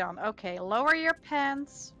 Lead on. Okay, lower your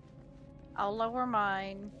pants. I'll lower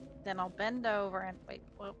mine. Then I'll bend over and wait.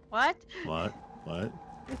 What? What? What?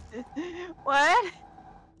 What?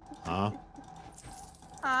 Huh?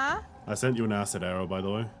 Huh? I sent you an acid arrow, by the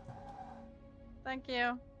way. Thank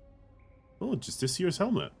you. Oh, just this year's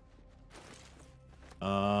helmet.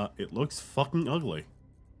 It looks fucking ugly.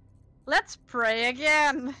 Let's pray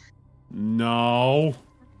again. No.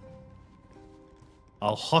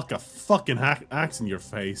 I'll huck a fucking axe in your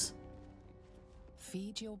face.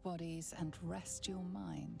 Feed your bodies and rest your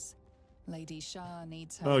minds. Lady Shah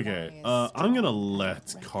needs her. Okay, I'm gonna let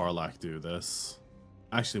Karlach do this.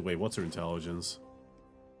 Actually, wait, what's her intelligence?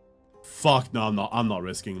 Fuck, no, I'm not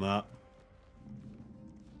risking that.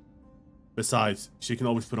 Besides, she can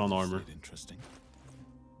always put on armor. Interesting.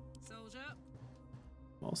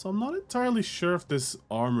 Also, I'm not entirely sure if this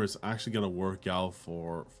armor is actually gonna work out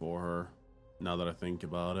for her, now that I think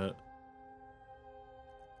about it.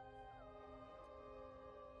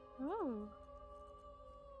 Ooh.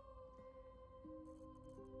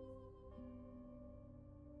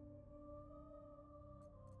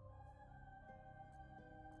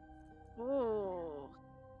 Ooh.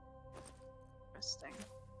 Interesting.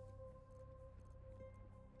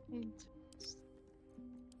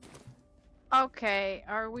 Okay,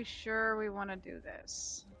 are we sure we want to do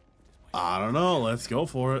this? I don't know, let's go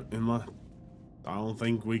for it. I don't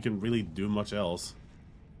think we can really do much else.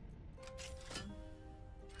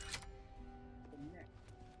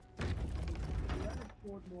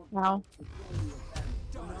 No.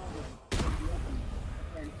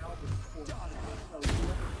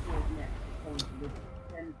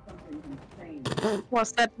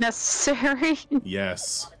 Was that necessary?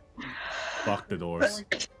 Yes. Fuck the doors.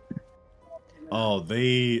 Oh,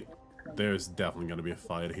 there's definitely gonna be a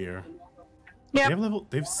fight here. Yep.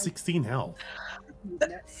 They have 16 health.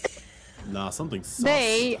 Nah, something sus.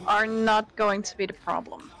 They are not going to be the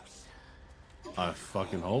problem. I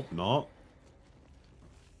fucking hope not.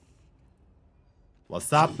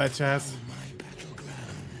 What's up, bitches? My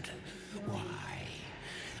battleground. Why?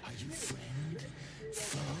 Are you friend?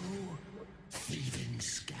 Foe? Thieving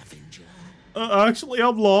scavenger? Actually,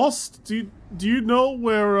 I'm lost. Do you know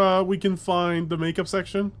where we can find the makeup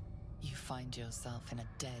section? You find yourself in a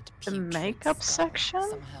dead The makeup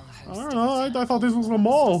section? I don't know. I thought this was a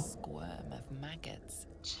mall. Squirm of maggots.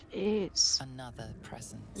 Jeez. Another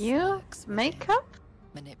presence. You makeup?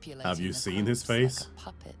 Have you seen his face? Like a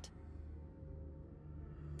puppet.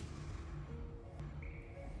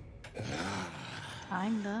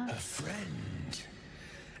 Kinda. A friend.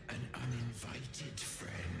 An uninvited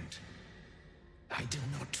friend. I did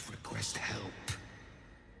not request help.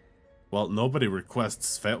 Well, nobody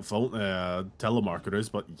requests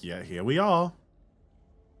telemarketers, but yeah, here we are.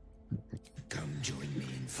 Come join me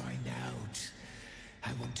and find out.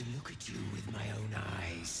 I want to look at you with my own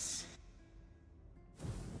eyes.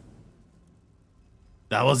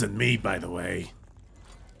 That wasn't me, by the way.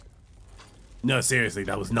 No, seriously,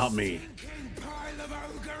 that was not me.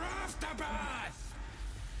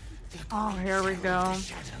 Oh, here we go.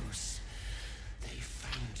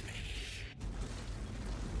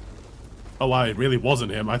 Oh, wow, it really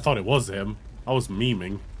wasn't him. I thought it was him. I was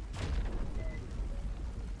memeing.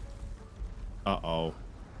 Uh-oh.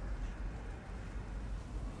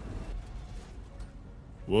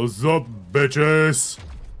 What's up, bitches?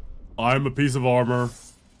 I'm a piece of armor.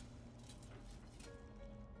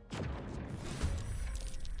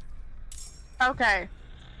 Okay.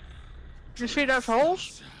 You see those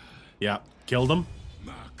holes? Yeah, kill them.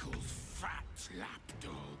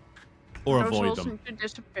 Or those avoid holes them. seem to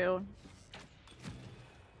disappear.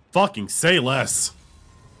 Fucking say less.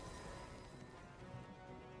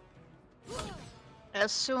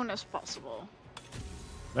 As soon as possible.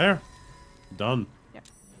 There. Done. Yep.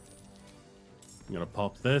 I'm gonna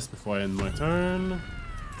pop this before I end my turn.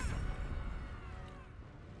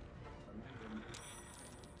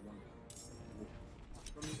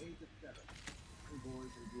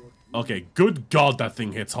 Okay, good god that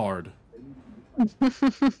thing hits hard.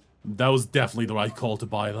 That was definitely the right call to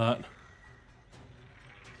buy that.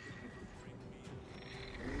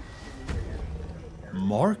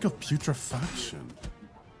 Mark of putrefaction.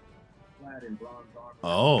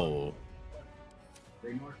 Oh.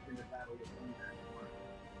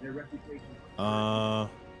 Hold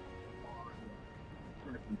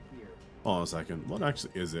on a second. What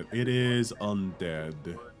actually is it? It is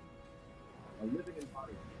undead.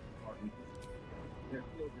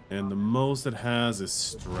 And the most it has is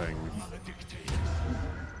strength.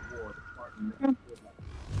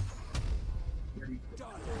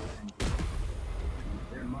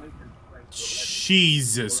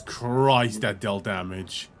 Jesus Christ, that dealt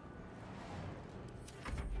damage.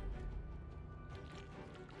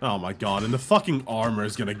 Oh my god, and the fucking armor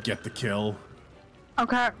is gonna get the kill.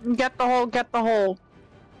 Okay, get the hole, get the hole.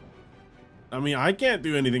 I mean, I can't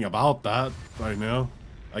do anything about that right now.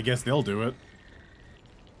 I guess they'll do it.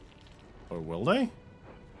 Or will they?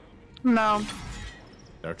 No.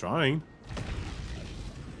 They're trying.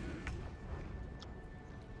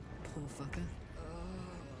 Poor fucker.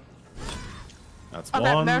 That's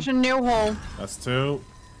okay, one. There's a new hole. That's two.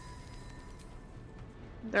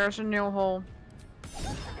 There's a new hole.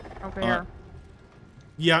 Over here.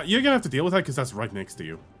 Yeah, you're gonna have to deal with that because that's right next to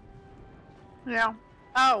you. Yeah.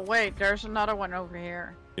 Oh, wait, there's another one over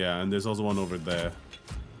here. Yeah, and there's also one over there.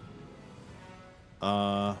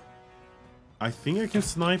 I think I can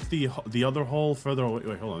snipe the other hole further away.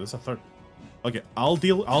 Wait, hold on, there's a third. Okay, I'll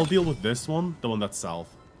deal with this one, the one that's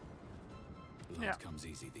south. Yeah. Comes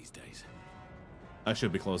easy these days. I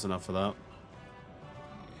should be close enough for that.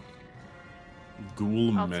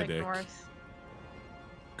 Ghoul I'll medic. take north.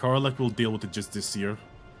 Karlak will deal with it just this year.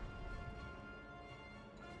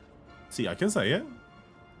 See, I can say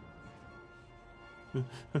it.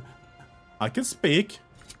 I can speak.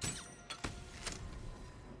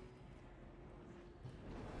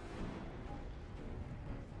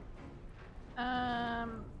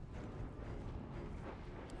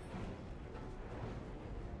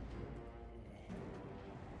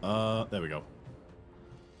 There we go.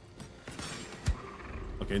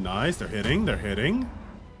 Okay, nice. They're hitting. They're hitting.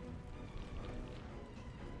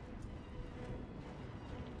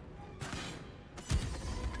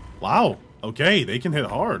 Wow. Okay, they can hit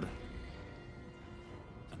hard.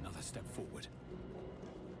 Another step forward.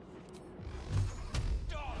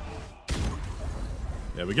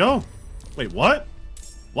 There we go. Wait, what?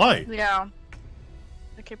 Why? Yeah.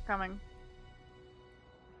 They keep coming.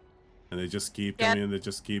 And they just keep coming, and they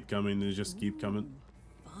just keep coming, and they just keep coming.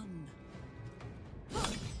 Fun.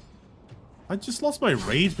 I just lost my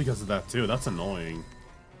rage because of that too. That's annoying.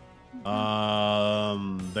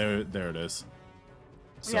 There it is.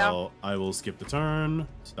 So Yeah. I will skip the turn.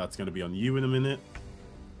 So that's gonna be on you in a minute.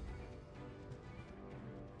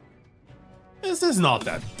 This is not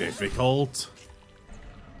that difficult.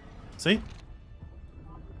 See?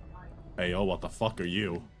 Hey, oh, what the fuck are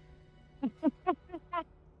you?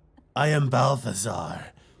 I am Balthazar,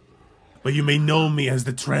 but you may know me as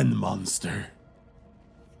the Trend Monster.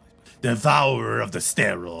 Devourer of the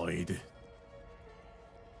steroid.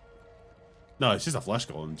 No, it's just a flesh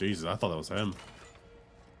golem. Jesus, I thought that was him.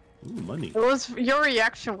 Ooh, money. It was, your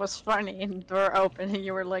reaction was funny, and the door opened, and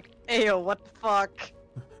you were like, "Ayo, what the fuck?"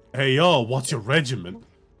 Hey, yo, what's your regiment?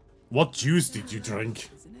 What juice did you drink?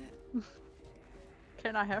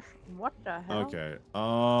 Can I have? What the hell? Okay.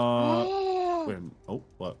 Wait. Oh,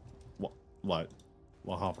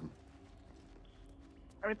 what happened?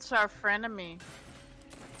 It's our frenemy.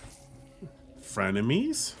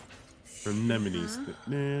 Frenemies? Frenemies.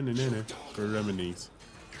 Frenemies.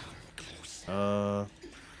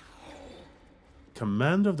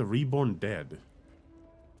 Command of the Reborn Dead.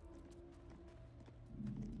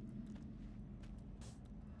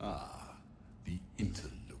 Ah, the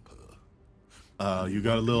interloper. You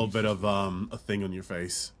got a little bit of a thing on your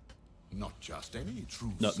face. Not just any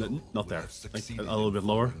true No, soul not there. would have Like, a succeeded little in bit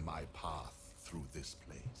lower. following my path through this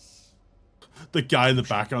place. The guy in the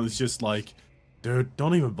background is just like, dude,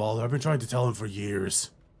 don't even bother. I've been trying to tell him for years.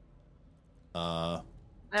 No,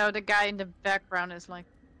 the guy in the background is like,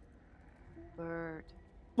 bird.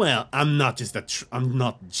 Well, I'm not just a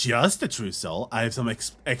true soul. I have some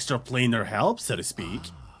extra planar help, so to speak.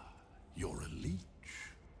 You're a leech.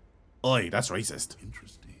 Oi, that's racist.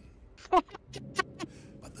 Interesting.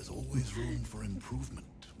 But there's always room for improvement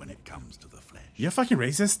when it comes to the flesh. You're fucking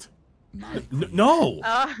racist? No!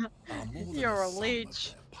 You're a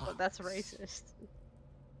leech. But that's racist.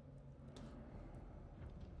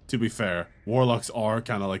 To be fair, warlocks are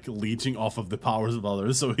kind of like leeching off of the powers of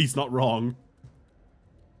others, so he's not wrong.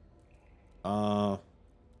 They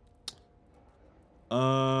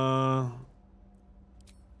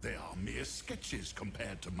are mere sketches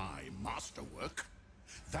compared to my masterwork.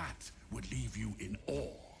 That would leave you in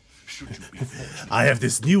awe, should you be fortunate. I have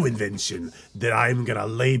this new invention that I'm gonna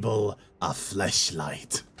label a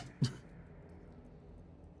fleshlight.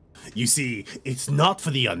 You see, it's not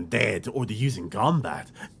for the undead or the use in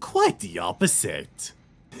combat. Quite the opposite.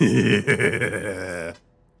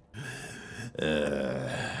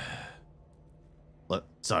 What?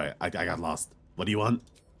 Sorry, I got lost. What do you want?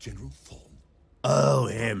 General Thorn. Oh,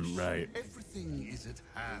 him, right. Everything is at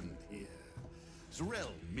hand here.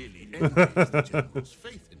 Zorel merely envies the general's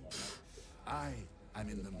faith in me. I am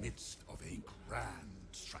in the midst of a grand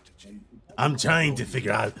strategy. I'm trying to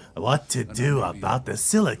figure out what to do about the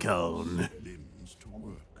silicone. Limbs to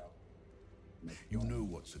work. You know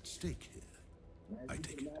what's at stake here. I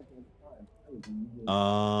take it.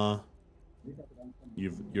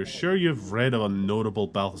 You're sure you've read of a notable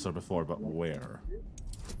Balthazar before, but where?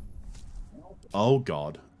 Oh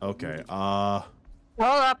god. Okay. Hold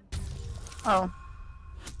up. Oh.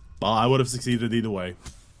 Well, I would have succeeded either way.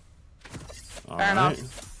 Fair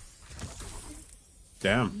enough.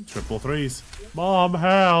 Damn, triple threes. Mom,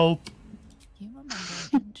 help! You remember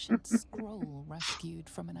an ancient scroll rescued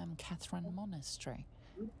from an Amcathran monastery?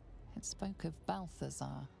 It spoke of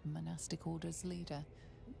Balthazar, monastic order's leader.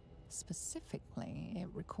 Specifically, it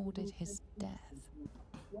recorded his death.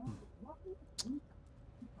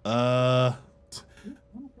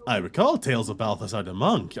 I recall tales of Balthazar the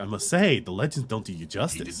monk. I must say, the legends don't do you He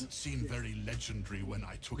justice. didn't seem very legendary when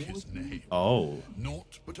I took his name. Oh.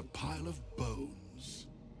 Naught but a pile of bones.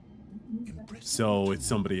 Impressive. So it's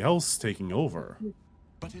somebody else taking over.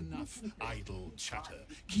 But enough idle chatter.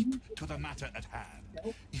 Keep to the matter at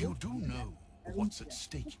hand. You do know what's at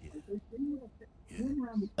stake here.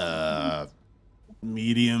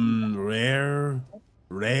 Medium rare?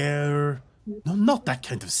 Rare? No, not that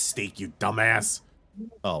kind of steak, you dumbass.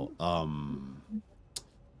 Oh,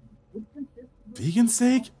 vegan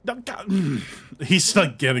steak? No, God. He's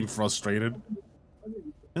like getting frustrated.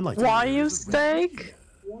 And like Wagyu steak?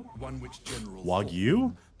 One which General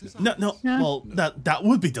Wagyu? No. Well, that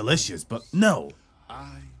would be delicious, but no.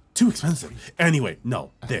 Too expensive. Anyway,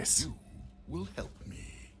 no. This. You will help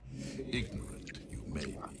me. Ignorant you may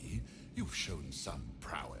be, you've shown some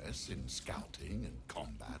prowess in scouting and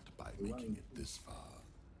combat by making it this far.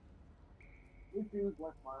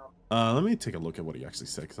 Let me take a look at what he actually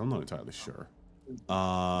said, because I'm not entirely sure. He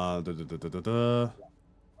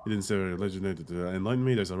didn't say legend. Enlighten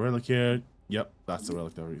me. There's a relic here. Yep, that's the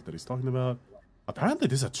relic that he's talking about. Apparently,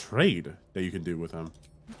 there's a trade that you can do with him.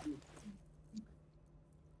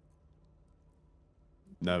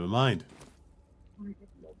 Never mind.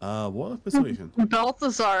 What persuasion?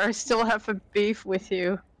 Balthazar, I still have a beef with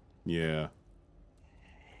you. Yeah.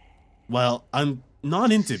 Well, I'm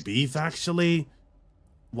not into beef, actually.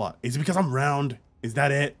 What? Is it because I'm round? Is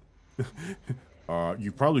that it?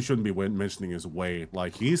 You probably shouldn't be mentioning his weight.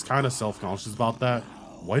 Like, he's kind of self-conscious about that.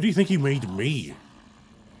 Why do you think he made me?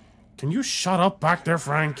 Can you shut up back there,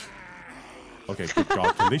 Frank? Okay, good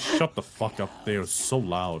God. Can they shut the fuck up? They are so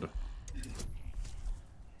loud.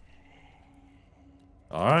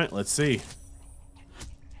 Alright, let's see.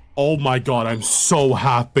 Oh my God, I'm so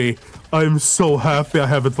happy. I'm so happy I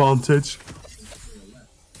have advantage.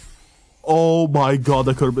 Oh my God,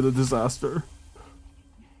 that could have been a disaster.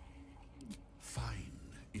 Fine,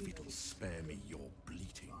 if it'll spare me your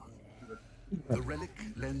bleating. The relic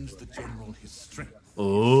lends the general his strength.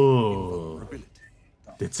 Oh.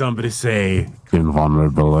 Did somebody say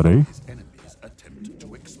invulnerability? His enemies attempt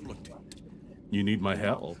to exploit it. You need my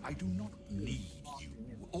help. I do not need you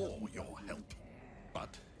or your help.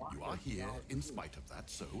 But you are here in spite of that,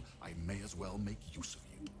 so I may as well make use of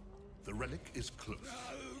you. The relic is close,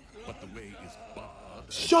 but the way is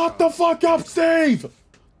barred. Shut the fuck up, Steve!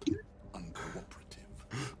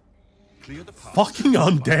 Uncooperative. Clear the path. Fucking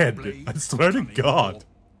undead. I swear to God.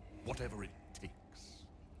 Whatever it takes.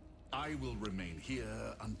 I will remain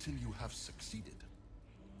here until you have succeeded.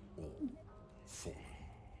 Or fallen.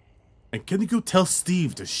 And can you go tell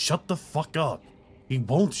Steve to shut the fuck up? He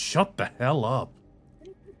won't shut the hell up.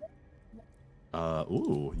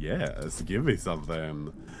 Ooh, yes, give me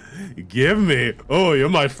something. Give me. Oh, you're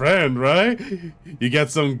my friend, right? You got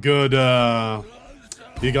some good,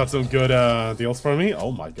 deals for me?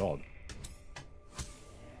 Oh my God.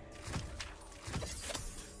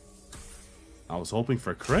 I was hoping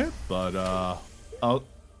for a crit, but,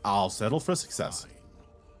 I'll settle for success.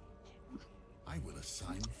 I will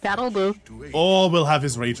assign. That'll do. Oh, we'll have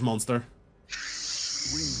his rage monster. Ring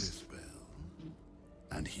this bell,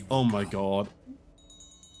 and he will Oh my God.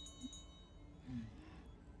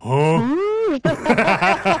 Huh?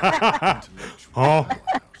 Huh?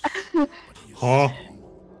 Huh?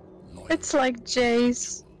 It's like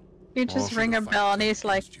Jace. You just ring a bell and he's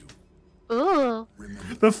like, ooh.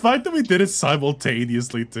 The fact that we did it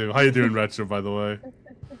simultaneously too. How you doing, Retro, by the way?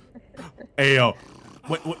 Ayo.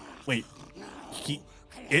 Wait.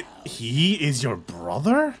 He is your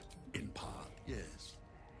brother? In part, yes.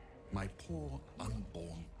 My poor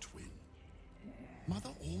unborn twin. Mother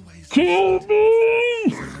always Kill me!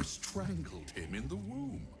 I strangled him in the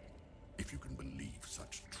womb. If you can believe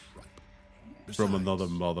such tripe. Besides, From another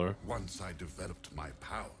mother. Once I developed my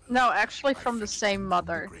power. No, actually from the same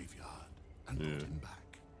mother. And brought him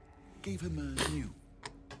back. Gave him a new,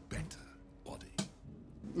 better body.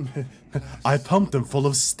 I pumped him full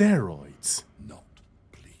of steroids. Not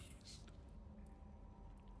pleased.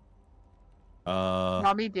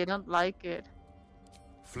 Mommy didn't like it.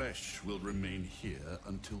 Flesh will remain here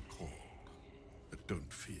until called. But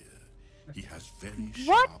don't fear. He has very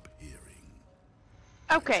sharp hearing.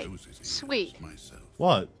 Okay, sweet.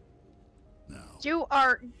 What? You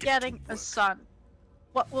are getting a son.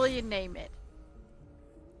 What will you name it?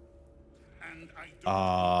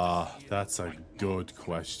 That's a good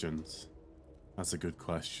question. That's a good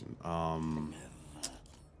question.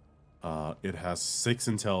 It has 6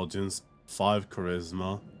 intelligence, 5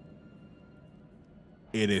 charisma.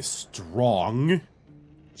 It is strong.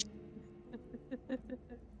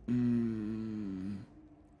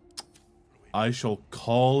 I shall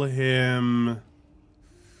call him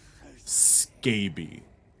Scaby.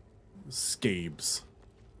 Scabes.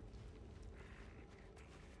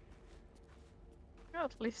 Well,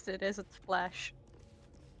 at least it isn't Flash.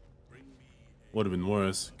 Would have been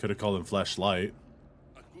worse. Could have called him Flashlight.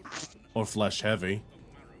 Or Flash Heavy.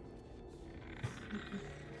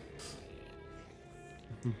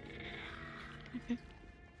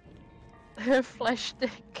 Flash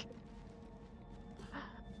Dick.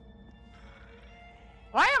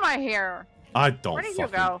 Why am I here? I don't Where did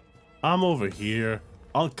fucking... you go? I'm over here.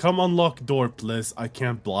 I'll come unlock door, please. I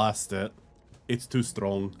can't blast it. It's too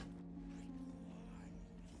strong.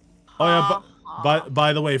 Oh yeah, but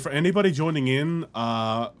by the way, for anybody joining in,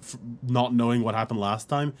 not knowing what happened last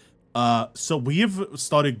time, so we've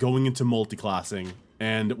started going into multi-classing,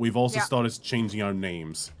 and we've also started changing our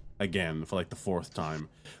names again for like the 4th time.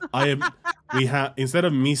 We have instead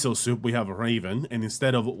of miso soup, we have Raven, and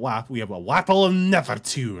instead of Wap, we have a Wapple of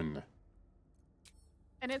Nevertune.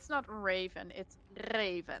 And it's not Raven, it's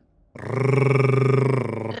Raven.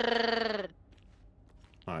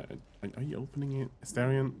 Alright, are you opening it,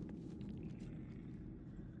 Astarion?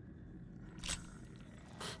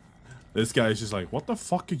 This guy is just like, what the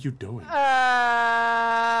fuck are you doing?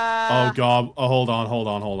 Oh god. Oh, hold on, hold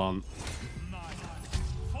on, hold on.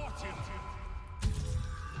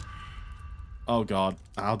 Oh god.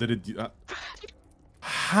 How did it do that?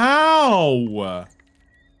 How?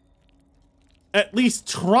 At least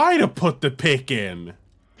try to put the pick in.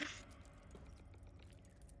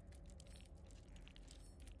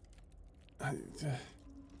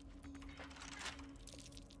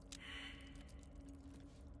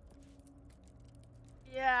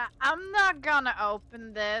 Yeah, I'm not gonna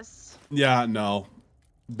open this. Yeah, no.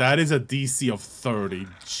 That is a DC of 30.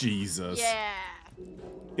 Jesus. Yeah.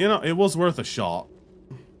 You know, it was worth a shot.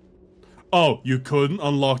 Oh, you couldn't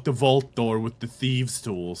unlock the vault door with the thieves'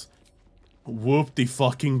 tools.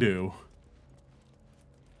 Whoop-de-fucking-do.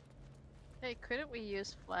 Hey, couldn't we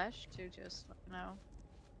use flesh to just, you know?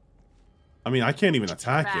 I mean, I can't even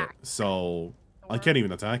attack it, so... I can't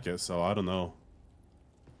even attack it, so I don't know.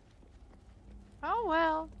 Oh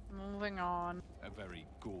well, moving on. A very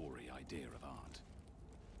gory idea of art.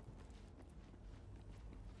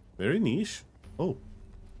 Very niche. Oh.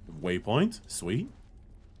 Waypoint. Sweet.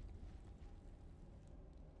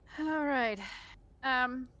 Alright.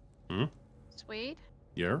 Hmm? Sweet.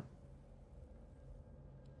 Yeah?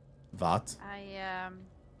 That? I,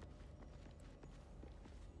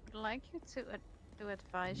 would like you to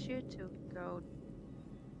advise you to go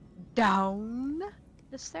down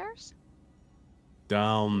the stairs.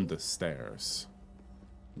 Down the stairs.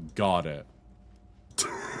 Got it.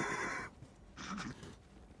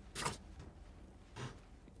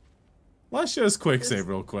 Let's just quick save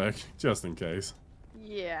real quick, just in case.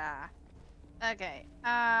 Yeah. Okay.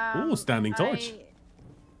 Ooh, standing torch.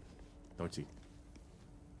 Torchy.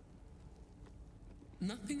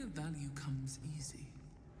 Nothing of value comes easy.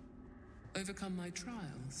 Overcome my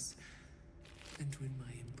trials and win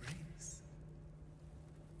my embrace.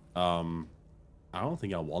 I don't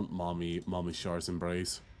think I want Mommy Shar's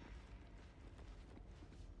embrace.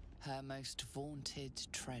 Her most vaunted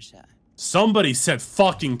treasure. Somebody said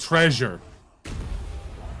fucking treasure.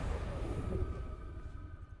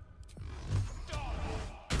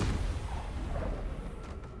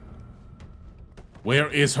 Where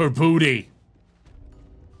is her booty?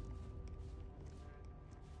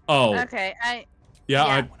 Oh. Okay,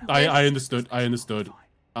 Yeah, I understood. I understood.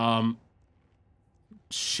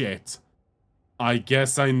 Shit. I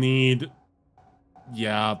guess I need...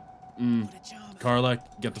 Yeah. Carla,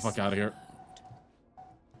 get the fuck out of here.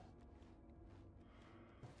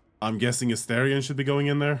 I'm guessing Asterion should be going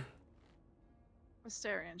in there.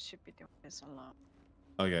 Asterion should be doing this alone.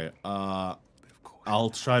 Okay, I'll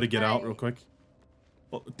try to get out real quick.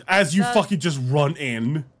 Well, as you fucking just run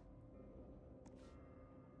in.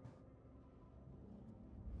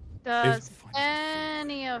 Does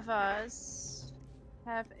any of us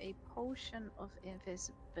have a potion of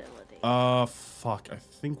invisibility? Fuck. I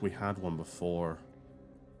think we had one before.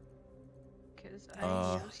 Because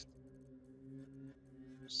I used...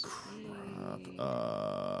 Crap.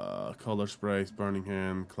 Color sprays, burning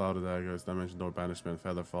hand, clouded daggers, dimension door, banishment,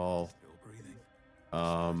 feather fall.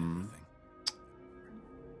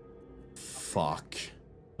 Fuck.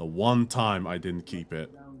 The one time I didn't keep it.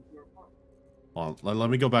 Hold on, let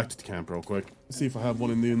me go back to the camp real quick. See if I have one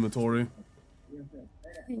in the inventory.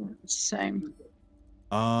 Same.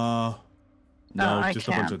 No, I just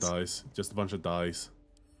a bunch of can't. dice. Just a bunch of dice.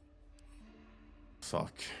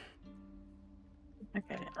 Fuck.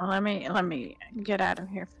 Okay, let me get out of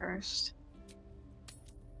here first.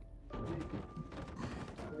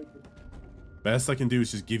 Best I can do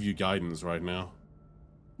is just give you guidance right now.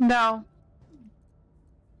 No.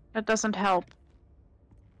 That doesn't help.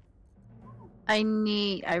 I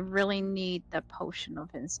really need the potion of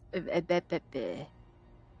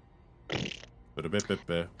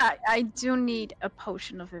I do need a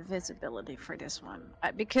potion of invisibility for this one.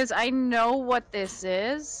 Because I know what this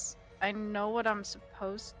is. I know what I'm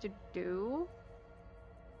supposed to do.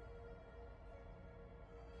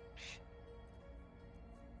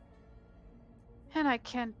 And I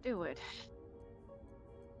can't do it.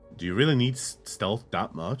 Do you really need stealth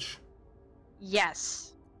that much?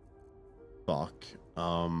 Yes. Fuck.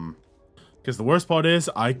 Because the worst part is,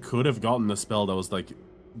 I could have gotten a spell that was like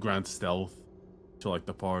grant stealth to like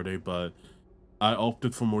the party, but I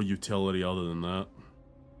opted for more utility other than that.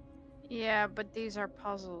 Yeah, but these are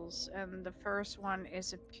puzzles, and the first one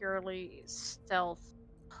is a purely stealth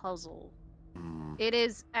puzzle. It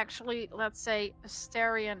is actually, let's say,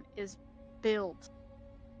 Asterion is built.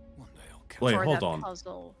 Wait, for hold that on.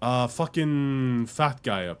 Puzzle. Fucking fat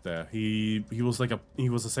guy up there. He was like he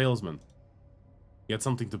was a salesman. He had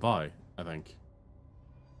something to buy, I think.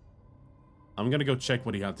 I'm gonna go check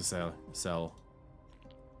what he had to sell.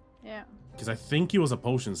 Yeah. Because I think he was a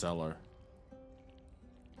potion seller.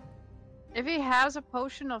 If he has a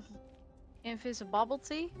potion of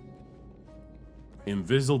invisibility.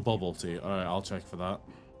 Invisible bubble tea. Alright, I'll check for that.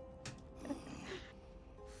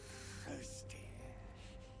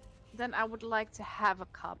 Then I would like to have a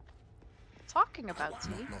cup. Talking about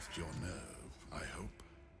tea. Not lost your nerve, I hope.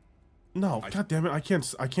 No, god damn it, I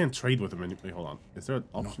can't trade with him anyway. Hold on. Is there an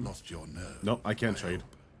option? Not lost your nerve. Nope, I can't trade.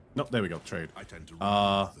 Nope, there we go, trade. I tend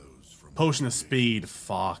to Potion of speed,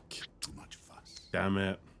 fuck. Too much fuss. Damn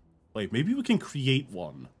it. Wait, maybe we can create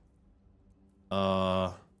one.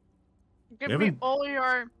 Give me all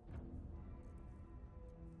your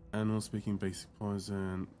animal speaking, basic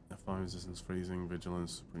poison, fire resistance, freezing,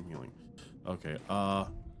 vigilance, spring healing. Okay,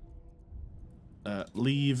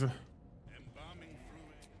 leave.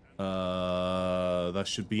 That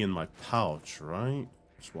should be in my pouch, right?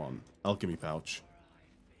 Which one? Alchemy pouch.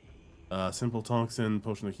 Simple toxin,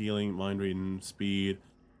 potion of healing, mind reading, speed,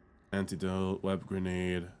 antidote, web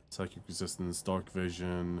grenade, psychic resistance, dark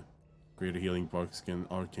vision, greater healing, bark skin,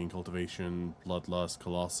 arcane cultivation, bloodlust,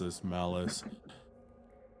 colossus, malice,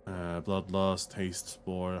 bloodlust, haste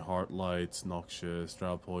spore, heart lights, noxious,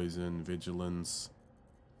 drow poison, vigilance,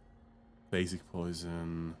 basic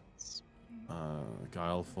poison,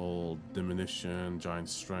 guileful, diminution, giant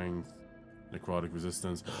strength, necrotic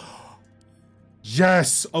resistance.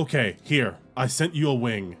 Yes! Okay, here. I sent you a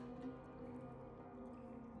wing.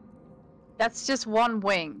 That's just one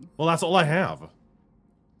wing. Well, that's all I have.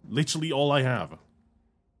 Literally all I have.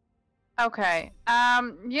 Okay.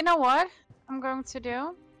 You know what I'm going to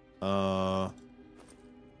do?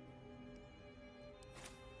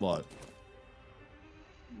 What?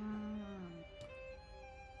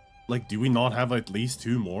 Like, do we not have at least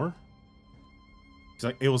 2 more?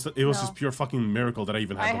 Like, it was just pure fucking miracle that I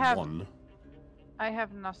even had the one. I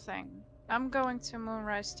have nothing. I'm going to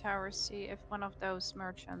Moonrise Tower, see if one of those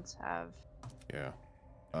merchants have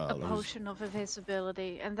a potion of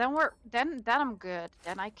invisibility, and then then I'm good.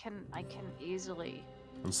 Then I can easily.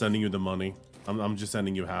 I'm sending you the money. I'm just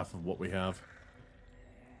sending you half of what we have.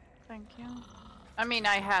 Thank you. I mean,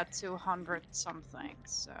 I had 200 something,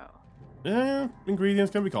 so. Yeah,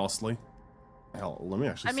 ingredients can be costly. Hell, let me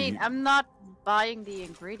actually. I mean, I'm not buying the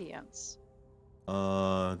ingredients.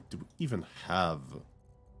 Do we even have?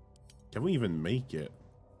 Can we even make it?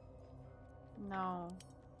 No.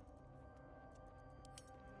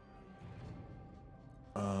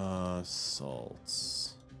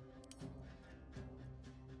 Salts.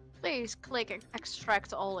 Please click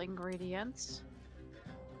extract all ingredients.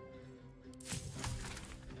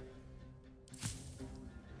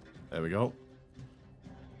 There we go.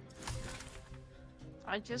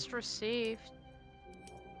 I just received.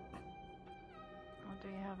 Oh, do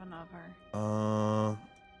you have another?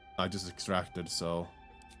 I just extracted, so.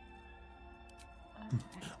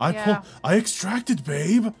 Okay. I extracted,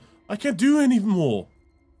 babe. I can't do any more.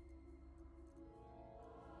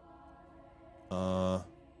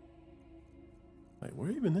 Wait,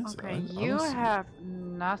 where even is it? Okay, you have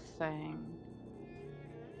nothing.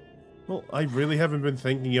 Well, I really haven't been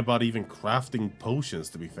thinking about even crafting potions,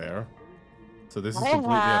 to be fair. So this is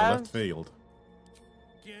completely out of left field.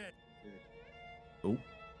 Oh.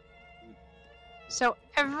 So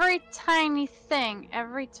every tiny thing,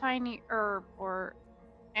 every tiny herb or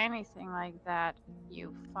anything like that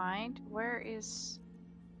you find, where is...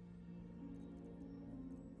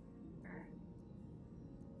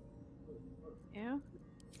 You?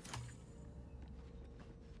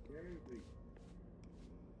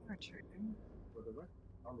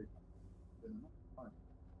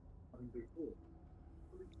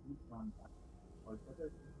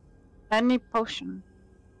 Any potion.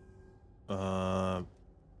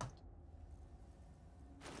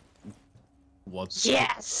 What?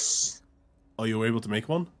 Yes! Oh, you were able to make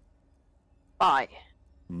one? Bye.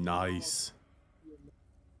 Nice.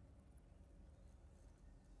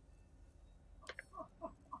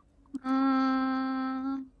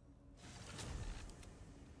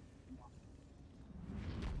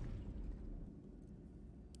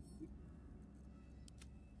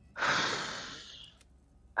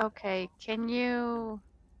 Okay, can you...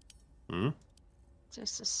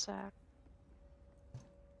 Just a sec.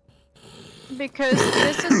 Because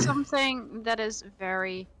this is something that is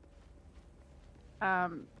very...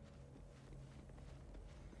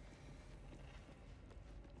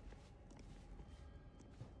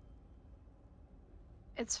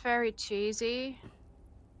 It's very cheesy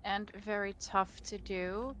and very tough to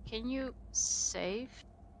do. Can you save?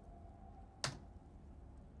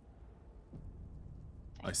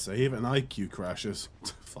 I save and IQ crashes.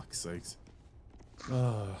 Fuck's sakes.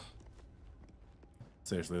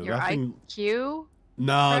 Seriously, Your that thing. IQ?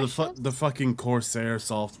 Nah, the fucking Corsair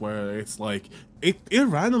software. It's like it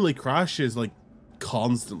randomly crashes like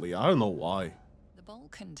constantly. I don't know why. The bowl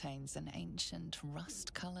contains an ancient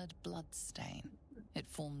rust-colored blood stain. It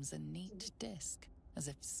forms a neat disc, as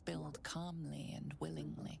if spilled calmly and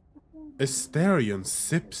willingly. Asterion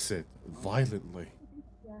sips it violently.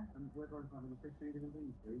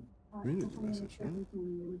 Community message, right?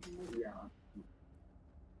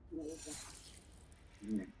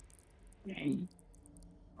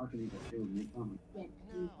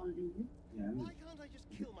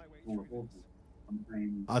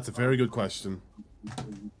 That's a very good question.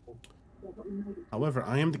 However,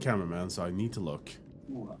 I am the cameraman, so I need to look.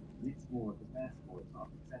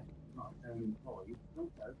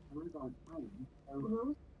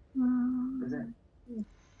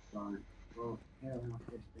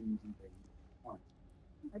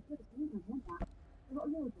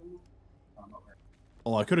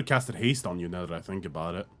 Oh, I could have casted haste on you now that I think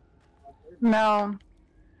about it. No.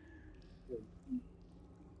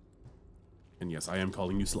 And yes, I am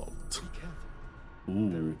calling you slow. Ooh.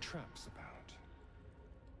 There are traps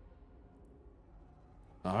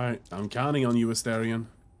about. Alright, I'm counting on you, Asterion.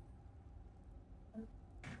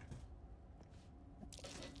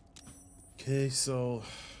 Okay, so...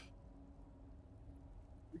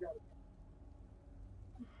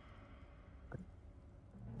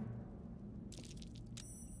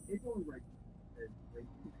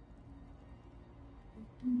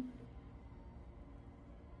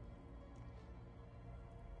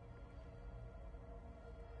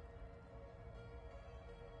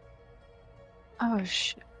 Oh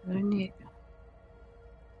shit, I need...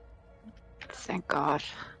 Thank God.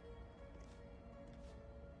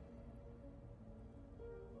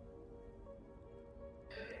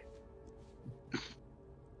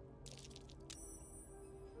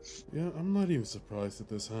 Yeah, I'm not even surprised that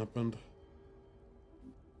this happened.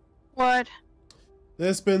 What?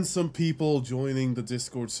 There's been some people joining the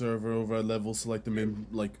Discord server over at level select them in,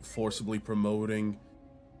 like, forcibly promoting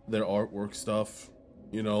their artwork stuff.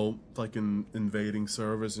 You know, like invading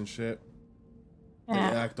servers and shit. Yeah.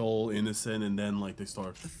 They act all innocent and then, like, they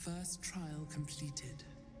start... The first trial completed.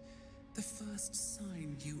 The first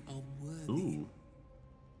sign you are worthy. Ooh.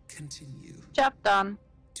 Continue. Job done.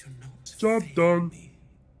 Do not Job fail done. me.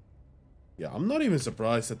 Yeah, I'm not even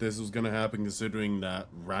surprised that this was gonna happen, considering that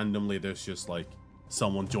randomly there's just, like,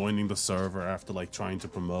 someone joining the server after, like, trying to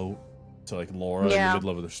promote to, like, Laura in the middle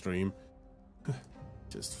of the stream.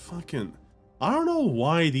 Just fucking... I don't know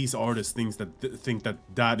why these artists think that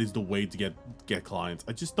that is the way to get clients.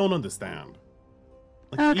 I just don't understand.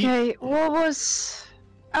 Like, Okay, what was...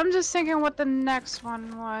 I'm just thinking what the next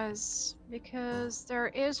one was, because there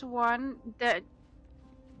is one that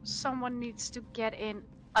someone needs to get in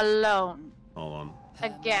alone. Hold on.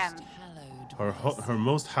 Again. Her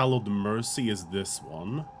most hallowed mercy is this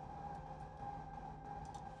one.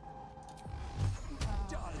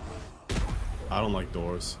 I don't like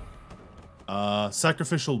doors.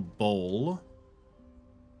 Sacrificial bowl.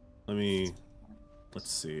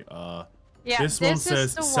 Let's see. Yeah, this one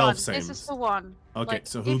says self-same. This is the one. Okay, like,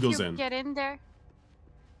 so who goes in? Get in there.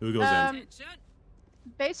 Who goes in?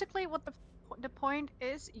 Basically, what the point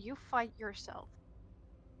is, you fight yourself.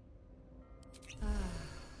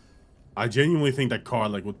 I genuinely think that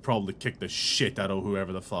Karlach would probably kick the shit out of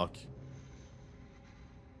whoever the fuck.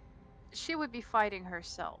 She would be fighting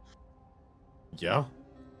herself. Yeah.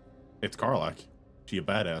 It's Karlach. She a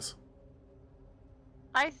badass.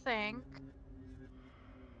 I think...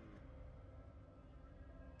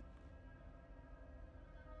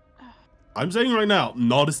 I'm saying right now,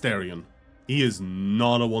 not Asterion. He is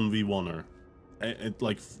not a 1v1er.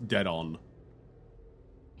 Like, dead on.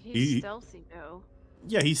 He's stealthy, though.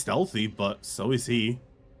 Yeah, he's stealthy, but so is he.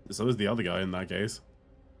 So is the other guy in that case.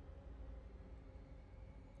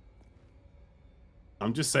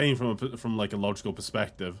 I'm just saying from like a logical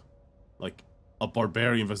perspective. Like, a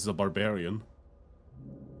barbarian versus a barbarian.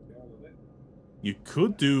 You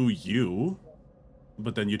could do you,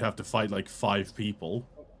 but then you'd have to fight like 5 people.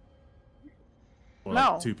 Or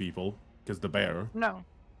like 2 people, because the bear. No.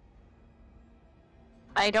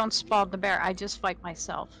 I don't spot the bear, I just fight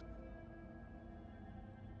myself.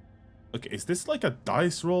 Okay, is this like a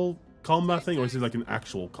dice roll combat thing, or is it like an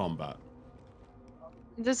actual combat?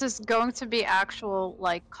 This is going to be actual,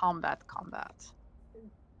 like, combat.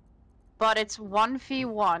 But it's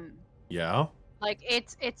 1v1. Yeah? Like,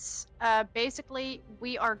 it's basically,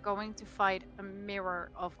 we are going to fight a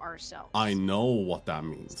mirror of ourselves. I know what that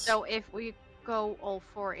means. So if we go all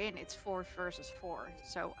 4 in, it's 4 versus 4.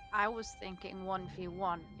 So I was thinking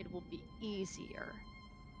 1v1, it will be easier.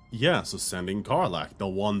 Yeah, so sending Karlach, the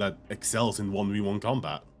one that excels in 1v1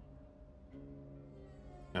 combat.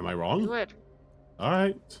 Am I wrong? Do it.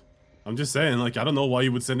 Alright. I'm just saying, like, I don't know why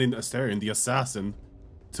you would send in Astarion, the assassin,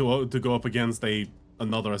 to go up against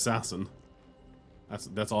another assassin.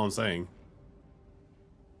 That's all I'm saying.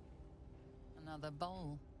 Another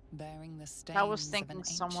bowl bearing the stains I was of thinking an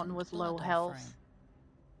someone ancient with low blood health. offering.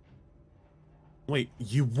 Wait,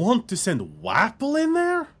 you want to send Wapple in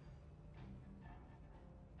there?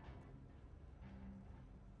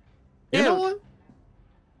 You know what?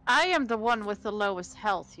 I am the one with the lowest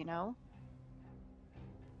health, you know?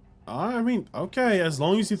 I mean, okay, as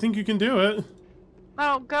long as you think you can do it.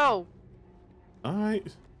 No, go.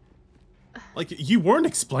 Alright. Like, you weren't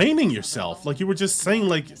explaining yourself. Like, you were just saying,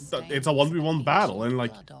 like, it's a 1v1 battle, and,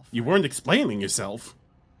 like, you weren't explaining yourself.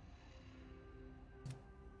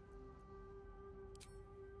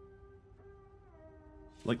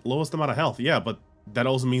 Like, lowest amount of health, yeah, but that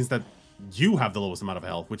also means that you have the lowest amount of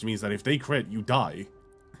health, which means that if they crit, you die.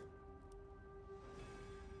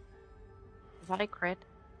 Is that a crit?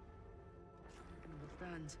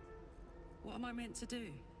 Burned. What am I meant to do?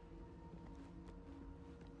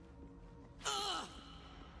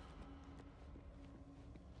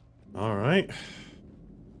 Alright.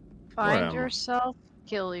 Find yourself,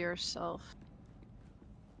 kill yourself.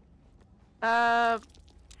 Oh,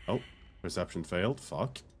 perception failed.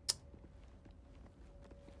 Fuck.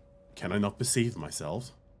 Can I not perceive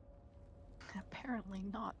myself? Apparently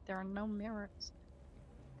not. There are no mirrors.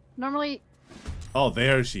 Normally... Oh,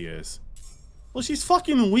 there she is. Well, she's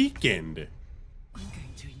fucking weakened. I'm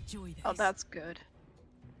going to enjoy this. Oh, that's good.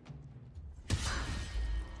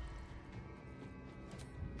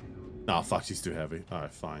 Nah, fuck, she's too heavy.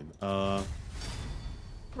 Alright, fine.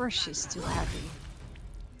 Or she's too heavy.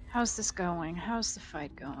 How's this going? How's the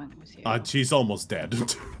fight going with you? She's almost dead.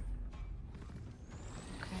 Okay.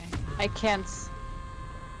 I can't...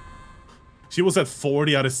 She was at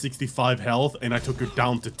 40 out of 65 health, and I took her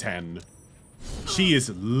down to 10. She is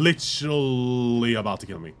literally about to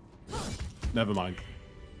kill me. Never mind.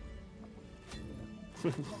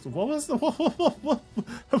 What was the what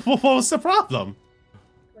was the problem?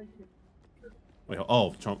 Wait,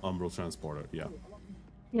 oh, Umbral Transporter, yeah.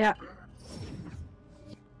 Yeah.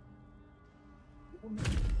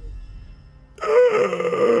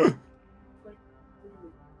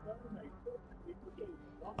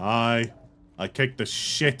 I kicked the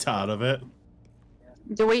shit out of it.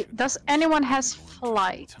 Does anyone has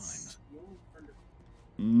flight?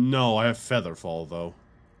 No, I have Featherfall though.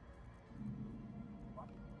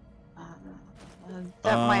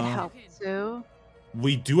 That might help too.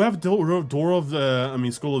 We do have door of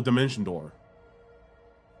the, School of Dimension door.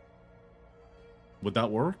 Would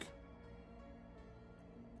that work?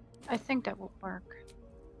 I think that will work.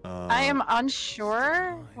 I am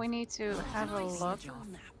unsure. We need to have a look.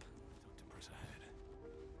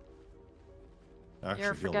 Actually,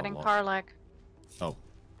 You're forgetting Karlach. Oh.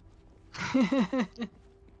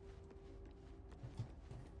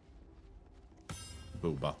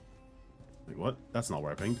 Booba. Wait, what? That's not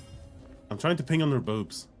where I pinged. I'm trying to ping on her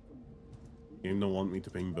boobs. Game don't want me to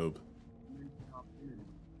ping boob.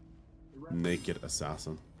 Naked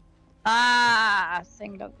assassin. Ah,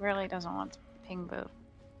 thing that really doesn't want to ping boob.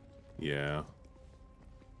 Yeah.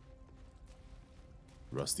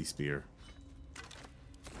 Rusty spear.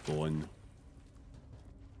 Going.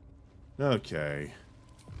 Okay.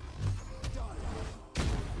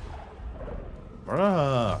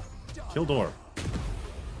 Bruh. Kill door.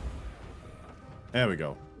 There we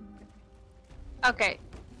go. Okay.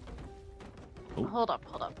 Oh. Hold up.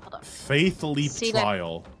 Faith Leap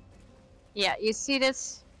Trial. Yeah, you see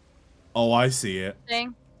this Oh, I see it.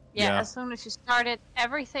 thing? Yeah, as soon as you start it,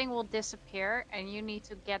 everything will disappear, and you need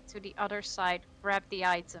to get to the other side, grab the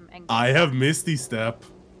item, and get I have Misty Step.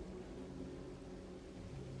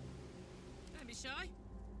 Don't be shy.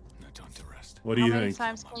 No time to rest. What do you How many think?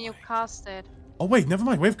 times can you cast it? Oh wait, never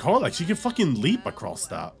mind. We have Karlach. She can fucking leap across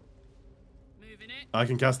that. I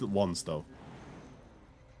can cast it once though.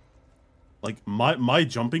 Like my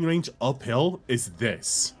jumping range uphill is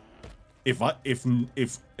this. If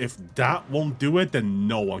that won't do it, then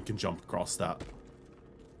no one can jump across that.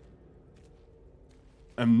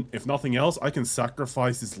 And if nothing else, I can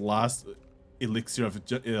sacrifice this last elixir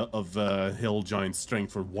of hill giant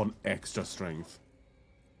strength for 1 extra strength.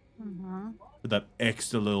 For that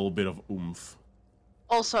extra little bit of oomph.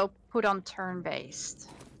 Also, put on turn-based.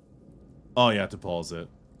 Oh yeah, to pause it.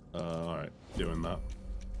 Alright, doing that.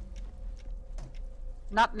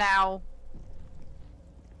 Not now.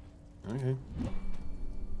 Okay.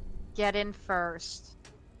 Get in first.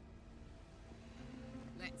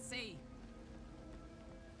 Let's see.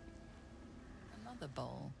 another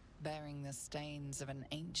bowl bearing the stains of an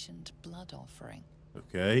ancient blood offering.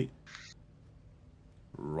 Okay.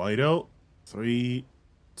 Righto. 3,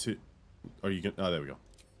 2. Are you gonna? Oh, there we go.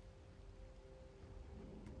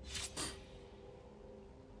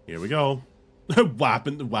 Here we go.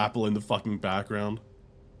 Wapple in the fucking background.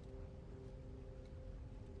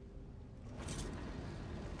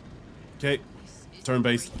 Okay. Turn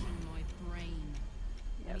based.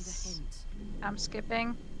 Yes. I'm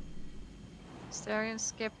skipping. Asterian's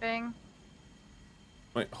skipping.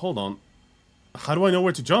 Wait, hold on. How do I know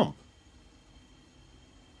where to jump?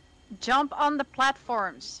 Jump on the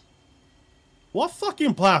platforms. What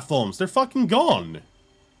fucking platforms? They're fucking gone.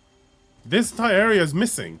 This entire area is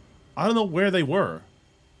missing. I don't know where they were.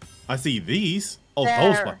 I see these. Oh,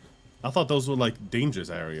 those ones. I thought those were like dangerous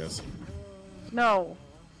areas. No.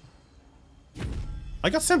 I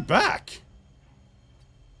got sent back.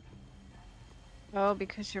 Oh,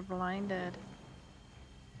 because you're blinded.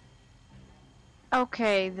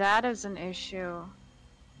 Okay, that is an issue.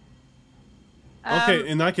 Okay,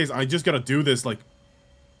 in that case, I just gotta do this like.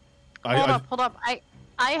 Hold up.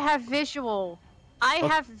 I have visual. I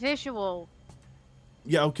have visual.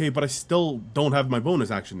 Yeah, okay, but I still don't have my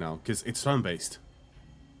bonus action now because it's turn-based.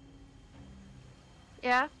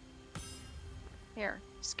 Yeah. Here,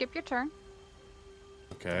 skip your turn.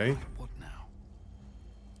 Okay. What now?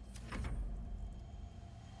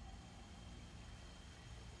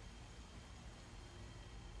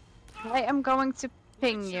 I am going to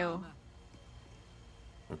ping you.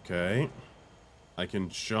 Okay. I can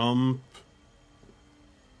jump.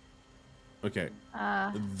 Okay.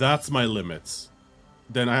 That's my limits.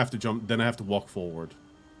 Then I have to jump. Then I have to walk forward.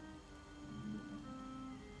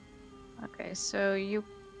 Okay, so you...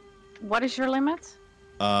 What is your limit?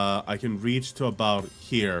 I can reach to about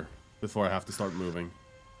here before I have to start moving.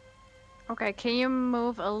 Okay, can you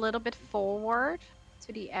move a little bit forward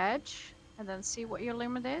to the edge and then see what your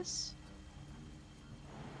limit is?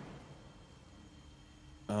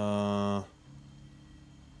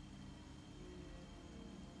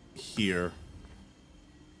 Here.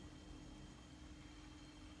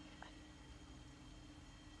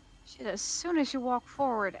 Shit, as soon as you walk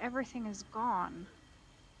forward, everything is gone.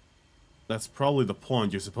 That's probably the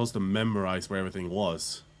point. You're supposed to memorize where everything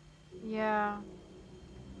was. Yeah.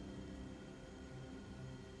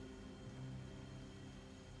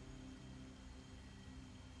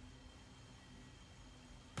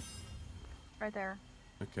 Right there.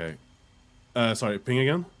 Okay. Sorry, ping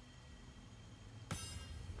again?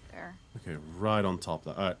 There. Okay, right on top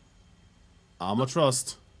of that. Alright. I'ma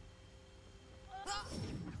trust.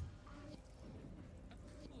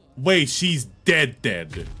 Wait, she's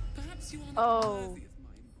dead. Oh.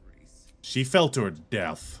 She fell to her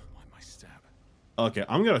death. Okay,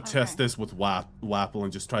 I'm gonna test this with Wapple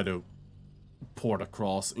and just try to port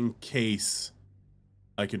across in case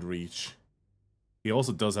I could reach. He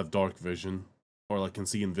also does have dark vision, or like can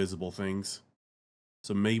see invisible things.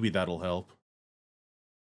 So maybe that'll help.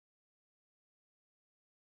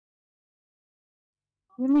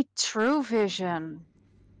 You need true vision.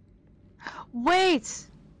 Wait!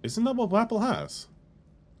 Isn't that what Wapple has?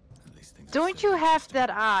 Don't you have that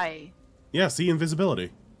eye? Yeah, see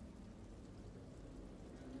invisibility.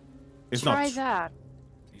 It's Try not. that.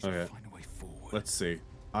 Okay. Let's see.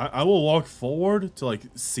 I will walk forward to like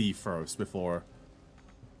see first before.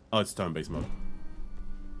 Oh, it's turn-based mode.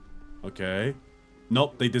 Okay.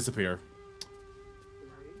 Nope, they disappear.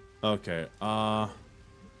 Okay.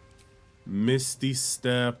 Misty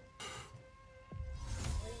Step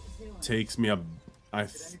takes me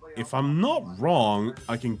if I'm not wrong,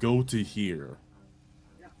 I can go to here.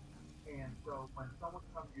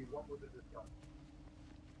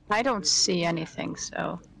 I don't see anything,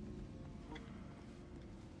 so...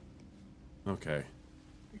 Okay.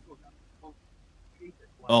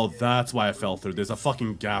 Oh, that's why I fell through. There's a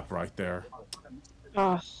fucking gap right there.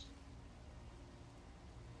 Oh.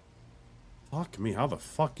 Fuck me, how the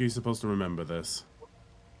fuck are you supposed to remember this?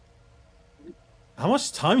 How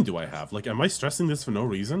much time do I have? Like, am I stressing this for no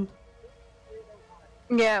reason?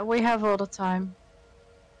 Yeah, we have all the time.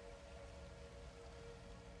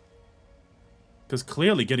 Because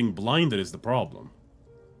clearly getting blinded is the problem.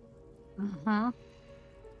 Mm-hmm.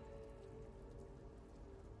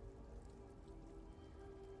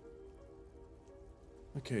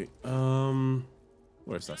 Okay,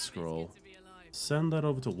 where's that scroll? Send that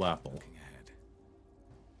over to Wapple.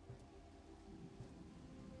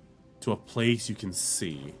 To a place you can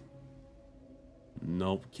see.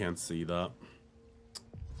 Nope, can't see that.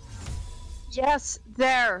 Yes,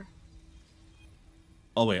 there.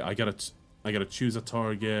 Oh wait, I gotta choose a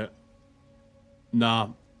target. Nah,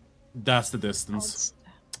 That's the distance.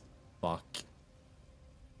 Fuck.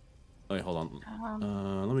 Wait, hold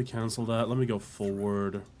on. Let me cancel that. Let me go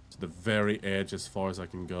forward to the very edge as far as I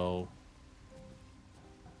can go.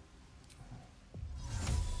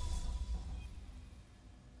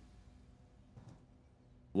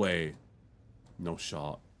 Wait. No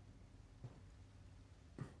shot.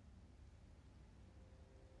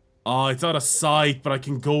 Oh, it's out of sight, but I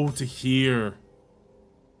can go to here.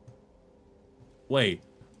 Wait.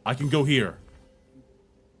 I can go here.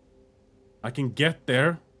 I can get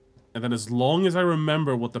there. And then as long as I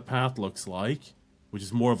remember what the path looks like, which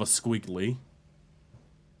is more of a squiggly.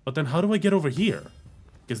 But then how do I get over here?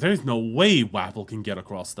 Because there's no way Wapple can get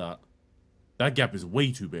across that. That gap is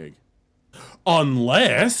way too big.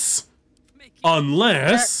 Unless...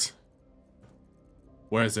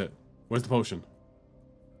 Where is it? Where's the potion?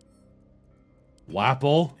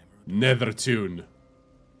 Wapple, Nethertune.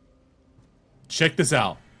 Check this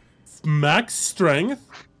out. Max strength.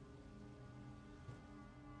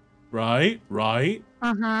 Right.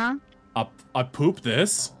 Uh-huh. I poop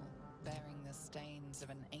this. Bearing the stains of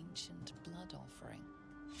an ancient blood offering.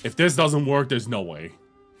 If this doesn't work, there's no way.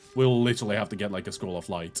 We'll literally have to get like a scroll of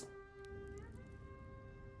light.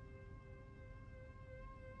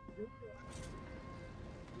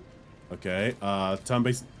 Okay,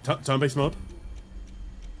 turn-based mode.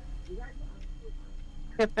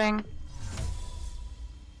 Skipping.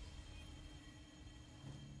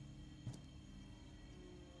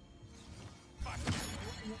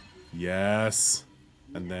 Yes.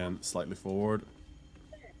 And then slightly forward.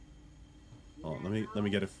 Oh, let me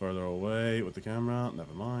get it further away with the camera.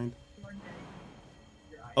 Never mind.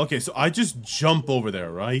 Okay, so I just jump over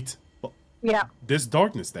there, right? But yeah. There's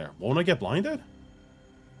darkness there. Won't I get blinded?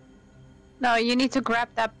 No, you need to grab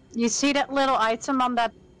that. You see that little item on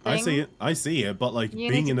that thing? I see it, but like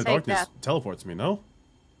being in the darkness teleports me, no?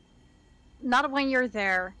 Not when you're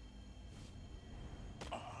there.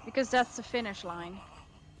 Because that's the finish line.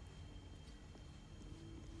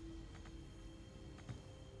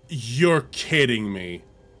 You're kidding me.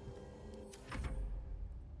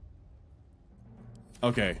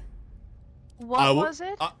 Okay. What was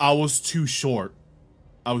it? I was too short.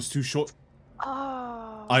 I was too short.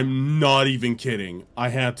 Oh. I'm not even kidding. I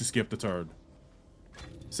had to skip the turn.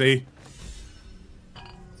 See?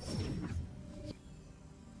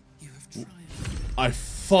 I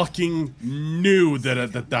fucking knew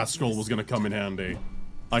that scroll was gonna come in handy.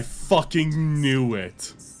 I fucking knew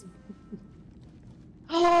it.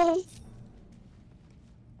 Oh.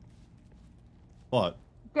 What?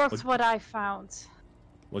 Guess what I found?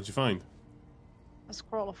 What'd you find? A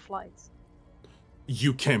scroll of flight.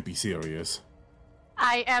 You can't be serious.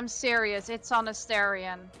 I am serious. It's on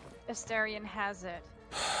Asterion. Asterion has it.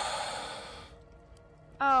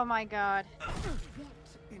 Oh my god.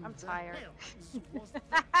 I'm tired.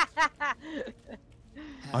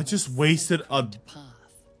 I just wasted a...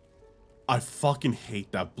 I fucking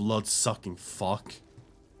hate that blood-sucking fuck.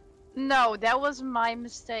 No, that was my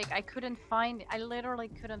mistake. I couldn't find it. I literally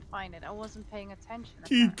couldn't find it. I wasn't paying attention.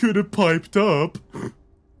 He could have piped up.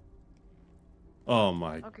 Oh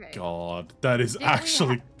my god. That is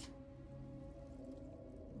actually...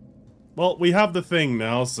 Well, we have the thing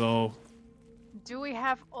now, so... Do we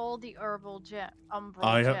have all the herbal gems?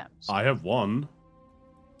 I have one.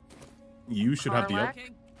 You should have the other.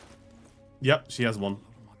 Yep, she has one.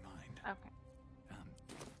 Okay.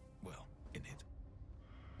 Well, in it.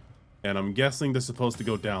 And I'm guessing they're supposed to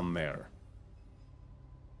go down there.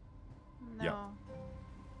 No. Yep.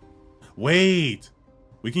 Wait!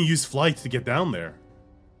 We can use flight to get down there.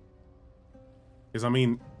 Because, I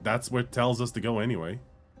mean, that's where it tells us to go anyway.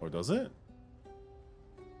 Or does it?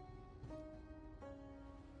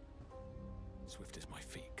 Swift as my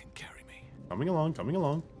feet can carry me. Coming along, coming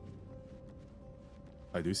along.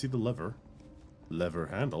 I do see the lever. Lever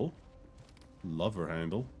handle. Lover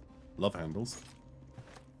handle. Love handles.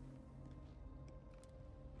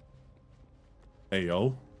 Hey,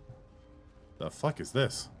 yo. The fuck is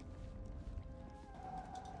this?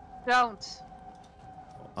 Don't.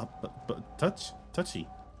 But touchy.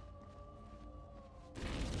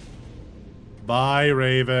 Bye,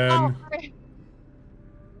 Raven. Oh,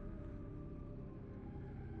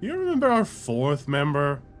 you remember our fourth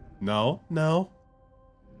member? No.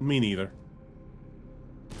 Me neither.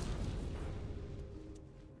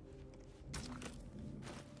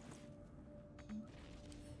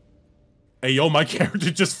 Hey, yo, my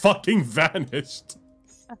character just fucking vanished.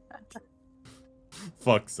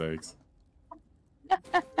 Fuck's sakes.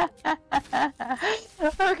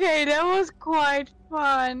 Okay, that was quite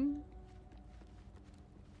fun.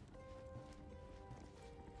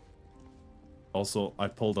 Also, I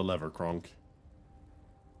pulled a lever, Kronk.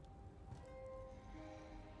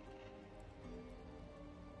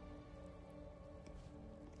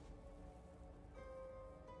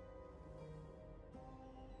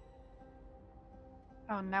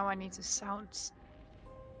 Oh, now I need to sound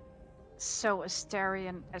so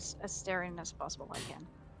Asterian as possible again.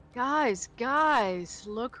 Guys,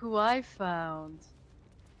 look who I found.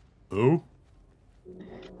 Who?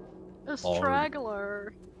 A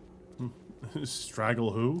straggler.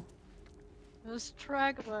 Straggle who? A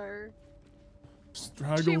straggler.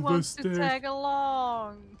 Straggle She wants the to stick. tag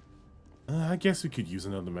along. I guess we could use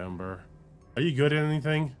another member. Are you good at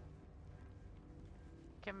anything?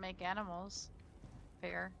 Can make animals.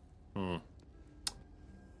 Fair.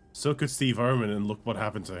 So could Steve Irwin, and look what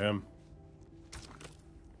happened to him.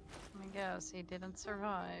 I guess he didn't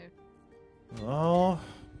survive. Oh.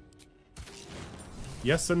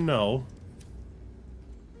 Yes and no.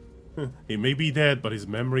 He may be dead, but his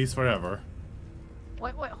memory's forever.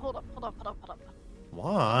 Wait, hold up.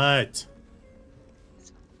 What?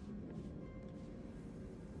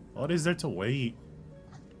 What is there to wait?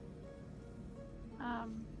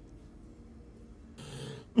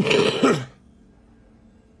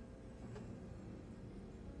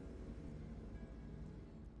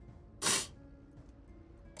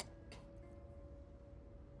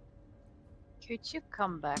 Could you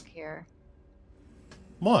come back here?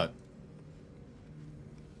 What?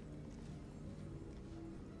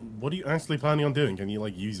 What are you actually planning on doing? Can you,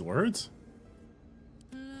 like, use words?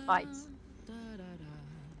 Fight.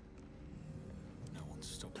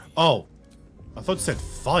 Oh! I thought you said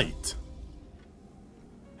fight.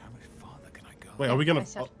 How much farther can I go? Wait, are we gonna... I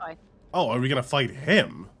said fight. Oh, are we gonna fight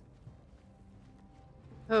him?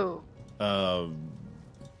 Who?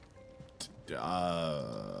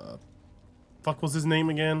 Fuck was his name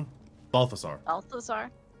again? Balthazar.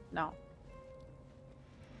 Balthazar? No.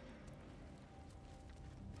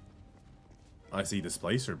 I see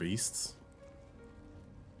displacer beasts.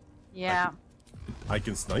 Yeah. I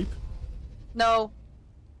can snipe? No.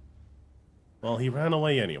 Well, he ran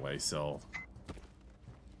away anyway, so...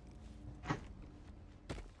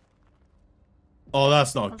 Oh,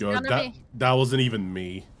 that's not good. That wasn't even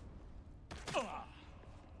me.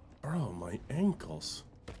 Bro, my ankles.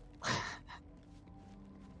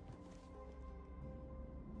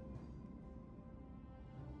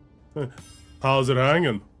 How's it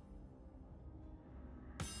hanging?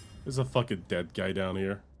 There's a fucking dead guy down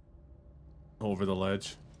here. Over the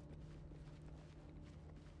ledge.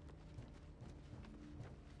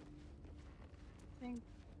 I think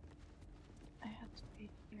I have to be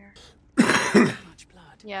here. Much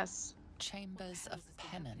blood. Yes. Chambers of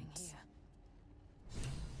penance.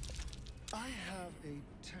 I have a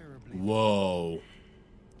terribly... Whoa.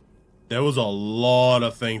 There was a lot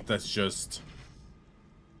of things that's just...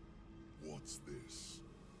 What's this?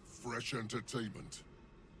 Fresh entertainment?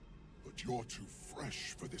 But you're too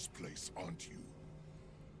fresh for this place, aren't you?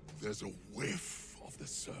 There's a whiff of the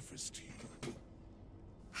surface to you.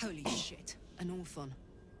 Holy shit. An orphan.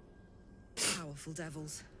 Powerful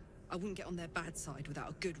devils. I wouldn't get on their bad side without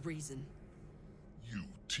a good reason. You,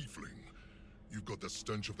 tiefling. You've got the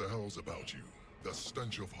stench of the hells about you. The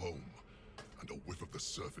stench of home. And a whiff of the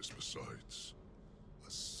surface besides.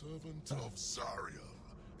 A servant of Zariel,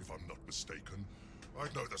 if I'm not mistaken.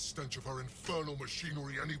 I'd know the stench of her infernal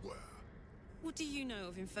machinery anywhere. What do you know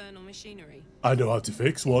of infernal machinery? I know how to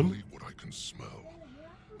fix one. Only what I can smell.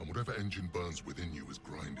 And whatever engine burns within you is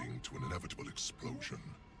grinding to an inevitable explosion.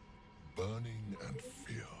 Burning and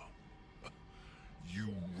fear.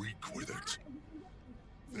 You reek with it.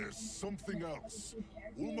 There's something else,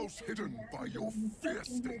 almost hidden by your fear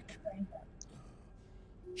stick.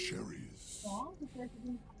 Cherries.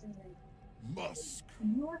 Musk.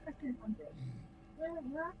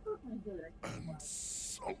 And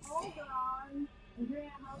sulfur.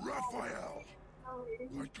 Raphael.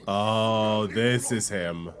 Oh, this is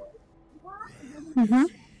him.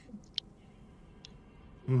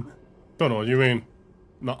 Don't know what you mean.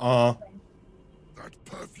 Nuh-uh. That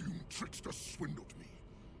perfume trickster swindled me.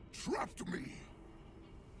 Trapped me.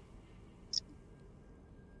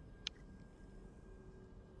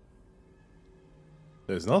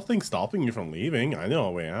 There's nothing stopping you from leaving. I know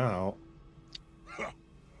a way out. Ha!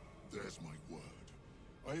 There's my word.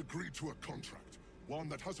 I agreed to a contract, one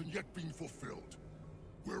that hasn't yet been fulfilled.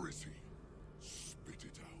 Where is he? Spit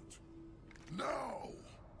it out. Now!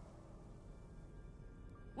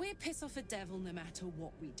 We'll piss off a devil no matter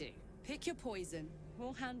what we do. Pick your poison.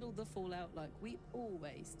 We'll handle the fallout like we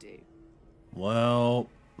always do. Well,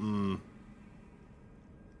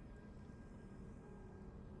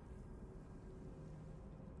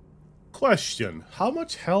 Question: how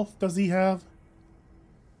much health does he have?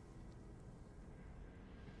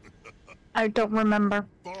 I don't remember.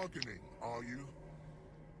 Bargaining, are you?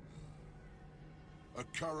 A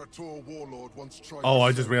Karator warlord once tried. Oh,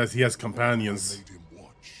 I just realized he has companions.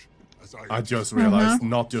 I just realized,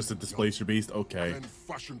 not just a displacer beast. Okay. And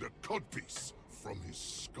fashioned a codpiece from his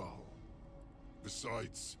skull.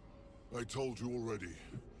 Besides, I told you already,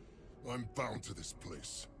 I'm bound to this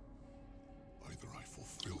place. Either I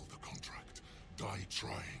fulfill the contract, die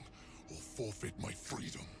trying, or forfeit my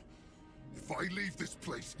freedom. If I leave this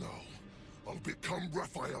place now, I'll become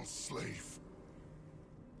Raphael's slave.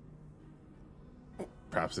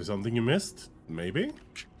 Perhaps there's something you missed? Maybe?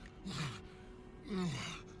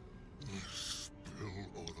 Spill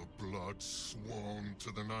all the blood sworn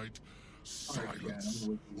to the night. Silence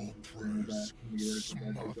or prayers.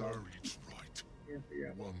 Smother each right.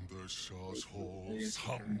 Wander Shah's halls,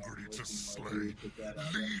 hungry to slay.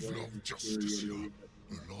 Leave no justice here,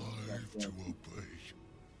 alive to obey.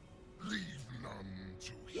 Leave none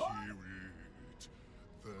to hear it.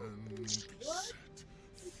 Then be set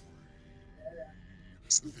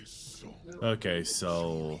free. This song. Okay,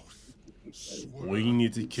 so we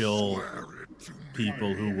need to kill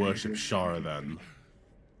people who worship Shara then.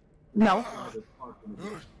 No.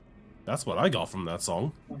 That's what I got from that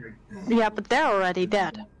song. Yeah, but they're already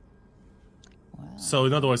dead. Well, So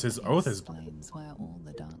in other words, his oath is... explains where all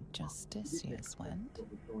the Dark Justiciars went.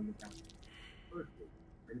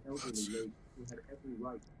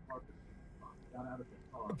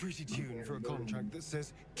 A pretty tune for a contract that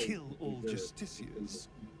says kill all justiciars.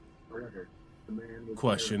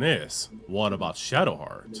 Question is, what about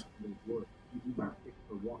Shadowheart?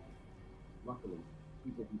 Luckily,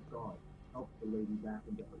 people who saw it helped the lady back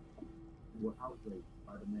into her seat and were outraged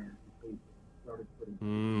by the man who paid her. Started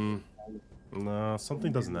putting Nah,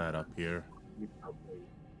 something doesn't add up here.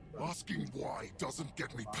 Asking why doesn't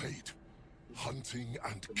get me paid. Hunting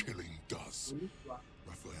and killing does.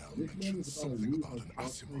 Raphael mentioned something about an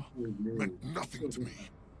Asima. Meant nothing to me.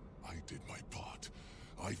 I did my part.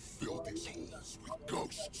 I filled these halls with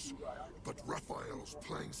ghosts. But Raphael's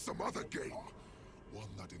playing some other game. One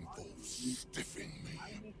that involves stiffing me.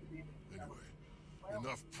 Anyway,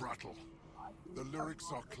 enough prattle. The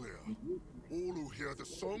lyrics are clear. All who hear the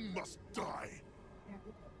song must die.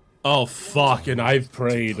 Oh fuck, and I've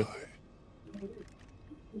prayed.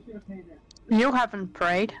 You haven't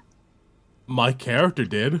prayed. My character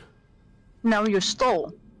did. No, you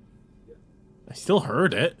stole. I still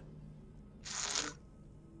heard it.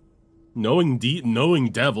 Knowing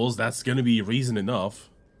devils, that's gonna be reason enough.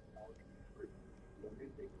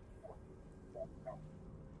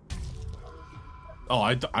 Oh,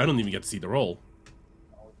 I don't even get to see the roll.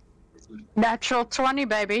 Natural 20,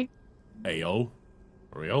 baby. Ayo.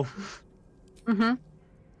 Real? Mm-hmm.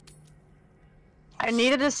 I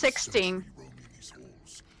needed a 16.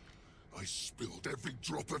 I spilled every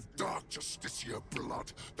drop of Dark Justicia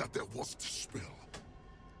blood that there was to spill.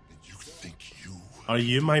 And you think you... Are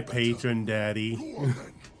you my patron, Daddy? Go on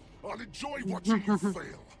then. I'll enjoy watching you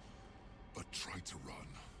fail. But try to run,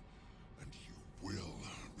 and you will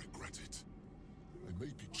regret it. I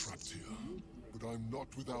may be trapped here, but I'm not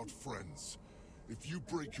without friends. If you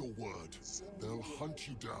break your word, they'll hunt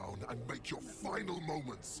you down and make your final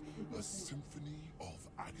moments a symphony of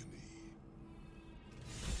agony.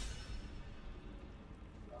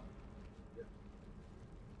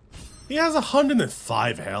 He has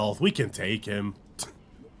 105 health. We can take him.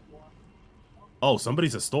 Oh,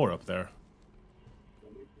 somebody's a store up there.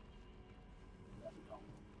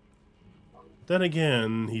 Then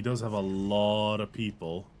again, he does have a lot of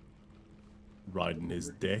people riding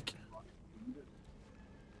his dick.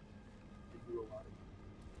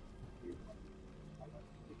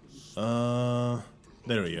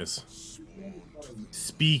 There he is.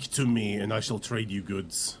 Speak to me and I shall trade you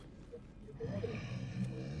goods.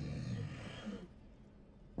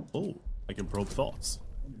 Oh, I can probe thoughts.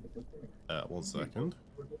 1 second.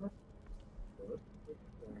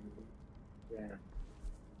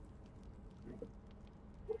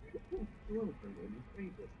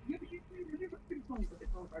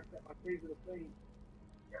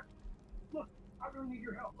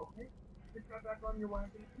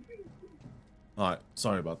 Alright,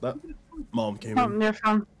 sorry about that. Mom came in. You're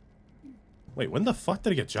fine. Wait, when the fuck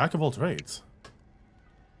did I get Jack of all trades?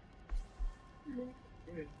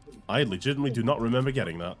 I legitimately do not remember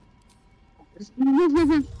getting that.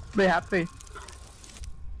 Be happy.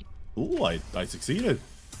 Ooh, I succeeded.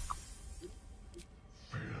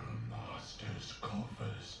 Master's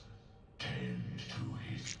coffers, tend to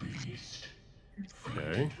his beast.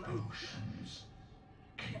 Okay. Potions,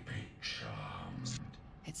 keep it charmed.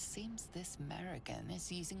 It seems Merrigan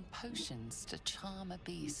is using potions to charm a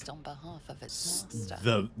beast on behalf of its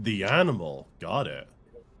master. The animal. Got it.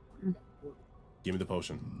 Give me the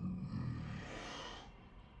potion.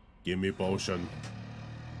 Give me potion.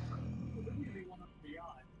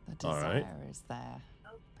 The desire is there,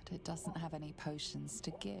 but it doesn't have any potions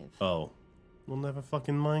to give. Oh. Well, never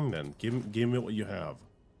fucking mind then. Give me what you have.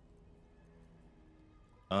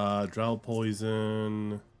 Drow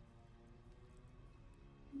poison.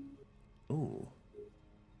 Ooh.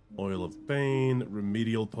 Oil of Bane,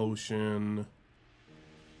 remedial potion.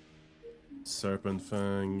 Serpent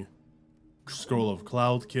Fang. Scroll of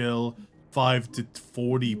Cloud Kill. 5 to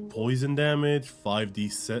 40 poison damage.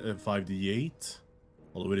 5d8.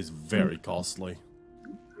 Although it is very costly.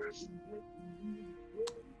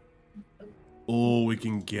 Oh, we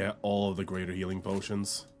can get all of the greater healing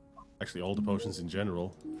potions. Actually, all the potions in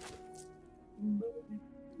general.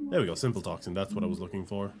 There we go, Simple Toxin. That's what I was looking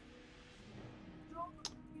for.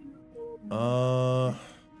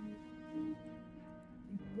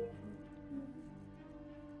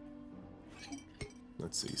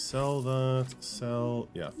 Let's see. Sell that. Sell.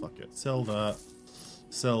 Yeah, fuck it. Sell that.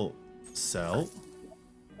 Sell. Sell.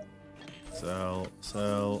 Sell.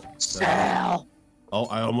 Sell. Sell. Oh,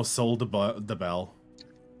 I almost sold the bell.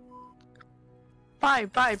 Buy.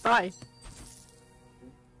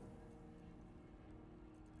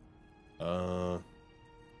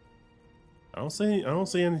 I don't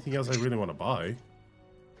see anything else I really want to buy.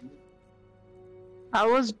 I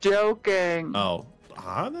was joking. Oh,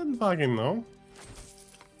 I didn't fucking know.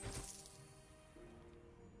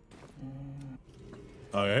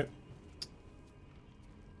 Okay.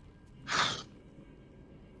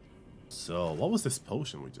 So, what was this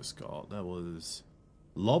potion we just got? That was...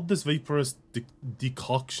 Lob this vaporous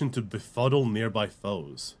decoction to befuddle nearby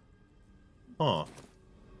foes. Huh.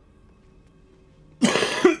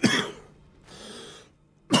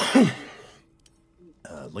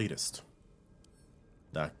 Latest.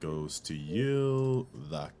 That goes to you.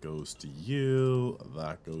 That goes to you.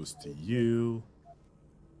 That goes to you.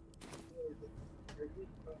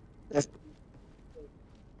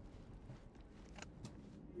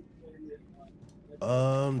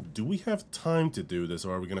 Do we have time to do this,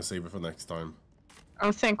 or are we gonna save it for next time?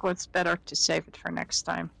 I think it's better to save it for next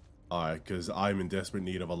time. Alright, because I'm in desperate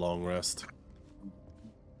need of a long rest.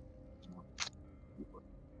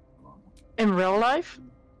 In real life?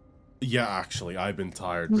 Yeah, actually, I've been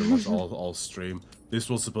tired pretty much all stream. This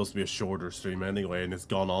was supposed to be a shorter stream anyway, and it's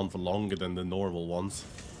gone on for longer than the normal ones.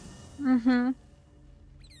 Mm-hmm.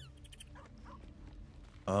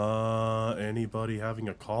 Anybody having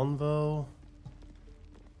a convo?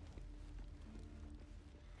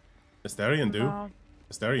 Asterion do. No.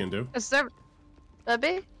 Asterion do. Is there...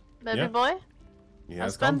 Baby? Baby Yeah. boy? He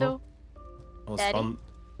has Husband convo. do. Oh, Daddy?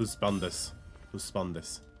 Who spun this? Who spun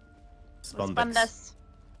this? Husband Spandex.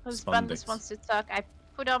 Husband Spandex. wants to talk. I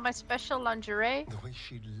put on my special lingerie. The way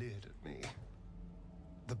she leered at me.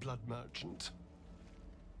 The blood merchant.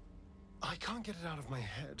 I can't get it out of my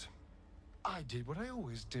head. I did what I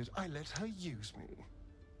always did. I let her use me.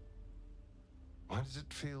 Why does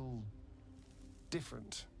it feel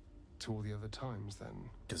different to all the other times then?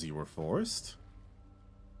 Because you were forced?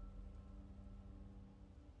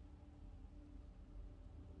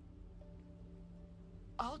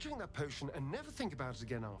 I'll drink that potion and never think about it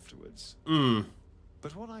again afterwards.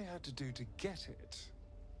 But what I had to do to get it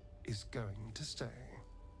is going to stay.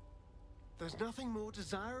 There's nothing more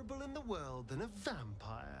desirable in the world than a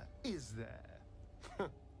vampire, is there?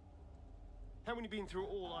 Haven't you been through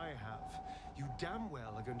all I have? You damn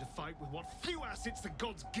well are going to fight with what few assets the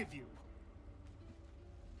gods give you.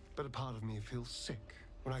 But a part of me feels sick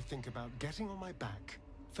when I think about getting on my back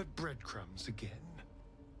for breadcrumbs again.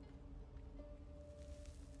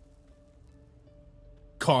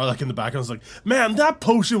 Karlach in the background was like, man, that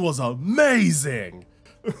potion was amazing!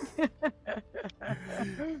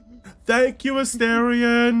 Thank you,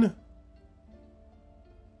 Asterion!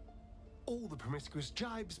 All the promiscuous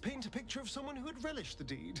jibes paint a picture of someone who had relished the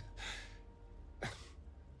deed.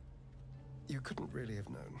 You couldn't really have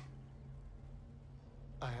known.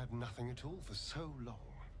 I had nothing at all for so long.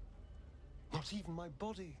 Not even my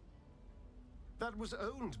body. That was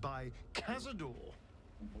owned by Cazador.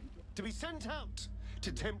 To be sent out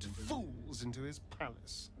to tempt fools into his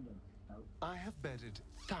palace. I have bedded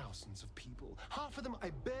thousands of people. Half of them I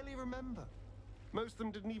barely remember. Most of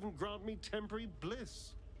them didn't even grant me temporary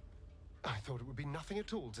bliss. I thought it would be nothing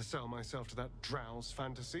at all to sell myself to that drow's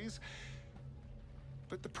fantasies.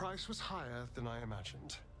 But the price was higher than I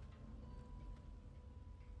imagined.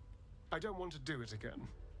 I don't want to do it again.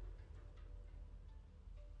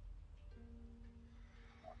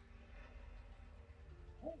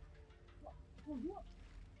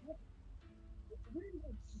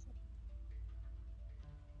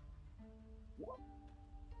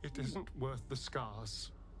 It isn't worth the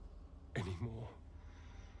scars anymore.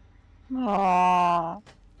 Aww.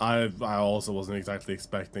 I also wasn't exactly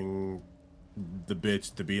expecting the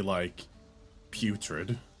bitch to be like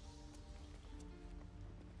putrid.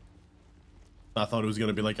 I thought it was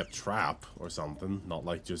gonna be like a trap or something, not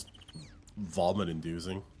like just vomit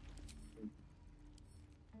inducing.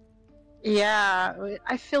 Yeah,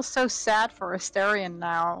 I feel so sad for Asterion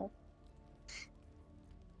now.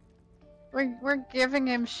 We're giving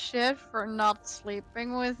him shit for not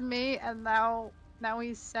sleeping with me, and now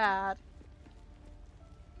he's sad.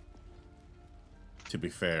 To be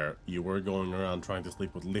fair, you were going around trying to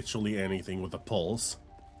sleep with literally anything with a pulse,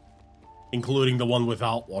 including the one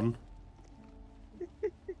without one.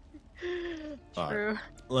 True. Right,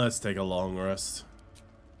 let's take a long rest.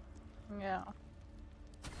 Yeah.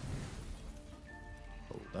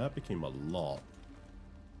 Oh, that became a lot.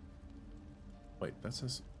 Wait, that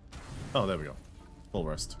says... Oh, there we go. Full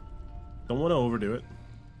rest. Don't want to overdo it.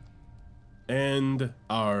 And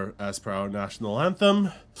our, as per our national anthem...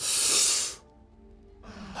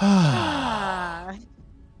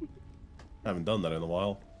 Haven't done that in a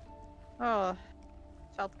while. Oh,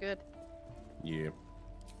 felt good. Yeah.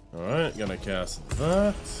 Alright, gonna cast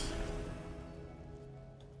that.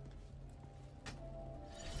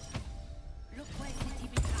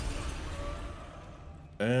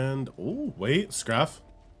 And, oh, wait, Scratch.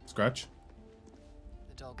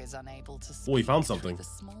 The dog is unable to Oh, he found speak something. through the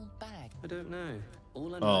small bag. I don't know.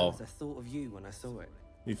 All I know is I thought of you when I saw it.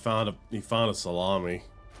 He found a salami.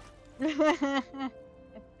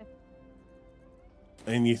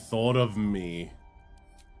 And he thought of me.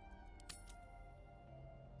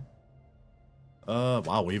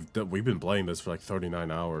 Wow, we've been playing this for like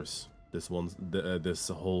 39 hours. This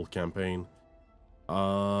whole campaign.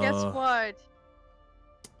 Guess what?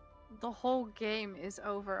 The whole game is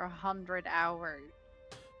over 100 hours.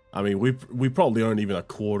 I mean, we probably aren't even a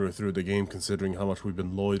quarter through the game, considering how much we've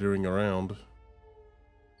been loitering around.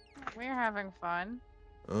 We're having fun.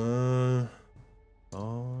 Are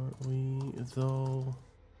we though?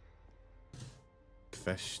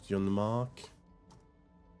 Question mark?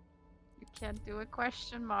 You can't do a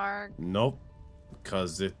question mark. Nope,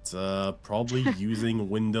 because it's probably using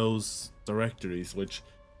Windows directories, which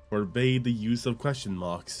forbade the use of question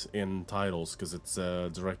marks in titles, because it's a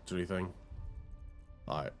directory thing.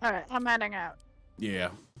 Alright, I'm heading out. Yeah.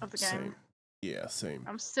 Of the game. Same. Yeah, same.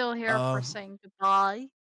 I'm still here for saying goodbye.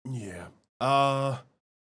 Yeah. I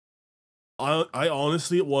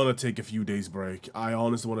honestly want to take a few days break. I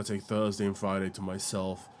honestly want to take Thursday and Friday to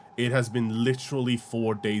myself. It has been literally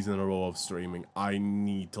 4 days in a row of streaming. I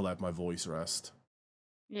need to let my voice rest.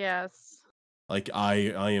 Yes. Like I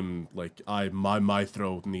am like my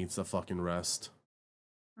throat needs a fucking rest.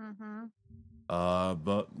 Mm-hmm.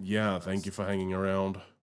 But yeah, thank you for hanging around.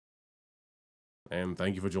 And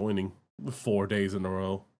thank you for joining 4 days in a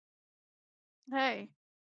row. Hey,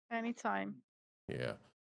 anytime. Yeah.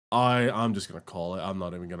 I'm just gonna call it. I'm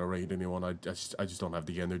not even gonna raid anyone. I just don't have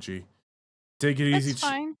the energy. Take it easy. That's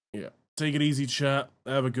fine. Yeah. Take it easy, chat.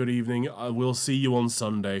 Have a good evening. I will see you on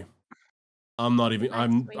Sunday. I'm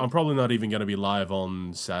probably not even gonna be live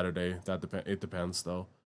on Saturday. It depends though.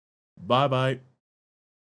 Bye bye.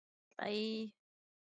 Bye.